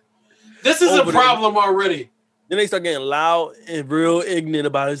suit on. This is a problem already. Then they start getting loud and real ignorant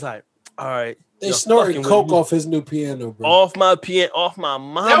about it. It's like, all right. They snorting coke off his new piano, bro. Off my piano, off my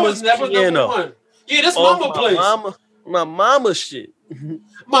mama's that was piano. number one. Yeah, this mama plays. My mama shit.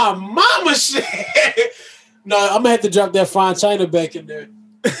 My mama shit. No, I'm gonna have to drop that fine china back in there.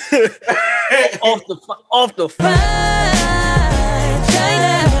 off the fine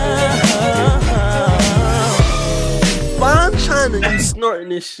china, you snorting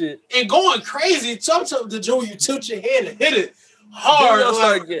this shit and going crazy. Sometimes the joint you tilt your head and hit it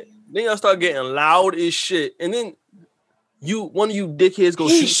hard. Then y'all start getting loud as shit, and then one of you dickheads go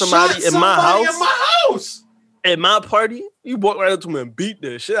shoot somebody in my house. At my party, you walk right up to him and beat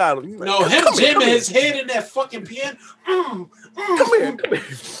the shit out of him. Like, no, him jamming his head in that fucking piano. Come here,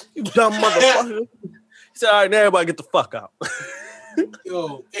 you dumb motherfucker. He said, all right, now everybody get the fuck out.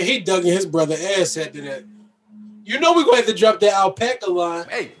 Yo, and he dug in his brother ass after that. You know we're going to have to drop that alpaca line.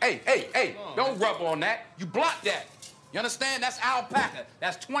 Hey, don't rub on that. You block that. You understand? That's alpaca.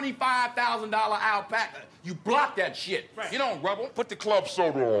 That's $25,000 alpaca. You block that shit. Right. You don't rub on. Put the club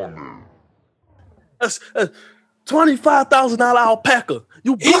soda on there. That's $25,000 alpaca.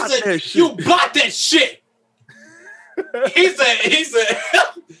 You block that shit. You block that shit. He said,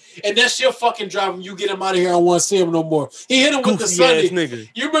 and that's your fucking driver. You get him out of here. I don't want to see him no more. He hit him with the Sunday. Nigga.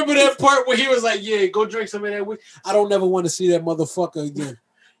 You remember that part where he was like, yeah, go drink some of that. I don't never want to see that motherfucker again.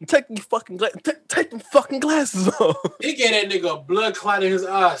 Take them fucking glasses off. He gave that nigga a blood clot in his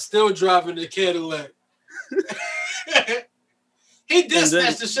eye, still driving the Cadillac. He did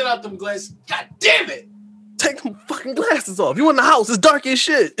snatch the shit out them glasses. God damn it. Take them fucking glasses off. You in the house. It's dark as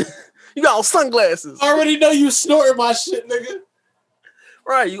shit. You got all sunglasses. I already know you snorting my shit, nigga.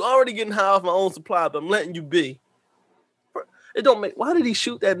 Right. You already getting high off my own supply, but I'm letting you be. It don't make... Why did he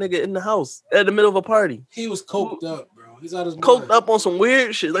shoot that nigga in the house at the middle of a party? He was coked up, bro. He's out his mind. Coked up on some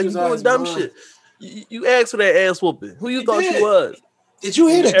weird shit. Like, you doing dumb shit. You asked for that ass whooping. Who you thought you was? Did you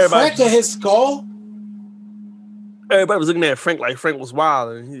hear the crack of his skull? Everybody was looking at Frank like Frank was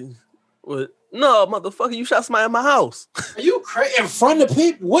wild. And he was, no, motherfucker, you shot somebody in my house. Are you crazy? In front of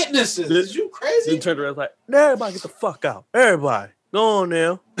people, witnesses? Is you crazy? He turned around like, everybody get the fuck out. Everybody. Go on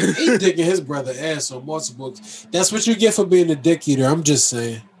now. He digging his brother ass on multiple. That's what you get for being a dick eater. I'm just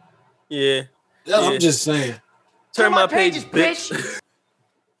saying. Yeah. I'm just saying. Turn my pages, bitch.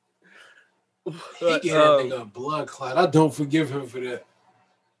 He gave that nigga a blood clot. I don't forgive him for that.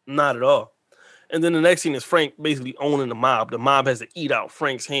 Not at all. And then the next thing is Frank basically owning the mob. The mob has to eat out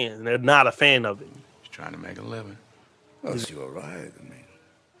Frank's hands, and they're not a fan of it. He's trying to make a living. Well, you're right. I mean,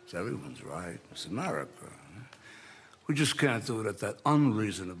 it's everyone's right. It's America. We just can't do it at that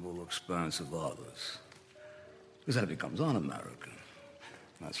unreasonable expense of others. Because then it becomes un-American.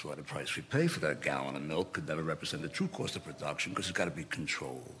 That's why the price we pay for that gallon of milk could never represent the true cost of production, because it's got to be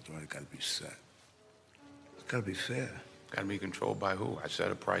controlled, right? It's got to be set. It's got to be fair. Got to be controlled by who? I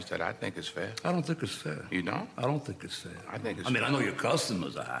set a price that I think is fair. I don't think it's fair. You don't? I don't think it's fair. I think it's fair. fair. I know your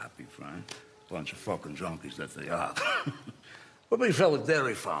customers are happy, Frank. Bunch of fucking junkies that they are. What about your fellow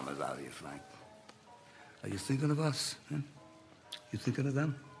dairy farmers out here, Frank? Are you thinking of us? Huh? You thinking of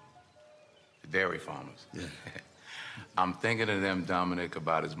them? The dairy farmers. Yeah. I'm thinking of them, Dominic,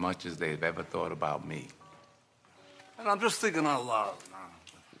 about as much as they've ever thought about me. And I'm just thinking out loud now.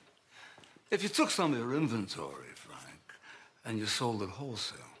 If you took some of your inventory, Frank, and you sold it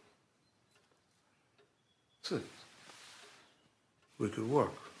wholesale, see, we could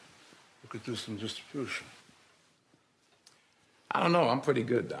work. We could do some distribution. I don't know. I'm pretty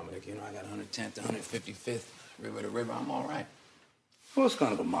good, Dominic. You know, I got 110th to 155th, river to river. I'm all right. Well, it's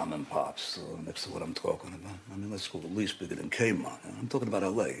kind of a mom and pop store next to what I'm talking about. I mean, let's go at least bigger than Kmart. I'm talking about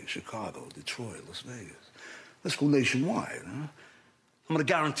L.A., Chicago, Detroit, Las Vegas. Let's go nationwide, huh? I'm going to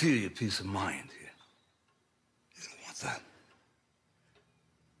guarantee you peace of mind here. You don't want that.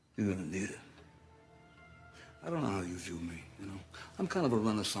 You're going to need it. I don't know how you view me, you know. I'm kind of a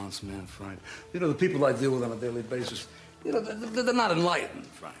Renaissance man, Frank. You know, the people I deal with on a daily basis, You know, they're not enlightened,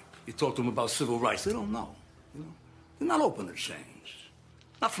 Frank. You talk to them about civil rights, they don't know. You know, they're not open to change.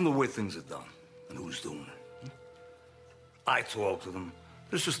 Not from the way things are done and who's doing it. I talk to them.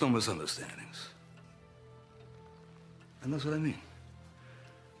 There's just no misunderstandings. And that's what I mean.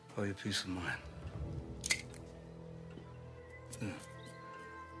 For your peace of mind. Yeah.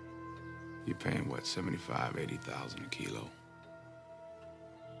 You paying what, 75, 80,000 a kilo?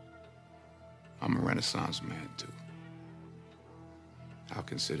 I'm a Renaissance man too. I'll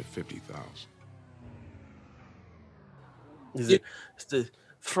consider 50,000.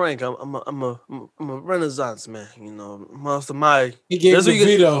 Frank, I'm a Renaissance man, you know. Master Mike. He gave the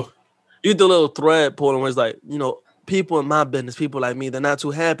veto. You the little thread pulling where it's like, you know, people in my business, people like me, they're not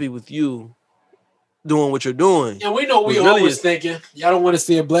too happy with you doing what you're doing. And we know we always thinking, y'all don't want to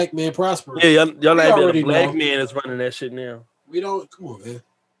see a black man prosper. Yeah, y'all like that a black know. man is running that shit now. We don't, come on, man.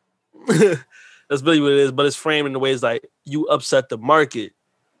 That's really what it is, but it's framed in the way it's like you upset the market.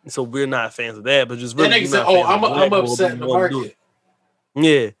 So we're not fans of that, but just really. That nigga said, "Oh, I'm upsetting the market."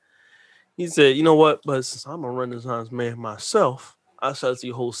 Yeah, he said, "You know what? But since I'm a Renaissance man myself, I sell to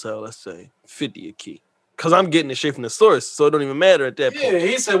you wholesale. Let's say 50 a key, because I'm getting it straight from the source, so it don't even matter at that point." Yeah,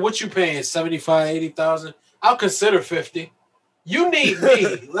 he said, "What you paying? 75, 80,000? I'll consider 50. You need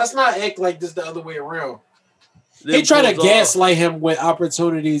me. Let's not act like this the other way around." He tried to gaslight him with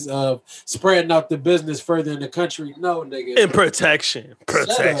opportunities of spreading out the business further in the country. No, nigga. And protection.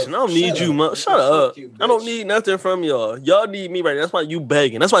 I don't need you, man. Shut up. I don't need nothing from y'all. Y'all need me right now. That's why you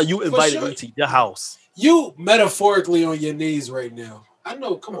begging. That's why you invited me to your house. You metaphorically on your knees right now. I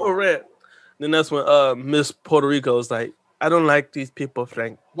know. Come on. Right. Then that's when Miss Puerto Rico was like, I don't like these people,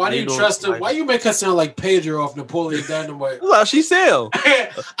 Frank. Why do you trust her? Why you make her sound like Pedro off Napoleon Dynamite? That's how she sound.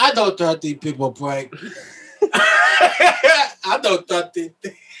 I don't trust these people, Frank. I don't thought they.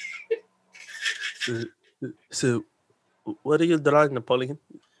 So, what are you drawing, Napoleon?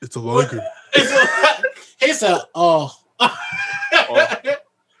 It's a lager. He said, "Oh, I'm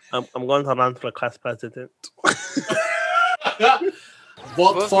going to run for class president."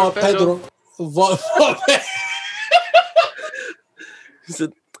 Vote for Pedro. Vote for Pedro. He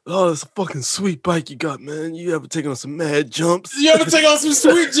said, "Oh, it's a fucking sweet bike you got, man. You ever taken on some mad jumps? You ever take on some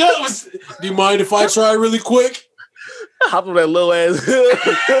sweet jumps? Do you mind if I try really quick?" Hop on that little ass.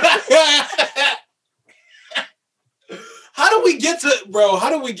 How do we get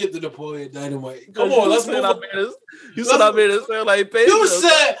to Napoleon Dynamite? Come on, let's move on. You said I made it sound like Pedro. You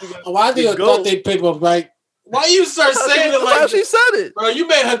said, why do you thought they pick up like? Why you start saying it like she said it? Bro, you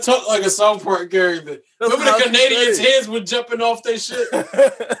made her talk like a South Park character. Remember the Canadians' heads were jumping off their shit?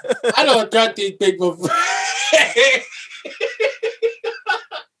 I don't got these people.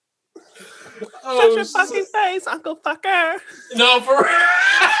 Shut your fucking face, Uncle Fucker. No, for real.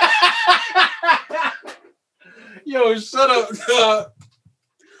 Yo, shut up.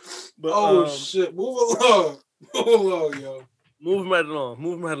 But, shit. Move along, yo. Moving right along,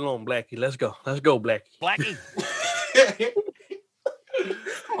 Blackie. Let's go, Blackie. Blackie.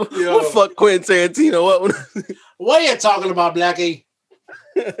 What fuck Quentin Tarantino? What are you talking about, Blackie?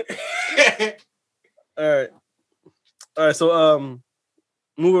 All right. So,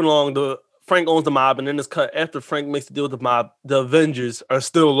 moving along, Frank owns the mob, and then it's cut after Frank makes the deal with the mob. The Avengers are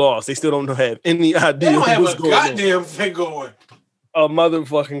still lost. They still don't have any idea. They don't have a goddamn thing going. A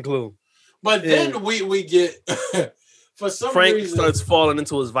motherfucking clue. But then we get for some Frank reason starts falling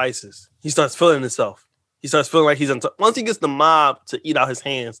into his vices. He starts feeling himself. He starts feeling like he's once he gets the mob to eat out his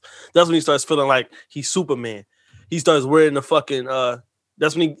hands, that's when he starts feeling like he's Superman. He starts wearing the fucking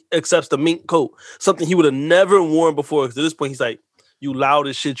that's when he accepts the mink coat, something he would have never worn before. Because at this point, he's like, you loud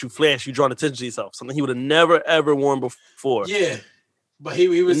as shit, you flash, you drawing attention to yourself. Something he would have never ever worn before. Yeah, but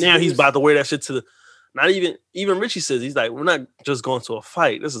he was now he's about to wear that shit to the. Not even Richie says he's like, we're not just going to a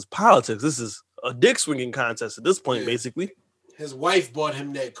fight. This is politics. This is a dick swinging contest at this point, basically. His wife bought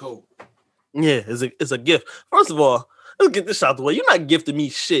him that coat. Yeah, it's a gift. First of all, let's get this out the way. You're not gifting me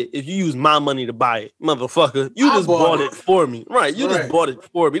shit if you use my money to buy it, motherfucker. You just bought it for me. Right, you just bought it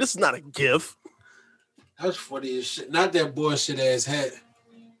for me. This is not a gift. That's funny as shit. Not that bullshit ass hat.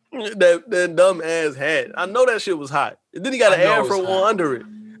 That dumb ass hat. I know that shit was hot. And then he got an afro on under it.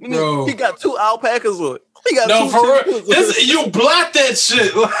 Bro. He got 2 alpacas on it. He got no, for real. You blocked that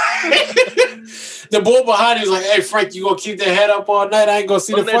shit. The boy behind you was like, "Hey Frank, you gonna keep that hat up all night? I ain't gonna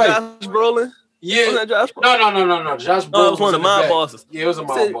see the fight." Josh Brolin? Yeah. That Josh Brolin? No. Josh Brolin. No, it was one of the mob bosses. Yeah, it was a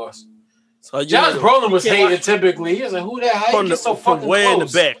mob boss. So Josh Brolin was hating typically. He was like, "Who that? How you get so fucking way close?" in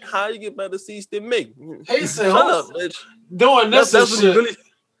the back. How you get better seats than me? He said, "Shut up, bitch." Doing this shit.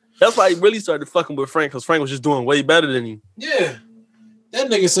 That's why he really started fucking with Frank, because Frank was just doing way better than him. Yeah. That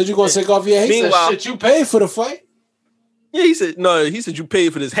nigga said you gonna take off your hat. He said, "Shit, you paid for the fight." Yeah, he said, no, he said you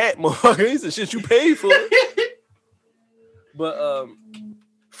paid for this hat, motherfucker. He said, shit, you paid for it. But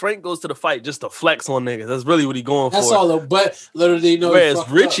Frank goes to the fight just to flex on niggas. That's really what he going That's for. all. But literally, no. Whereas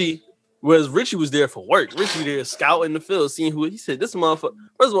Richie was there for work. Richie there scouting the field, seeing who he said, this motherfucker.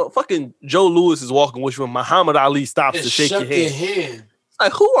 First of all, fucking Joe Louis is walking with you when Muhammad Ali stops to shake your hand.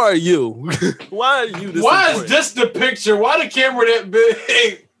 Like, who are you? Why are you this Why important? is this the picture? Why the camera that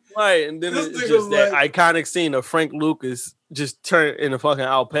big? Right, and then it's just that iconic scene of Frank Lucas just turn in a fucking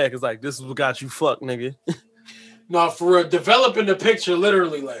alpaca. It's like, this is what got you fucked, nigga. No, for real. Developing the picture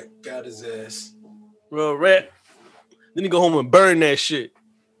literally like got his ass. Real rat. Then he go home and burn that shit.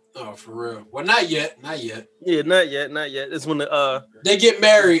 Oh, for real. Well, not yet. Not yet. Yeah, not yet. It's when they get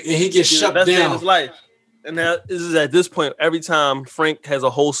married and he gets shut down. In his life. And now this is at this point, every time Frank has a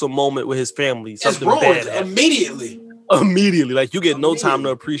wholesome moment with his family, something bad happens. Immediately. Like, you get no time to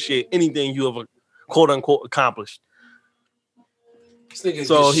appreciate anything you ever quote unquote accomplished. This nigga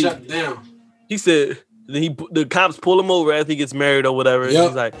gets shut down. He said the cops pull him over after he gets married or whatever. Yep.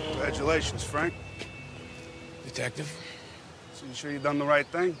 He's like, congratulations, Frank. Detective. So you sure you done the right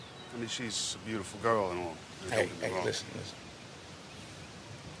thing? I mean, she's a beautiful girl and all. Hey, listen.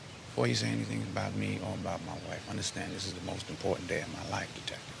 Before you say anything about me or about my wife, understand this is the most important day of my life,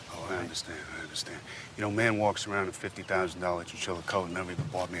 Detective. Oh, I understand. You know, man walks around with $50,000 chinchilla coat and never even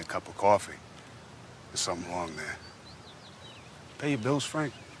bought me a cup of coffee. There's something wrong there. Pay your bills,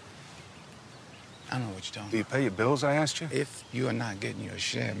 Frank? I don't know what you're talking about. Do you pay your bills, I asked you? If you are not getting your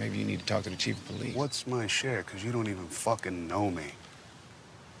share, maybe you need to talk to the chief of police. What's my share? Because you don't even fucking know me.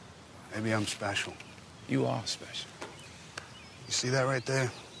 Maybe I'm special. You are special. You see that right there?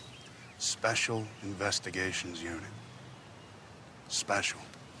 Special Investigations Unit. Special.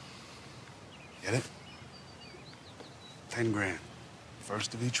 Get it? 10 grand.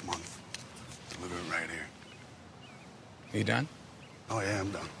 First of each month. Deliver it right here. You done? Oh, yeah, I'm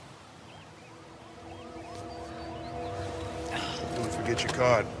done. Don't forget your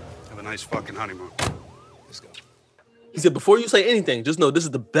card. Have a nice fucking honeymoon. Let's go. He said, before you say anything, just know this is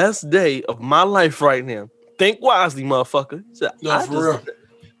the best day of my life right now. Think wisely, motherfucker. He said, no, for real.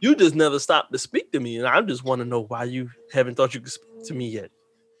 You just never stopped to speak to me, and I just want to know why you haven't thought you could speak to me yet.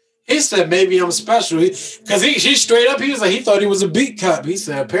 He said, maybe I'm special. Because he straight up, he was like, he thought he was a beat cop. He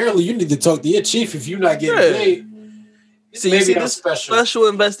said, apparently you need to talk to your chief if you're not getting paid. See, maybe I'm special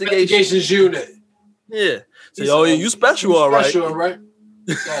investigations unit. Yeah. So, oh, yeah, you special, all right. Special, all right.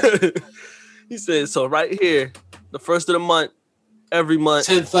 He said, so right here, the first of the month, every month.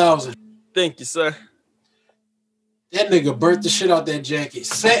 10,000. Thank you, sir. That nigga burnt the shit out that jacket.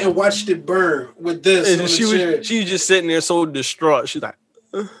 Sat and watched it burn with this. And she was just sitting there so distraught. She's like,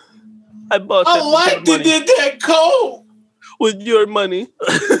 I bought that. I liked it, did that cold. With your money.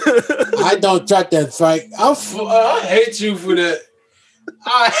 I don't trust that, Frank. I hate you for that.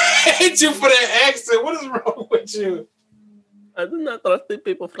 I hate you for that accent. What is wrong with you? I do not trust these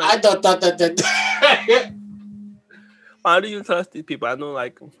people, Frank. I don't trust that. Why do you trust these people? I don't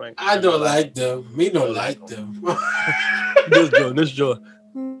like them, Frank. I don't like them. Me don't like them. This Joe.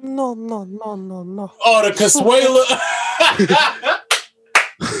 No. Oh, the Consuela.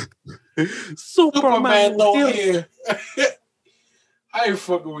 Superman don't here. I ain't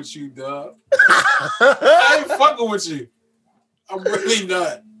fucking with you, dog. I ain't fucking with you. I'm really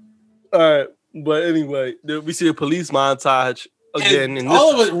not. All right, but anyway, we see a police montage again. And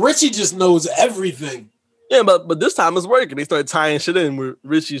all of it, Richie just knows everything. Yeah, but this time it's working. They start tying shit in where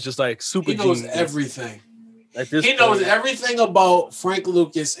Richie's just like super genius. He knows everything. He knows everything about Frank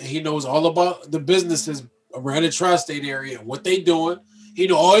Lucas, and he knows all about the businesses around the tri-state area and what they doing. He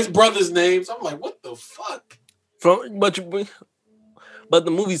know all his brothers' names. I'm like, what the fuck? But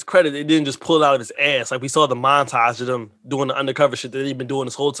the movie's credit, it didn't just pull out his ass. Like, we saw the montage of them doing the undercover shit that they've been doing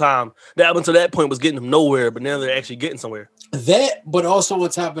this whole time. That up until that point was getting them nowhere, but now they're actually getting somewhere. That, but also on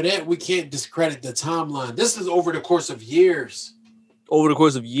top of that, we can't discredit the timeline. This is over the course of years. Over the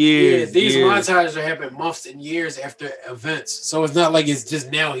course of years. Yeah, these montages are happening months and years after events. So it's not like it's just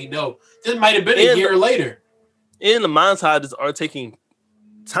now he know. This might have been a year later. And the montages are taking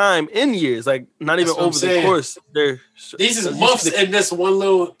time in years, like not even over the course. These is months in this one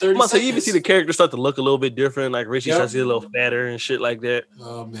little 30 seconds. You even see the characters start to look a little bit different. Like Richie starts to get a little fatter and shit like that.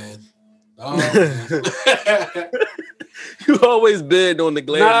 Oh man. You always bid on the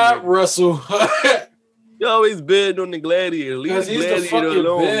Gladiator. Not Russell. You always bid on the Gladiator. Leave the Gladiator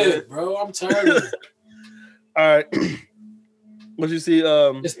alone, man. Bro. I'm tired of it. All right. What you see?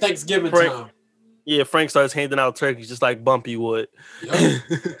 It's Thanksgiving time. Yeah, Frank starts handing out turkeys just like Bumpy would.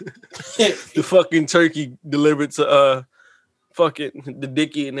 The fucking turkey delivered to fucking the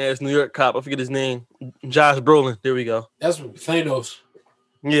dick eating ass New York cop. I forget his name. Josh Brolin. There we go. That's Thanos.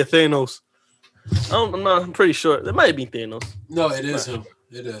 Yeah, Thanos. I'm pretty sure it might be Thanos. No, it is him.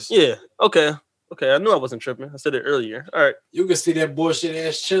 It is. Yeah. Okay. I knew I wasn't tripping. I said it earlier. All right. You can see that bullshit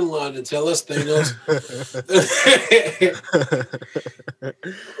ass chin line and tell us Thanos.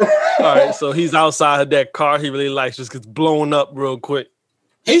 All right. So he's outside of that car he really likes, just gets blown up real quick.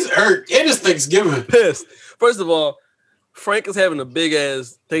 He's hurt. It is Thanksgiving. Pissed. First of all, Frank is having a big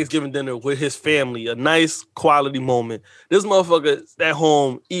ass Thanksgiving dinner with his family, a nice quality moment. This motherfucker at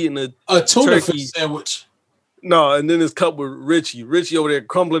home eating a tuna turkey fish sandwich. No, and then his cup with Richie. Richie over there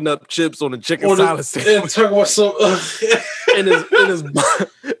crumbling up chips on the chicken salad and talking about some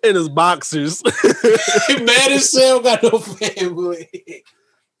in his boxers. He mad as hell, got no family.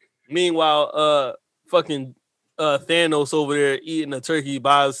 Meanwhile, fucking Thanos over there eating a turkey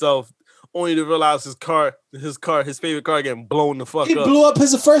by himself, only to realize his favorite car getting blown the fuck up. He blew up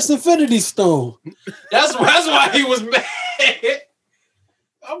his first Infinity Stone. That's why he was mad.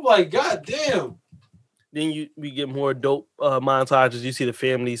 I'm like, God damn. Then we get more dope montages. You see the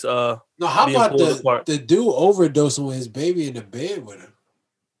families. No, how about the dude overdosing with his baby in the bed with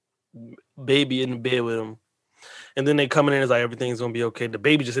him? Baby in the bed with him, and then they come in and it's like everything's gonna be okay. The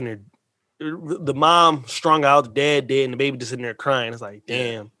baby just in there. The mom strung out, the dad dead, and the baby just in there crying. It's like,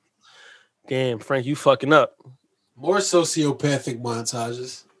 damn, Frank, you fucking up. More sociopathic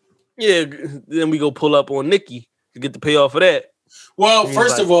montages. Yeah. Then we go pull up on Nikki to get the payoff for that. Well,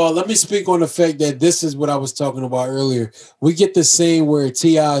 first of all, let me speak on the fact that this is what I was talking about earlier. We get the scene where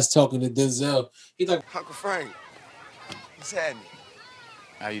T.I. is talking to Denzel. He's like, Uncle Frank, what's happening?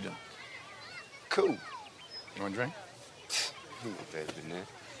 How you doing? Cool. You want a drink? Look better than that.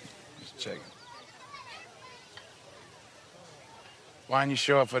 Just checking. Why didn't you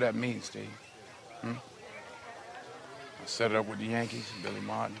show up for that meeting, Steve? I set it up with the Yankees, Billy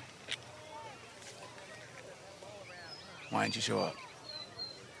Martin. Why didn't you show up?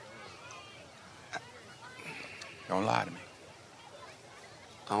 Don't lie to me.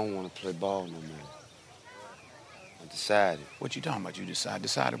 I don't want to play ball no more. I decided. What you talking about? You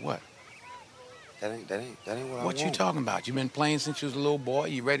decided what? That ain't what I want. What you talking about? You been playing since you was a little boy?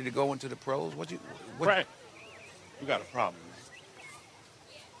 You ready to go into the pros? Frank, you got a problem.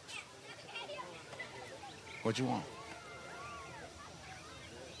 What you want?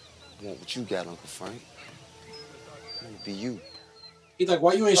 I want what you got, Uncle Frank. I want to be you. He's like,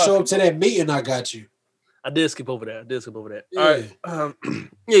 why you ain't show up to that meeting I got you? I did skip over that. Yeah. All right.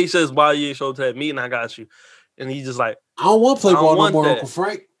 Yeah, he says, why you ain't show up to that meeting I got you? And he's just like, I don't want to play ball no more, that. Uncle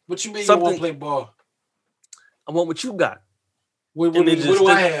Frank. What you mean you don't want to play ball? I want what you got. What do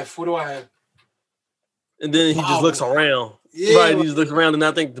I have? What do I have? And then he just looks around. Yeah. Right, he just looks around, and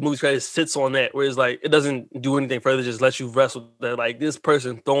I think the movie credit sits on that, where it's like, it doesn't do anything further, just lets you wrestle that, like, this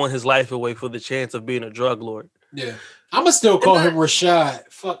person throwing his life away for the chance of being a drug lord. Yeah. I'm going to still call him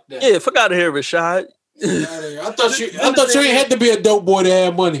Rashad. Fuck that. Yeah, fuck out of here, Rashad. I thought you ain't had to be a dope boy to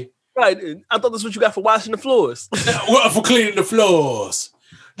have money. Right. I thought that's what you got for washing the floors. Well, for cleaning the floors.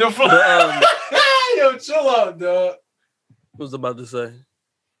 The floors. Yo, chill out, dog. What was I about to say?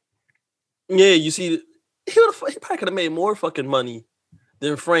 Yeah, you see, he probably could have made more fucking money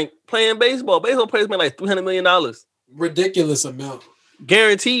than Frank playing baseball. Baseball players made like $300 million. Ridiculous amount.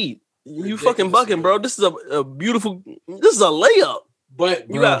 Guaranteed. You fucking bucking, bro. This is a beautiful, this is a layup. But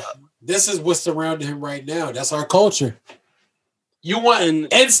bro, this is what's surrounding him right now. That's our culture. You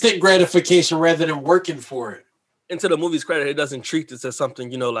want instant gratification rather than working for it. And to the movie's credit, it doesn't treat this as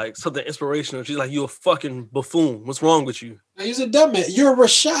something, like something inspirational. She's like, you a fucking buffoon. What's wrong with you? He's a dumbass. You're a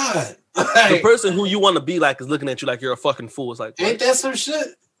Rashad. The person who you want to be like is looking at you like you're a fucking fool. It's like, ain't that some shit?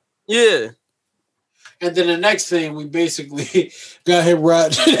 Yeah. And then the next thing, we basically got him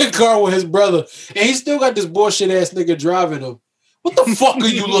ride in the car with his brother. And he still got this bullshit ass nigga driving him. What the fuck are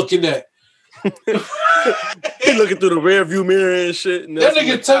you looking at? He looking through the rear view mirror and shit. And that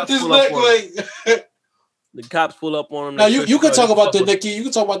nigga tucked his neck like... The cops pull up on him. Now you can talk about the Nikki. You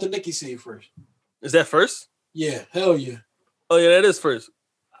can talk about the Nikki scene first. Is that first? Yeah, hell yeah. Oh yeah, that is first.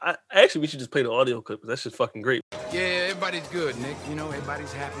 Actually, we should just play the audio clip because that's just fucking great. Yeah, everybody's good, Nick.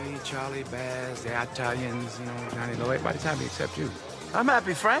 Everybody's happy. Charlie, Baz, the Italians, Johnny Lowe. Everybody's happy except you. I'm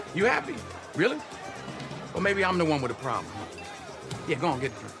happy, Frank. You happy? Really? Or maybe I'm the one with a problem. Yeah, go on,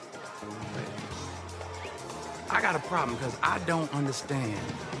 get the drink. I got a problem because I don't understand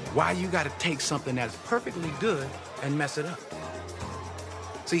why you got to take something that's perfectly good and mess it up.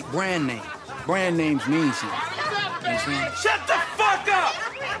 See, brand names mean something. You understand? Shut the fuck up!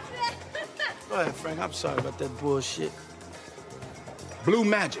 Go ahead, Frank. I'm sorry about that bullshit. Blue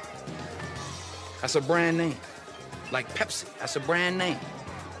Magic. That's a brand name. like Pepsi. That's a brand name.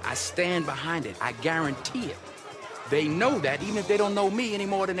 I stand behind it. I guarantee it. They know that, even if they don't know me any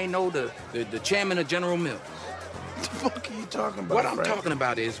more than they know the chairman of General Mills. What the fuck are you talking about? What I'm Frank? talking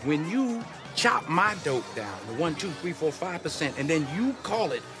about is when you chop my dope down to 1, 2, 3, 4, 5%, and then you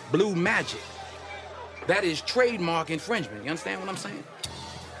call it Blue Magic, that is trademark infringement. You understand what I'm saying?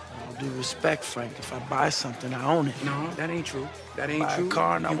 All due respect, Frank. If I buy something, I own it. No, that ain't true. That ain't buy true. a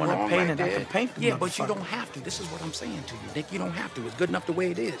car and I You want to wrong paint right it, I there. can paint the Yeah, but you motherfucker. don't have to. This is what I'm saying to you, Nick. You don't have to. It's good enough the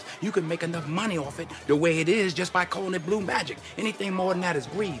way it is. You can make enough money off it the way it is just by calling it Blue Magic. Anything more than that is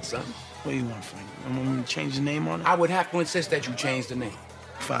greed, son. What do you want, Frank? You want me to change the name on it? I would have to insist that you change the name.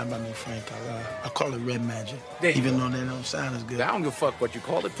 Fine by me, Frank. I'll call it Red Magic. There you Even go. though they don't sound as good. I don't give a fuck what you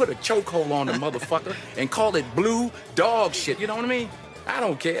call it. Put a chokehold on the motherfucker and call it blue dog shit. You know what I mean? I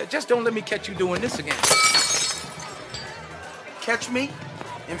don't care. Just don't let me catch you doing this again. Catch me?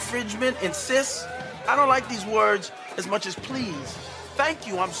 Infringement? Insist? I don't like these words as much as please. Thank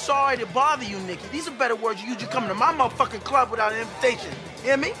you. I'm sorry to bother you, Nicky. These are better words you use. You coming to my motherfucking club without an invitation.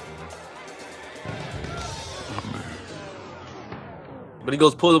 Hear me? But he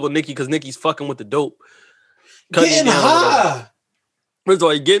goes pull up with Nikki because Nikki's fucking with the dope. Getting high. First of all,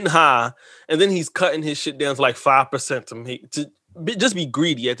 he's getting high, and then he's cutting his shit down to like 5% just be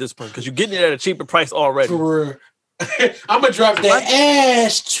greedy at this point because you're getting it at a cheaper price already. For real. I'm gonna drop that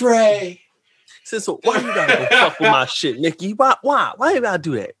ashtray. Said, so why you gotta go fuck with my shit, Nikki? Why you gotta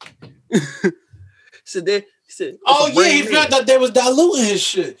do that? He said, oh yeah, he felt that they was diluting his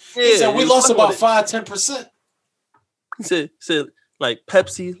shit. He said we lost about 5-10%. He said like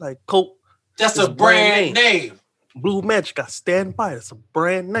Pepsi, like Coke. That's a brand name. Blue Magic, I stand by it. It's a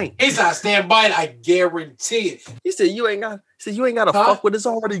brand name. He said I stand by it, I guarantee it. He said you ain't gotta fuck with it. It's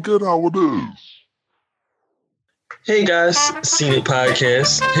already good how it is. Hey guys, Seen It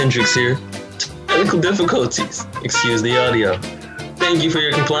Podcast, Hendrix here. Technical difficulties, excuse the audio. Thank you for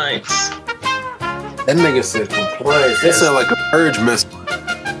your compliance. That nigga said compliance. That sound like a purge mess.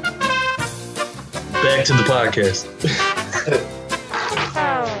 Back to the podcast.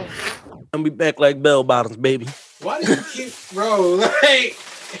 I'll be back like bell bottoms, baby. Why do you keep, bro? Like,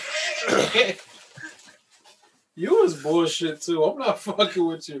 you was bullshit too. I'm not fucking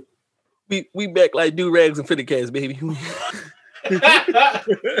with you. We back like do rags and fitted cats, baby.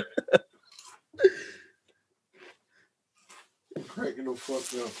 Cracking the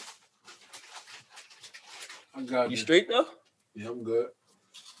fuck up. I got you straight though? Yeah, I'm good.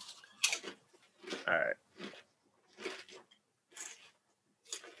 All right.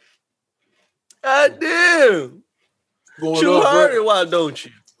 God damn. Going You up, heard bro. it, why don't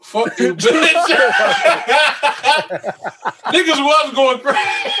you? Fuck you, bitch. Niggas was going crazy.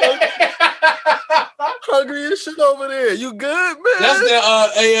 Hungry as shit over there. You good, man? That's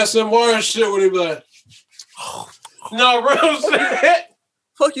that ASMR shit where they be like, no, real shit.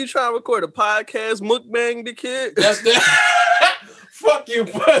 Fuck you trying to record a podcast, mukbang the kid? That's that. Fuck you,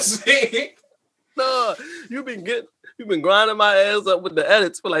 pussy. No, you've been grinding my ass up with the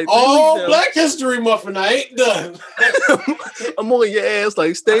edits for like 3 Oh, weeks now. Black History Muffin, I ain't done. I'm on your ass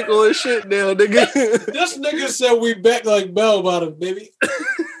like steak on shit now, nigga. This nigga said we back like bell bottom, baby.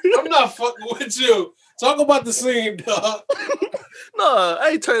 I'm not fucking with you. Talk about the scene, dog. No, I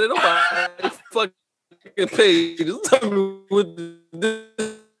ain't turning nobody fucking pages.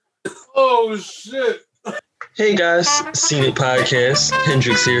 Oh shit. Hey guys, Seen It Podcast,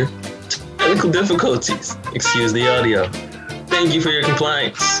 Hendrix here. Technical difficulties, excuse the audio. Thank you for your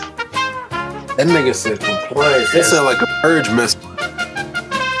compliance. That nigga said compliance. That sound like a purge mess.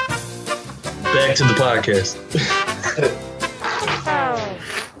 Back to the podcast.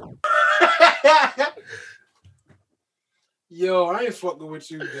 Yo, I ain't fucking with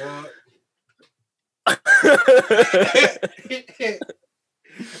you, dog.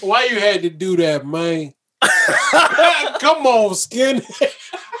 Why you had to do that, man? Come on, skin.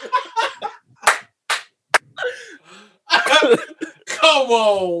 Come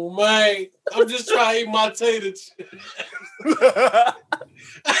on, man. I'm just trying to eat my tater chips.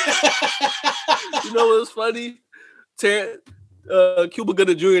 You know what's funny? Cuba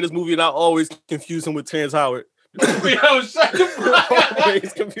Gooding Jr. in this movie, and I always confuse him with Terrence Howard. Yo, shut the fuck up. I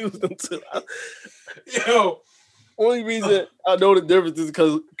always confuse them too. Yo. Only reason I know the difference is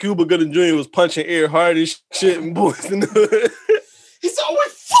because Cuba Gooding Jr. was punching air hard as shit and boys in the hood. He's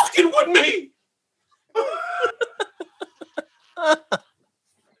always fucking with me.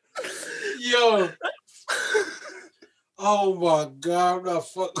 Yo. Oh my God, I'm not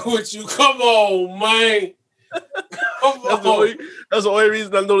fucking with you. Come on, man. That's the only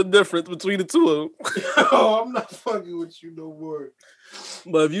reason I know the difference between the two of them. Oh, I'm not fucking with you no more.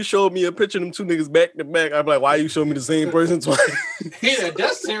 But if you showed me a picture of them two niggas back to back, I'd be like, why you showing me the same person twice? Yeah,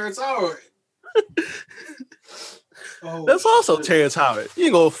 that's Terrence Howard. That's also Terrence Howard. You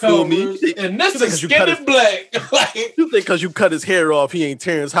ain't gonna fool me. And this is Skin in Black. Like, you think because you cut his hair off, he ain't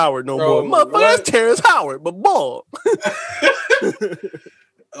Terrence Howard no more. Motherfucker, that's Terrence Howard, but bald.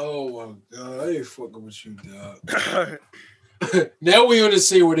 Oh my God, I ain't fucking with you, dog. Now we on the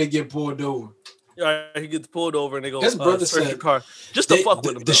scene where they get pulled over. Yeah, he gets pulled over and they go. His brother search said, the car just to fuck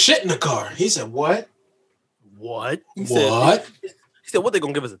with him. The shit in the car. He said, "What? What? He What?" He said, "What? They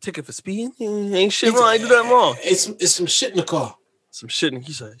gonna give us a ticket for speeding? Ain't shit wrong. I ain't do nothing wrong. It's some shit in the car. Some shit." And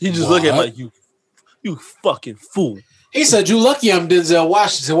he said, "He just look at him like you fucking fool." He said, "You lucky I'm Denzel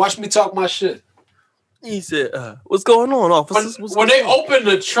Washington. Watch me talk my shit." He said, "What's going on, officers?" When they opened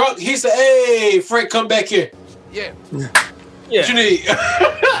the trunk, he said, "Hey, Frank, come back here." Yeah. What you need?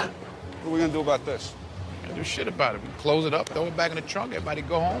 What are we gonna do about this? Can't do shit about it. We close it up, throw it back in the trunk, everybody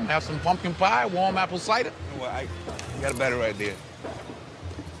go home, have some pumpkin pie, warm apple cider. Well, I got a better idea.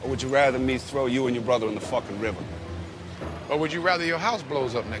 Or would you rather me throw you and your brother in the fucking river? Or would you rather your house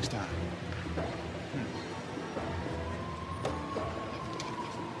blows up next time?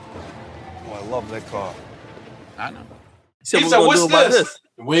 Oh, I love that car. I know. He said, "What's this?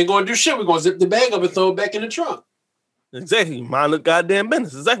 We ain't gonna do shit. We're gonna zip the bag up and throw it back in the trunk." Exactly. Mind the goddamn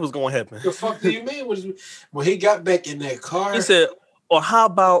business. Exactly what's gonna happen. The fuck do you mean? When he got back in that car, He said, "Or how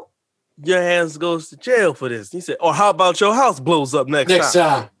about your hands goes to jail for this?" He said, "Or how about your house blows up next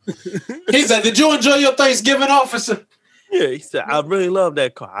time?" He said, "Did you enjoy your Thanksgiving, officer?" Yeah, he said, "I really love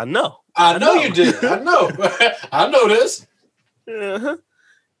that car. I know. I know you did. I know. I know this." Uh-huh.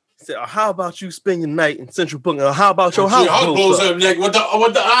 He said, "Or how about you spend your night in Central Booking? Or how about your house blows up next with the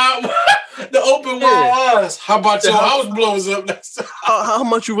eye, the open wide eyes? How about your house blows up next time?" How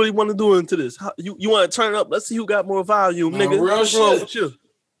much you really want to do into this? You want to turn it up? Let's see who got more volume, nigga. Real What's wrong shit. with you?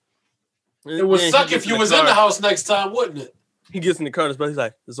 It would suck if you was in the house next time, wouldn't it? He gets in the car, but he's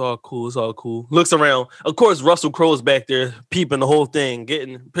like, "It's all cool. It's all cool." Looks around. Of course, Russell Crowe's back there peeping the whole thing,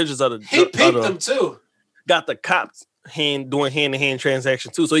 getting pictures of the. He peeped them too. Got the cops doing hand-to-hand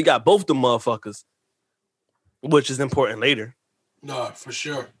transaction too. So he got both the motherfuckers, which is important later. No, for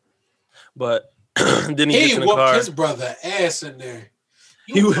sure. But then he gets in the whooped car. his brother ass in there.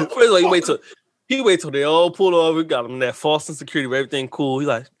 He wait till they all pull over. Got him in that false insecurity where everything cool. He's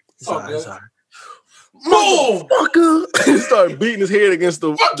like, "It's all right, it's all right." Motherfucker! He started beating his head against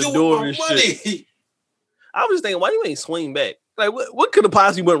the door and shit. I was just thinking, why you ain't swing back? Like, what could have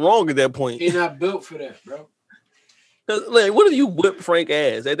possibly went wrong at that point? He not built for that, bro. Like, what if you whip Frank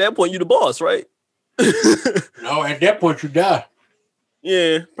ass? At that point, you the boss, right? No, at that point, you die.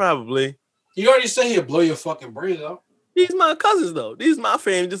 Yeah, probably. You already said he'll blow your fucking brains out. These my cousins, though. These my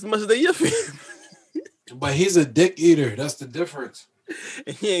family just as much as they your family. But he's a dick eater. That's the difference.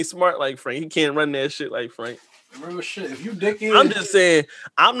 And he ain't smart like Frank. He can't run that shit like Frank. Real shit. If you dick eater, I'm just saying,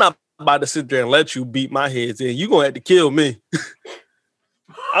 I'm not about to sit there and let you beat my heads in. You gonna have to kill me.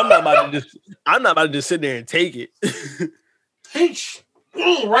 I'm not about to just sit there and take it.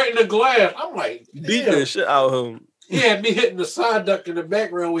 Right in the glass. I'm like, beat the shit out of him. He had me hitting the side duck in the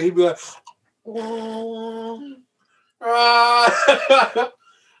background where he'd be like, that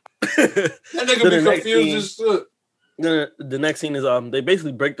nigga be confused as shit. The next scene is they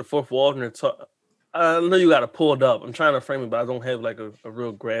basically break the fourth wall and they're I know you got to pull it up. I'm trying to frame it, but I don't have like a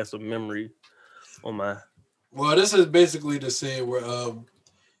real grasp of memory on my. Well, this is basically the scene where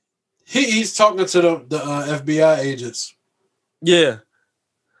he's talking to the FBI agents. Yeah,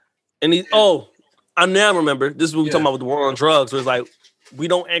 and I now remember this is what we're talking about with the war on drugs. Where it's like we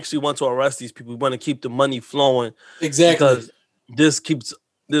don't actually want to arrest these people. We want to keep the money flowing. Exactly, because this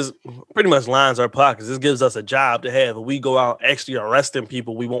pretty much lines our pockets. This gives us a job to have. If we go out actually arresting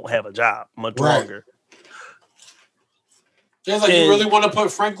people, we won't have a job much longer. It's like, you really want to put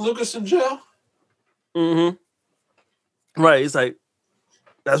Frank Lucas in jail? Mm-hmm. Right. It's like,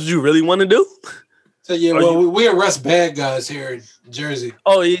 that's what you really want to do? So yeah, we arrest bad guys here in Jersey.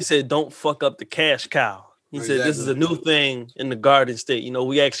 Oh, he said, don't fuck up the cash cow. He said, this is a new thing in the Garden State. You know,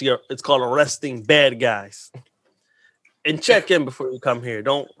 we actually it's called arresting bad guys. And check in before you come here. I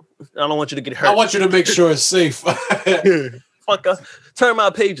don't want you to get hurt. I want you to make sure it's safe. Fuck us. Turn my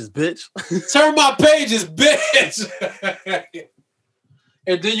pages, bitch. Turn my pages, bitch.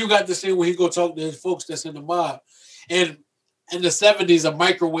 And then you got the scene where he go talk to his folks that's in the mob. And in the 70s, a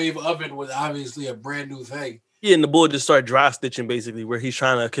microwave oven was obviously a brand new thing. Yeah, and the boy just started dry stitching basically, where he's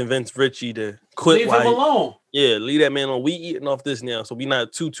trying to convince Richie to quit. Leave him alone. Yeah, leave that man alone. We eating off this now, so we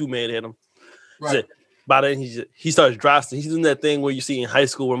not too mad at him. Right. So, by then he starts dry stitching. He's doing that thing where you see in high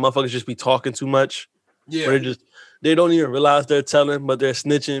school where motherfuckers just be talking too much. Yeah. Where they're just they don't even realize they're telling, but they're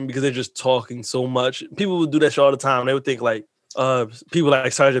snitching because they're just talking so much. People would do that shit all the time. They would think like people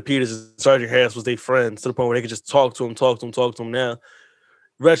like Sergeant Peters and Sergeant Harris was their friends to the point where they could just talk to him. Now,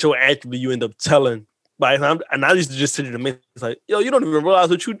 retroactively, you end up telling. And I used to just sit there and make it's like, yo, you don't even realize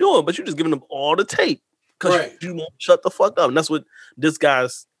what you're doing, but you're just giving them all the tape because you won't shut the fuck up. And that's what this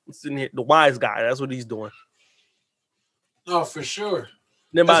guy's sitting here, the wise guy. That's what he's doing. No, for sure.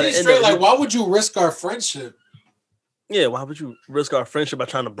 Then by the he's end straight of like, it, why would you risk our friendship? yeah, why would you risk our friendship by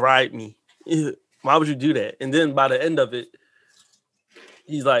trying to bribe me? Yeah, why would you do that? And then by the end of it,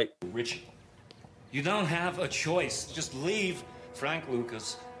 he's like, Richie, you don't have a choice. Just leave Frank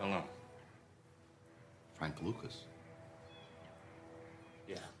Lucas alone. Frank Lucas?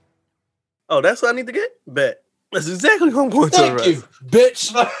 Yeah. oh, that's what I need to get? Bet. That's exactly what I'm going to Thank you,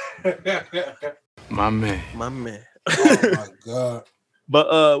 bitch. My man. My man. Oh my god.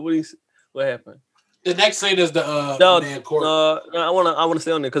 But what happened? The next scene is the man court. I wanna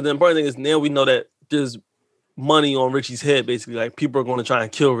stay on there because the important thing is now we know that there's money on Richie's head, basically. Like people are gonna try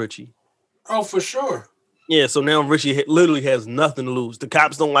and kill Richie. Oh, for sure. Yeah, so now Richie literally has nothing to lose. The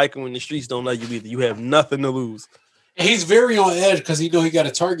cops don't like him and the streets don't like you either. You have nothing to lose. And he's very on edge because he know he got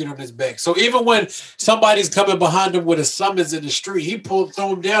a target on his back. So even when somebody's coming behind him with a summons in the street, he throw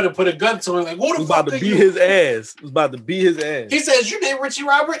him down and put a gun to him. Like, what the fuck? About to beat his ass. It was about to beat his ass. He says, "Your name Richie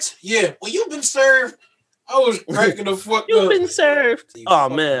Roberts?" Yeah. Well, you've been served. I was cracking the fuck up. You've been served. Oh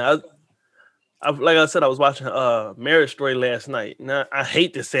man, I like I said, I was watching Marriage Story last night. Now I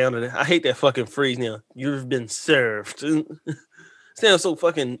hate the sound of it. I hate that fucking phrase now. You've been served. Sounds so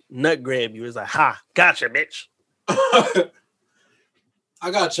fucking nut grab you. It's like, ha, gotcha, bitch. I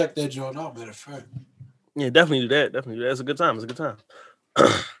gotta check that joint out, matter of fact. Yeah, definitely do that. It's a good time.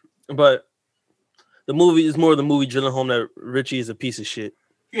 But the movie is more of the movie drilling home that Richie is a piece of shit.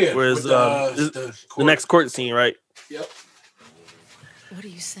 Yeah. Whereas the next court scene, right? Yep. What are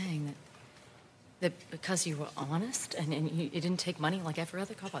you saying? That because you were honest and you didn't take money like every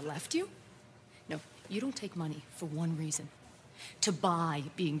other cop, I left you? No, you don't take money for one reason. To buy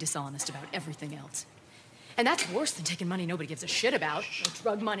being dishonest about everything else. And that's worse than taking money nobody gives a shit about.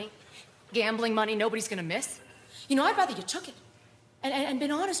 Drug money, gambling money nobody's gonna miss. You know, I'd rather you took it and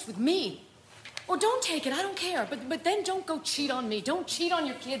been honest with me. Or don't take it, I don't care. But then don't go cheat on me. Don't cheat on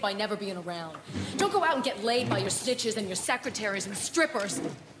your kid by never being around. Don't go out and get laid by your snitches and your secretaries and strippers.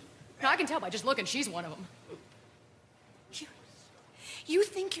 Now, I can tell by just looking, she's one of them. You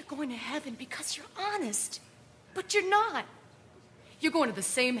think you're going to heaven because you're honest, but you're not. You're going to the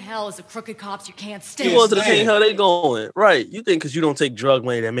same hell as the crooked cops you can't stand. You going to the same hell they going. Right. You think because you don't take drug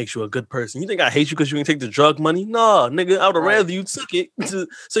money that makes you a good person. You think I hate you because you didn't take the drug money? Nah, nigga, I would have rather you took it so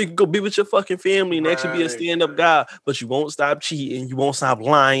you can go be with your fucking family and actually be a stand-up guy. But you won't stop cheating. You won't stop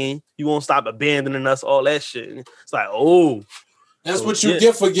lying. You won't stop abandoning us, all that shit. And it's like, oh. That's what you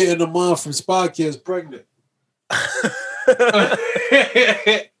get for getting a mom from Spy Kids pregnant. It's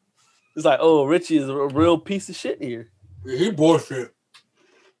like, oh, Richie is a real piece of shit here. He bullshit.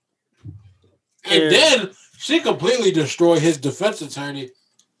 And then she completely destroyed his defense attorney.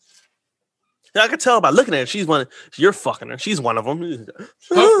 Yeah, I could tell by looking at her. You're fucking her. She's one of them.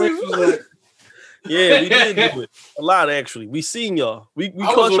 Yeah, we did do it. A lot, actually. We seen y'all. We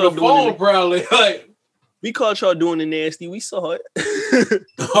caught y'all doing it. Probably. We caught y'all doing the nasty. We saw it.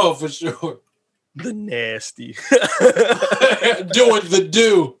 Oh, for sure. The nasty. Doing the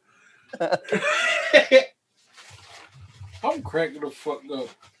do. I'm cracking the fuck up.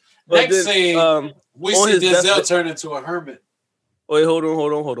 But Next then, scene, we see Denzel turn into a hermit. Wait, hold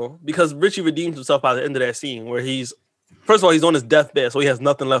on. Because Richie redeems himself by the end of that scene where he's, first of all, he's on his deathbed, so he has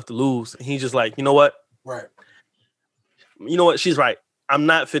nothing left to lose. And he's just like, you know what? Right. You know what? She's right. I'm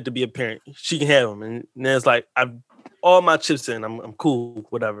not fit to be a parent. She can have him. And then it's like, I've all my chips in. I'm cool,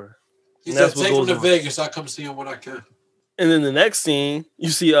 whatever. He said, take him to Vegas. I'll come see him when I can. And then the next scene,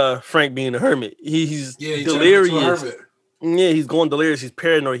 you see Frank being a hermit. He's delirious. Yeah, he's going delirious. He's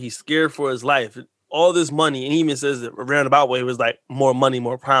paranoid. He's scared for his life. All this money, and he even says it roundabout way, it was like more money,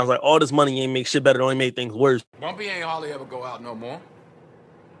 more crimes. Like all this money ain't make shit better, it only made things worse. Bumpy ain't hardly ever go out no more.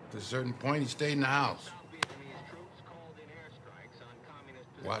 To a certain point, he stayed in the house.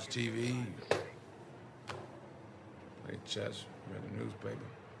 Watch TV, play chess, read the newspaper.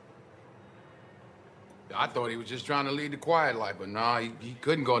 I thought he was just trying to lead the quiet life, but nah, he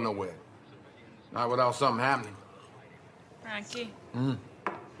couldn't go nowhere. Not without something happening. Frankie,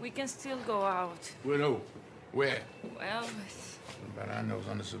 we can still go out. With who? Where? Well, But I know it's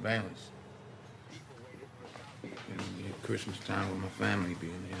under surveillance. Christmas time with my family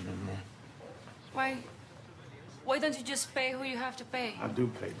being here no more. why Why don't you just pay who you have to pay? I do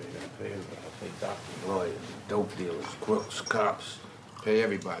pay, baby. I pay doctors, lawyers, dope dealers, crooks, cops. Pay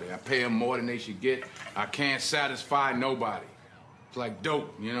everybody. I pay them more than they should get. I can't satisfy nobody. It's like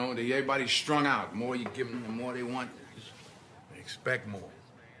dope, you know? Everybody's strung out. The more you give them, the more they want. They expect more.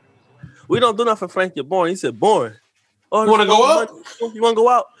 We don't do nothing for Frank. You're boring. He said boring. Oh, you want to go out? You want to go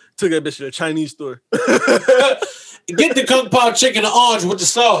out? Took that bitch to the Chinese store. Get the Kung Pao chicken and orange with the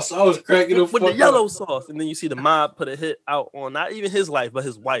sauce. I was cracking up with the yellow sauce, and then you see the mob put a hit out on not even his life, but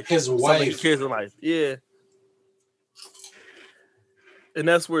his wife. His Somebody wife. cares in life. Yeah. And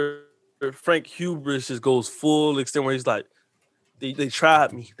that's where Frank hubris just goes full extent where he's like, they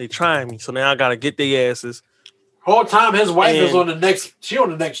tried me. They trying me. So now I gotta get their asses. Whole time his wife is on the next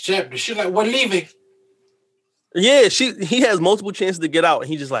chapter. She's like, we're leaving. Yeah, he has multiple chances to get out, and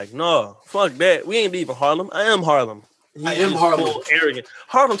he's just like, no, fuck that. We ain't leaving Harlem. I am Harlem. I am Harlem. Full arrogant.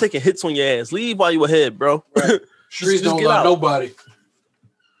 Harlem taking hits on your ass. Leave while you ahead, bro. Right. Streets don't got nobody.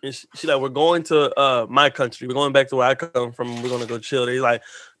 And she like, we're going to my country. We're going back to where I come from. We're gonna go chill. They're like,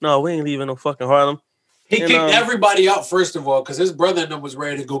 no, we ain't leaving no fucking Harlem. He kicked everybody out first of all because his brother and them was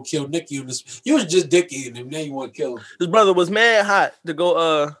ready to go kill Nicky. You was just dicking him. Now you want to kill him. His brother was mad hot to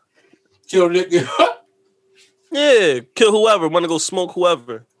go kill Nicky. Yeah, kill whoever. Want to go smoke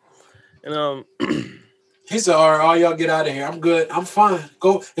whoever. And he said, all y'all get out of here. I'm good. I'm fine.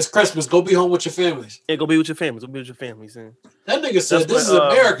 Go. It's Christmas. Go be home with your families. Yeah, go be with your families. Go be with your families. And that nigga said, this is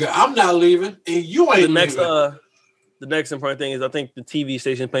America. I'm not leaving, and you ain't leaving. The next important thing is I think the TV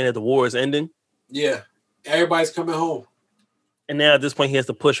station playing that the war is ending. Yeah. Everybody's coming home. And now at this point, he has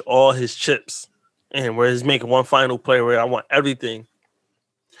to push all his chips. And where he's making one final play where I want everything.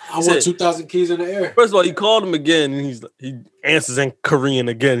 I want 2,000 keys in the air. First of all, he called him again, and he answers in Korean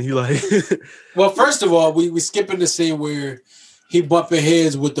again. He like, well, first of all, we skipping the scene where he bumping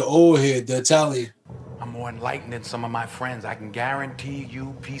heads with the old head, the Italian. I'm more enlightened than some of my friends. I can guarantee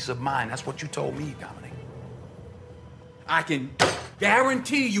you peace of mind. That's what you told me, Dominic. I can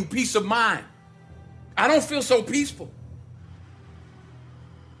guarantee you peace of mind. I don't feel so peaceful.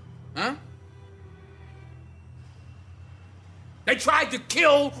 Huh? They tried to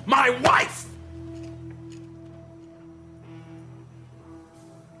kill my wife.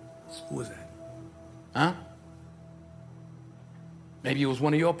 Who was that? Huh? Maybe it was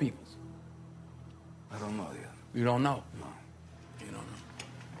one of your peoples. I don't know yet. You don't know? No. You don't know.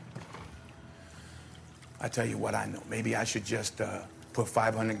 I tell you what I know. Maybe I should just put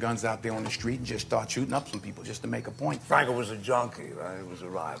 500 guns out there on the street and just start shooting up some people just to make a point. Franco was a junkie, right? He was a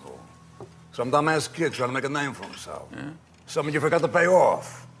rival. Some dumbass kid trying to make a name for himself. Yeah? Someone you forgot to pay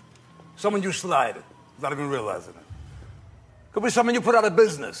off. Someone you slighted without even realizing it. Could be someone you put out of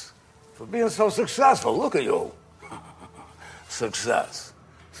business for being so successful. Look at you. Success.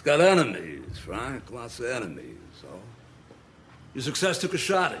 It's got enemies, Frank. Lots of enemies. So your success took a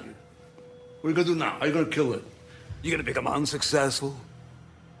shot at you. What are you gonna do now? How are you gonna kill it? You gonna become unsuccessful?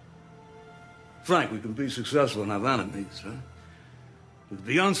 Frank, we can be successful and have enemies, right? We can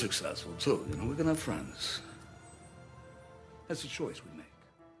be unsuccessful too. You know, we can have friends. That's a choice we make.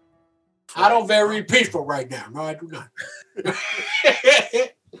 I don't very peaceful right now. No, I do not.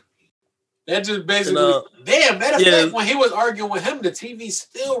 That just basically. Damn, matter of fact, when he was arguing with him, the TV's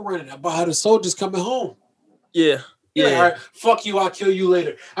still running about how the soldiers coming home. Yeah. Yeah. Like, all right, fuck you, I'll kill you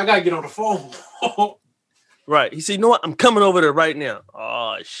later. I gotta get on the phone. Right. He said, you know what? I'm coming over there right now.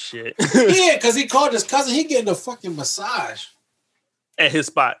 Oh, shit. Yeah, because he called his cousin. He getting a fucking massage. At his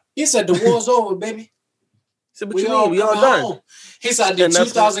spot. He said, the war's over, baby. He said, what you mean? We all done. Home. He said, I did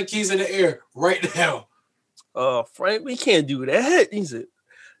 2,000 keys in the air right now. Frank, we can't do that. He said,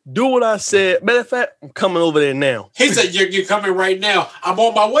 do what I said. Matter of fact, I'm coming over there now. He said, you're coming right now. I'm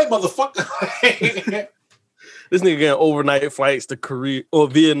on my way, motherfucker. This nigga getting overnight flights to Korea or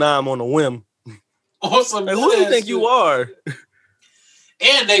Vietnam on a whim. Awesome. Like, who do you think you are?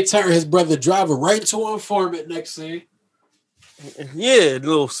 And they turn his brother driver right into an informant next scene. Yeah,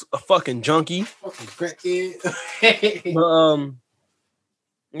 a fucking junkie. Fucking crackhead.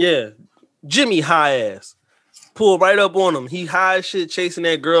 But, yeah, Jimmy high ass. Pull right up on him. He high as shit chasing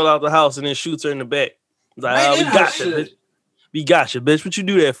that girl out the house and then shoots her in the back. He's like, we got you, bitch. We got you, bitch. What you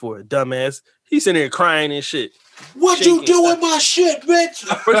do that for, dumbass? He's sitting there crying and shit. What you do with my shit, bitch?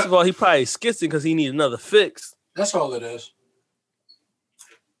 First of all, he probably skissing because he need another fix. That's all it is.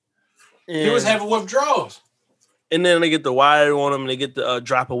 And he was having withdrawals. And then they get the wire on him and they get the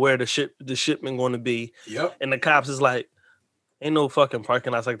drop of where the shipment going to be. Yep. And the cops is like, ain't no fucking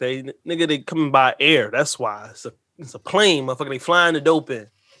parking lots like that. Nigga, they coming by air. That's why. It's a plane, motherfucker. They flying the dope in.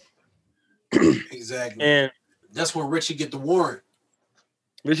 Exactly. And that's when Richie get the warrant.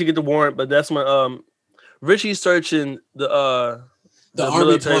 But that's when Richie searching the army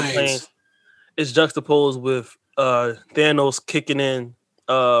military planes. plane is juxtaposed with Thanos kicking in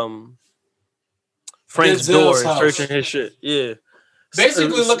Frank's Denzel's door and house. searching his shit. Yeah. Basically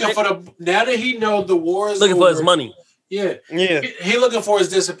looking for the now that he know the war is looking over, for his money. Yeah. Yeah. He looking for his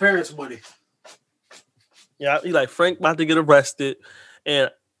disappearance money. Yeah, he like Frank about to get arrested, and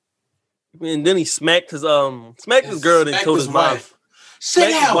then he smacked his girl and killed his wife. Sit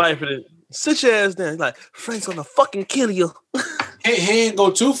down. His wife and then, sit your ass down. He's like, Frank's gonna fucking kill you. He ain't go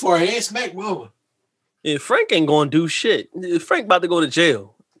too far. He ain't smack mama. Yeah, Frank ain't gonna do shit. Frank about to go to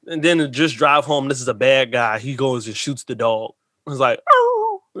jail, and then to just drive home. This is a bad guy. He goes and shoots the dog. It's like,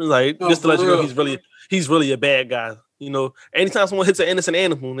 No, just to let you know, for he's really a bad guy. You know, anytime someone hits an innocent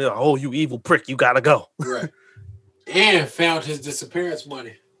animal, they're like, oh, you evil prick, you gotta go. Right. And found his disappearance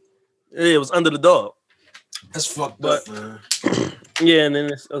money. Yeah, it was under the dog. That's fucked up, man. Yeah, and then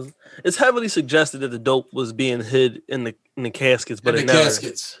it's heavily suggested that the dope was being hid in the caskets, but In it the never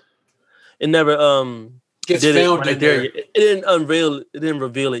caskets. It never Gets did found it right in there. there. Yet. It didn't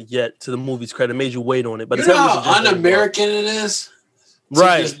reveal it yet to the movie's credit. It made you wait on it, but You it's know heavily how suggested un-American it is?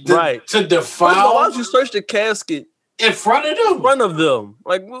 Right, right. To First of all, defile why would you search the casket in front of them? In front of them.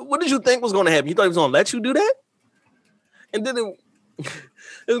 Like, what did you think was going to happen? You thought he was going to let you do that? And then it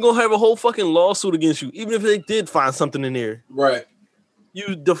was going to have a whole fucking lawsuit against you, even if they did find something in there. Right.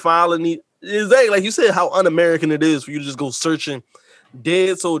 You defiling the exactly like you said, how un-American it is for you to just go searching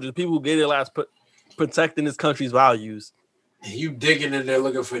dead soldiers, people who gave their lives protecting this country's values. And you digging in there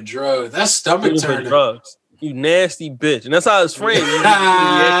looking for drugs. That's stomach Looking for turning. drugs. You nasty bitch. And that's how it's framed.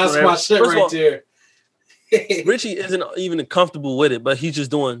 That's my shit First of right all, there. Richie isn't even comfortable with it, but he's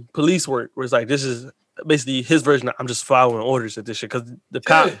just doing police work where it's like, this is basically his version of, I'm just following orders at this shit. Because the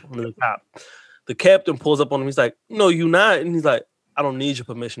captain pulls up on him. He's like, no, you not. And he's like, I don't need your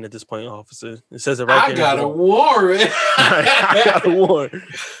permission at this point, officer. It says it right I there. got a warrant. I got a warrant.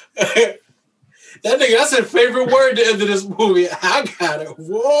 That nigga, that's his favorite word at the end of this movie. I got a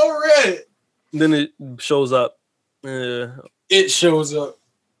warrant. Then it shows up. It shows up.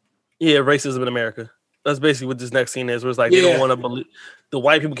 Yeah, racism in America. That's basically what this next scene is. Where it's like they Yeah. don't want to believe. The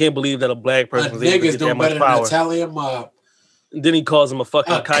white people can't believe that a black person is able to Niggas get that don't much better than power. Italian mob. And then he calls him a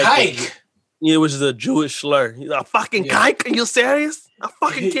fucking A kike. kike. Yeah, which is a Jewish slur. He's like, a fucking kike? Are you serious? I'll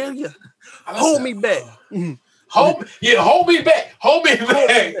fucking kill you. Hold me back. Hold me back. Hold me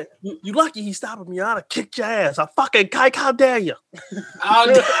back. You lucky he stopped me. I'd have kicked your ass. I fucking kike. How dare you?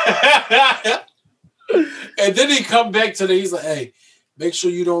 And then he come back to he's like, hey, make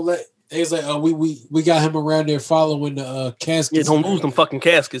sure you don't let. He's like, oh, we got him around there following the caskets. Yeah, don't lose them fucking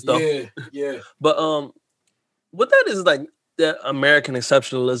caskets though. Yeah, yeah. But what that is like that American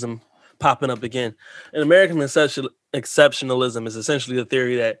exceptionalism popping up again. And American exceptionalism is essentially the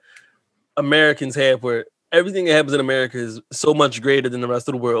theory that Americans have where everything that happens in America is so much greater than the rest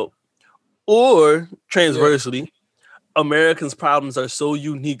of the world. Or transversely, Americans' problems are so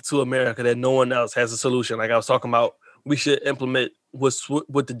unique to America that no one else has a solution. Like I was talking about, we should implement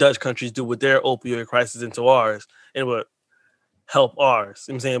what the Dutch countries do with their opioid crisis into ours and would help ours.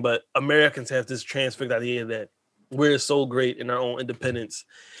 You know what I'm saying? But Americans have this transfixed idea that we're so great in our own independence.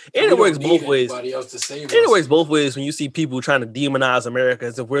 And it works both ways. It works both ways when you see people trying to demonize America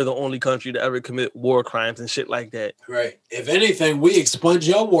as if we're the only country to ever commit war crimes and shit like that. Right. If anything, we expunge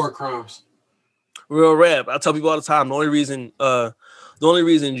your war crimes. Real rap. I tell people all the time, the only reason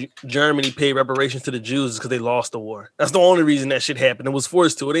Germany paid reparations to the Jews is because they lost the war. That's the only reason that shit happened. It was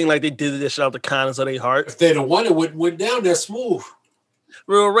forced to. It ain't like they did this shit out the kindness of their heart. If they'd have won, it went down there smooth.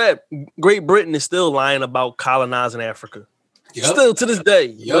 Real rap. Great Britain is still lying about colonizing Africa. Yep. Still to this day.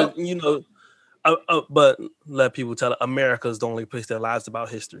 Yep. But, but let people tell it, America is the only place that lies about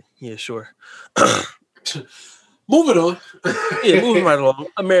history. Yeah, sure. Moving on. Yeah, moving right along.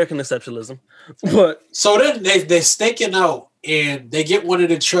 American exceptionalism. But so then they're staking out and they get one of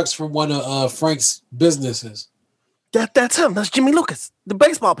the trucks from one of Frank's businesses. That's him. That's Jimmy Lucas, the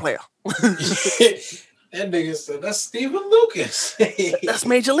baseball player. That nigga said, that's Steven Lucas. That's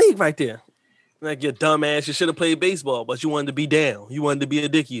Major League right there. Like, you dumbass, you should have played baseball, but you wanted to be down. You wanted to be a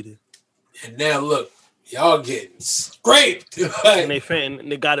dick eater. And now look, y'all getting scraped. And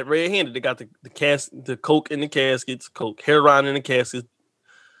they got it red-handed. They got the coke in the caskets, coke, heroin in the caskets,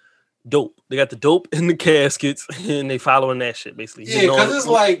 dope. They got the dope in the caskets, and they following that shit, basically. Yeah, because it's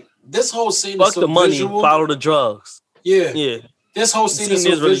like, this whole scene fuck is so the money, visual. follow the drugs. Yeah. Yeah. This whole scene is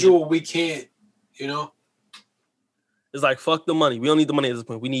so really visual, we can't, you know? It's like, fuck the money. We don't need the money at this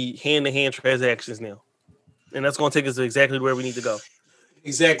point. We need hand-to-hand transactions now. And that's going to take us to exactly where we need to go.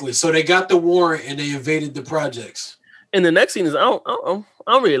 Exactly. So they got the warrant and they invaded the projects. And the next scene is, I don't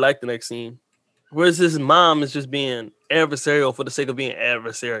really like the next scene. Whereas his mom is just being adversarial for the sake of being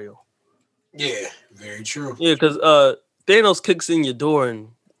adversarial. Yeah, very true. Yeah, because Thanos kicks in your door and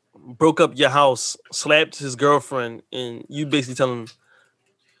broke up your house, slapped his girlfriend, and you basically tell him,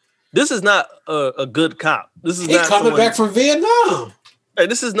 this is not a good cop. This is not coming back from Vietnam. Like,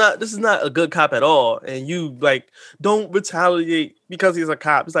 this is not a good cop at all. And you like don't retaliate because he's a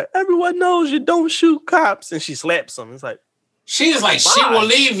cop. It's like everyone knows you don't shoot cops, and she slaps him. It's like she's like, she will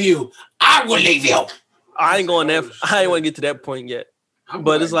leave you. I will leave you. I ain't going there. I ain't want to get to that point yet.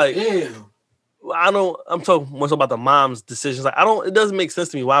 But it's like, damn. I'm talking more so about the mom's decisions. Like, it doesn't make sense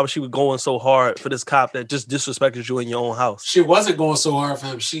to me. Why was she going so hard for this cop that just disrespected you in your own house? She wasn't going so hard for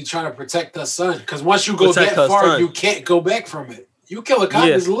him. She trying to protect her son. Because once you go that far, you can't go back from it. You kill a cop,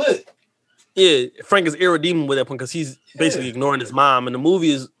 is lit. Yeah, Frank is irredeemable at that point because he's basically ignoring his mom. And the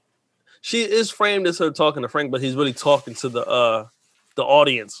movie she is framed as her talking to Frank, but he's really talking to the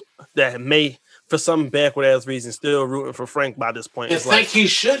audience that may, for some backward ass reason, still rooting for Frank by this point. And think he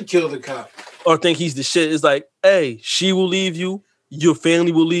should kill the cop. Or think he's the shit. It's like, hey, she will leave you. Your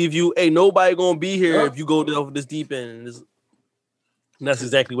family will leave you. Ain't nobody gonna be here if you go over this deep end. And that's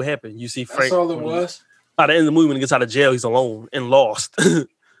exactly what happened. You see Frank. That's all it was. By the end of the movie, when he gets out of jail, he's alone and lost.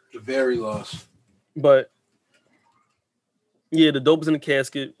 Very lost. But yeah, the dope is in the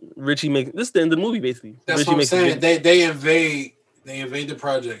casket. Richie makes this is the end of the movie, basically. That's Richie what I'm saying. They invade the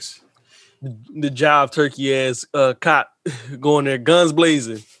projects. The job turkey ass cop going there, guns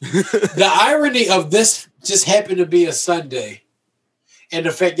blazing. The irony of this just happened to be a Sunday, and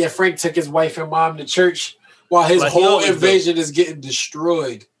the fact that Frank took his wife and mom to church while his whole invasion is getting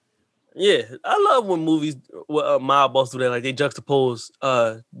destroyed. Yeah, I love when movies with mob boss do that. Like they juxtapose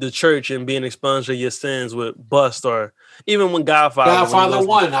the church and being expunged of your sins with bust, or even when Godfather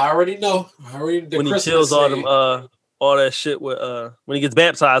 1. I already know. When he kills all them all that shit with when he gets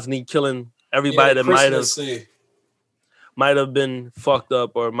baptized and he killing everybody that might have been fucked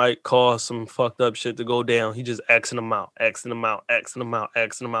up or might cause some fucked up shit to go down. He just Xing them out.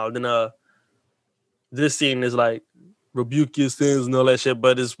 Then this scene is like rebuke your sins and all that shit,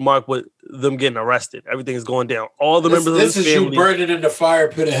 but it's marked with them getting arrested. Everything is going down. All the members of his family. This is you burning in the fire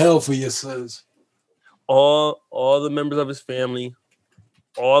pit of hell for your sins. All the members of his family,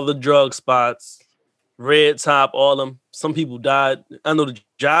 all the drug spots, Red Top, all them. Some people died. I know the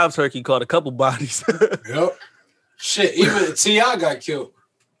Jive Turkey caught a couple bodies. Yep. Shit, even T.I. got killed.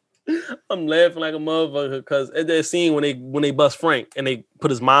 I'm laughing like a motherfucker because at that scene when they bust Frank and they put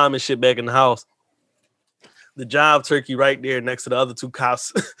his mom and shit back in the house, the Jive Turkey right there next to the other two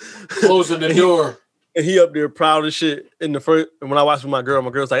cops. Closing the door. And he up there proud of shit in the first. And when I watched with my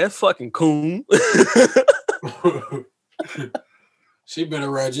girl's like, that's fucking coon. She been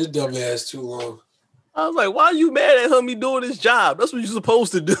around your dumb ass too long. I was like, why are you mad at him? He doing his job. That's what you're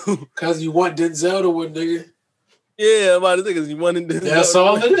supposed to do. Because you want Denzel to win, nigga. Yeah, I'm about to think because you wanted Denzel. That's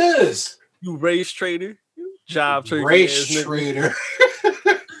all it is. You race trader. You job trader. Race trader.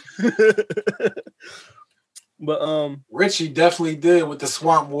 But Richie definitely did with the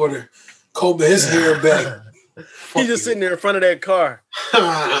swamp water, combing his hair back. He's just sitting there in front of that car.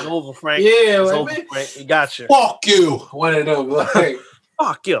 It's over, Frank. Yeah, it's like, over, Frank. He got you. Fuck you. One of them. Like,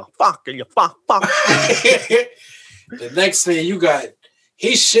 fuck you. Fuck. The next thing you got,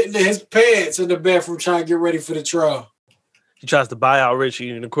 he's shitting in his pants in the bathroom trying to get ready for the trial. He tries to buy out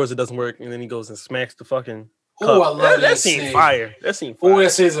Richie, and of course it doesn't work. And then he goes and smacks the fucking cup. Oh, I love that scene. Fire. That scene. Fire. Oh,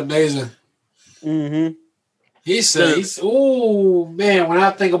 that scene's amazing. Mm-hmm. He said, oh, man, when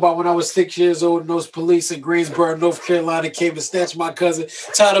I think about when I was 6 years old and those police in Greensboro, North Carolina came and snatched my cousin,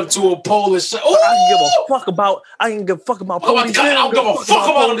 tied him to a pole and shot. I can give a fuck about Oh, my God, I don't give a fuck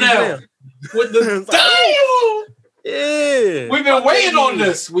about him now. With the yeah. We've been waiting on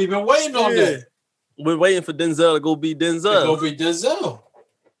this. We've been waiting on that. We're waiting for Denzel to go be Denzel. Go be Denzel.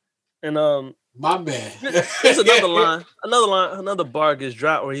 And my man. There's another bar gets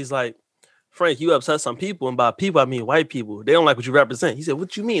dropped where he's like, Frank, you upset some people, and by people I mean white people. They don't like what you represent. He said,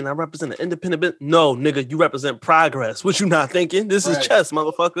 what you mean? I represent an independent No, nigga, you represent progress. What you not thinking? This is chess,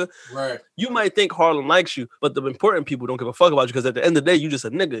 motherfucker. Right. You might think Harlem likes you, but the important people don't give a fuck about you because at the end of the day, you just a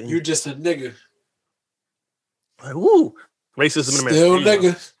nigga. You just a nigga. Like, woo. Racism in America. Still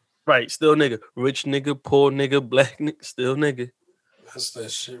nigga. Right, still nigga. Rich nigga, poor nigga, black nigga, still nigga. That's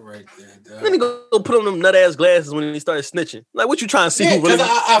that shit right there, dog. Then he go put on them nut ass glasses when he started snitching. Like, what you trying to see? Yeah, because really...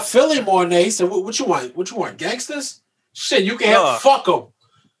 I feel him on there. He said, "What you want? What you want? Gangsters? Shit, you can have fuck them."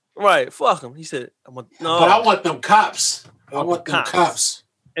 Right, fuck them. He said, "No, but I want them cops. I want them cops."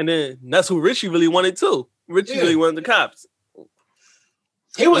 And then that's who Richie really wanted too. Richie really wanted the cops.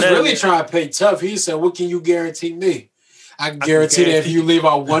 He was really trying to pay tough. He said, "What can you guarantee me?" I can guarantee that if you leave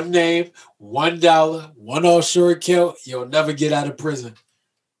out one name, $1, one offshore account, you'll never get out of prison.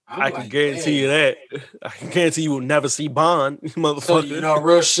 I can guarantee you that. I can guarantee you will never see Bond, motherfucker. So, you know,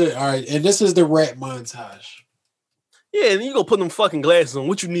 real shit. All right, and this is the rat montage. Yeah, and you gonna put them fucking glasses on.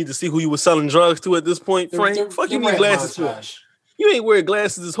 What you need to see who you were selling drugs to at this point, Frank? Fuck, you need glasses for. You ain't wearing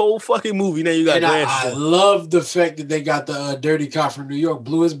glasses this whole fucking movie. Now you got glasses. I love the fact that they got the dirty cop from New York,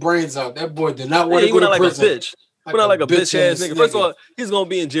 blew his brains out. That boy did not want to go to prison. A bitch. We're not like a bitch ass nigga. First of all, he's gonna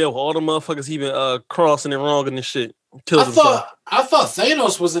be in jail for all the motherfuckers he been crossing and wronging and shit. I thought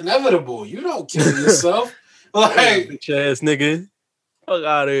Thanos was inevitable. You don't kill yourself. Like bitch ass nigga. Fuck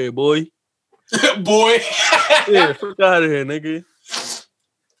out of here, boy. Boy. Yeah, fuck out of here, nigga.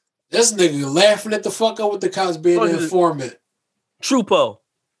 This nigga laughing at the fuck up with the cops being an informant. Trupo.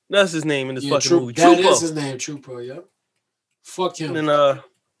 That's his name in this fucking movie. That Trupo. is his name, Trupo, yep. Fuck him. And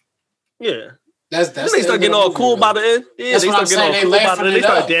yeah. That's then they start getting all cool by the end. Yeah, that's they what start I'm saying. getting all cool by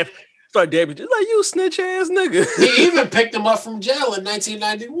the end. They start dabbing. Just like, you snitch ass nigga. He even picked him up from jail in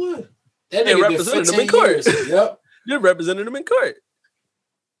 1991. That nigga represented him in court. Yep. You represented him in court.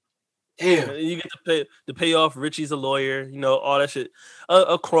 Damn. And you get to pay off Richie's a lawyer, you know, all that shit.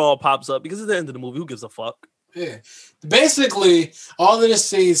 A crawl pops up because it's the end of the movie. Who gives a fuck? Yeah. Basically, all of this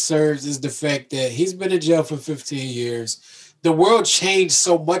scene serves is the fact that he's been in jail for 15 years. The world changed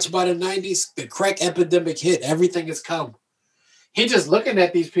so much by the 90s. The crack epidemic hit. Everything has come. He just looking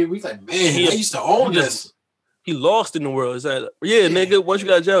at these people. He's like, man, I used to own this. He lost in the world. It's like, yeah, nigga, once you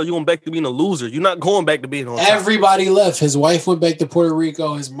got jail, you going back to being a loser. You're not going back to being on top. Everybody left. His wife went back to Puerto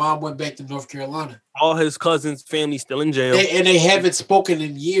Rico. His mom went back to North Carolina. All his cousins' family still in jail. And they haven't spoken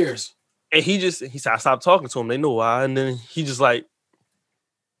in years. And he said, I stopped talking to him. They know why. And then he just like,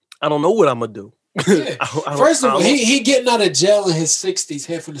 I don't know what I'm going to do. Yeah. First of all, he getting out of jail in his 60s,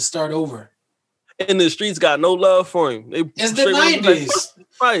 having to start over. And the streets got no love for him. It's the 90s.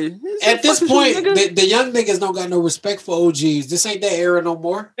 Right. At this point, the young niggas don't got no respect for OGs. This ain't that era no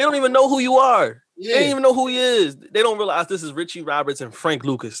more. They don't even know who you are. Yeah. They don't even know who he is. They don't realize this is Richie Roberts and Frank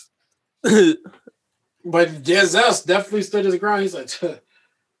Lucas. But Denzel definitely stood his ground. He's like,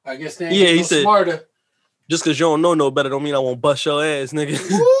 I guess they ain't he said, smarter. Just because you don't know no better don't mean I won't bust your ass, nigga.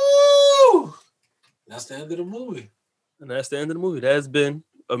 Woo! That's the end of the movie. And that's the end of the movie. That's been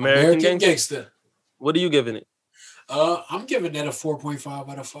American Gangster. What are you giving it? I'm giving that a 4.5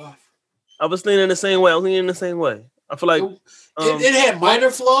 out of 5. I was leaning the same way. I feel like it had minor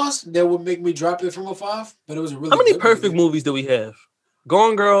flaws that would make me drop it from a 5, but it was a really how many good perfect movie. movies do we have?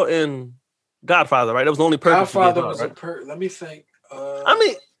 Gone Girl and Godfather, right? That was the only perfect. Godfather was right? Let me think. I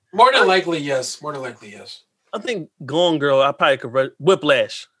mean, more than likely, yes. More than likely, yes. I think Gone Girl. I probably could.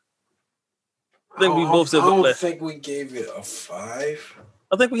 Whiplash. I think we both said Whiplash. I don't think we gave it a 5.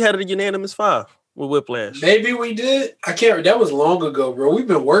 I think we had it a unanimous 5 with Whiplash. Maybe we did. I can't. That was long ago, bro. We've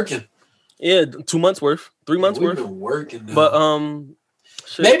been working. Yeah, 2 months worth, 3 months worth. We've been working. Now. But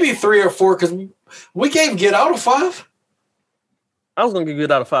shit. Maybe 3 or 4 because we gave Get Out a 5. I was gonna give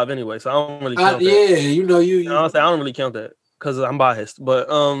Get Out a 5 anyway, so I don't really count that. Yeah, you know you. Honestly, I don't really count that because I'm biased. But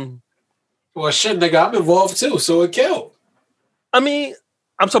well, shit, nigga, I'm involved too, so it count. I mean,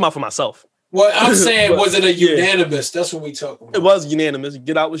 I'm talking about for myself. Well, I'm saying, but, was it a unanimous? That's what we talking about. It was unanimous.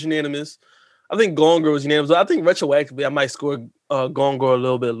 Get Out was unanimous. I think Gone Girl was unanimous. I think retroactively, I might score Gone Girl a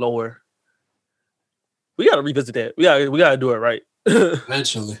little bit lower. We gotta revisit that. We gotta do it right.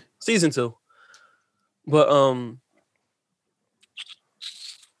 Eventually. Season 2. But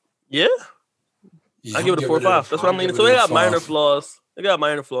yeah. I give it a 4 or 5. That's what I'm leaning. So they got minor flaws. They got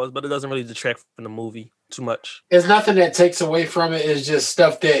minor flaws, but it doesn't really detract from the movie too much. It's nothing that takes away from it. It's just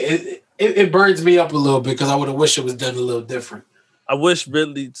stuff that it burns me up a little bit because I would have wished it was done a little different. I wish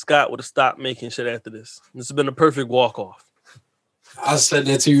Ridley Scott would have stopped making shit after this. This has been a perfect walk-off. I said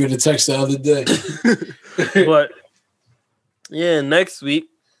that to you in the text the other day. But yeah, next week,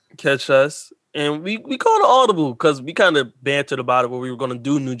 catch us. And we called it audible because we kind of bantered about it where we were going to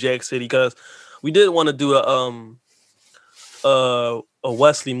do New Jack City because we didn't want to do a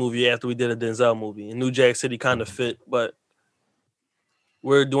Wesley movie after we did a Denzel movie. And New Jack City kind of fit, but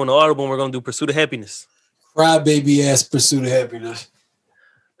we're doing the audible and we're going to do Pursuit of Happiness. Cry baby ass Pursuit of Happiness.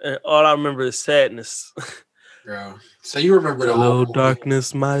 And all I remember is sadness. Bro. So you remember the Hello, whole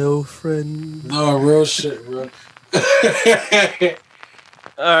darkness, my old friend. No, real shit, bro.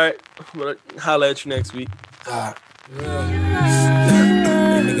 All right. But holla at you next week. Hey,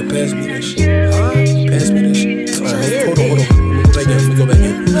 nigga, pass me that shit. Pass me that shit. All right, hold on. Let me go back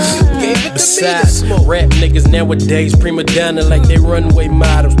in. Gave it to me. sides. Rap niggas nowadays prima donna like they runway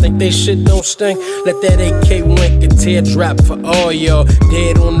models. Think they shit don't stink? Let that AK wink and teardrop for all y'all.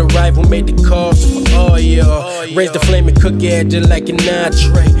 Dead on the rival made the calls for all y'all. Raise the flame and cook it just like an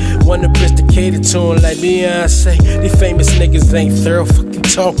entree. One of bitch to cater to him like Beyonce. These famous niggas ain't thorough fucking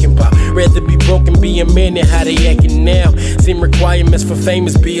talking about. Rather be broken, be a man than how they acting now. Same requirements for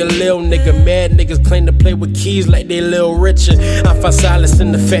famous, be a lil nigga. Mad niggas claim to play with keys like they Lil Richard. I find solace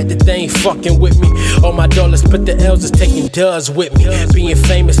in the fact that they ain't fucking with me. All my dollars put the L's is taking does with me. Being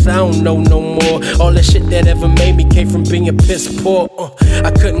famous, I don't know no more. All the shit that ever made me came from being piss poor.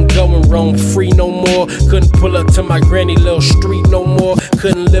 I couldn't go and roam free no more. Couldn't pull up to my granny little street no more.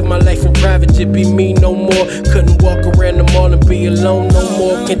 Couldn't live my life in private, just be me no more. Couldn't walk around the mall and be alone no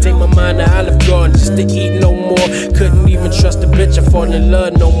more. Can't take my mind to Olive Garden just to eat no more. Couldn't even trust a bitch and fall in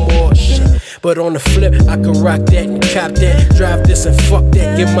love no more. Shit. But on the flip, I could rock that and cop that. Drive this and fuck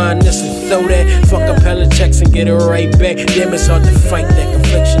that, get mine this and throw that. Fuck up hella checks and get it right back. Damn, it's hard to fight that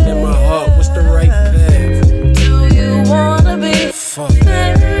confliction in my heart. What's the right path? Do you wanna be famous?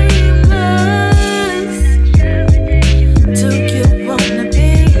 Do you wanna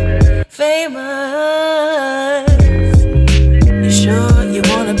be famous?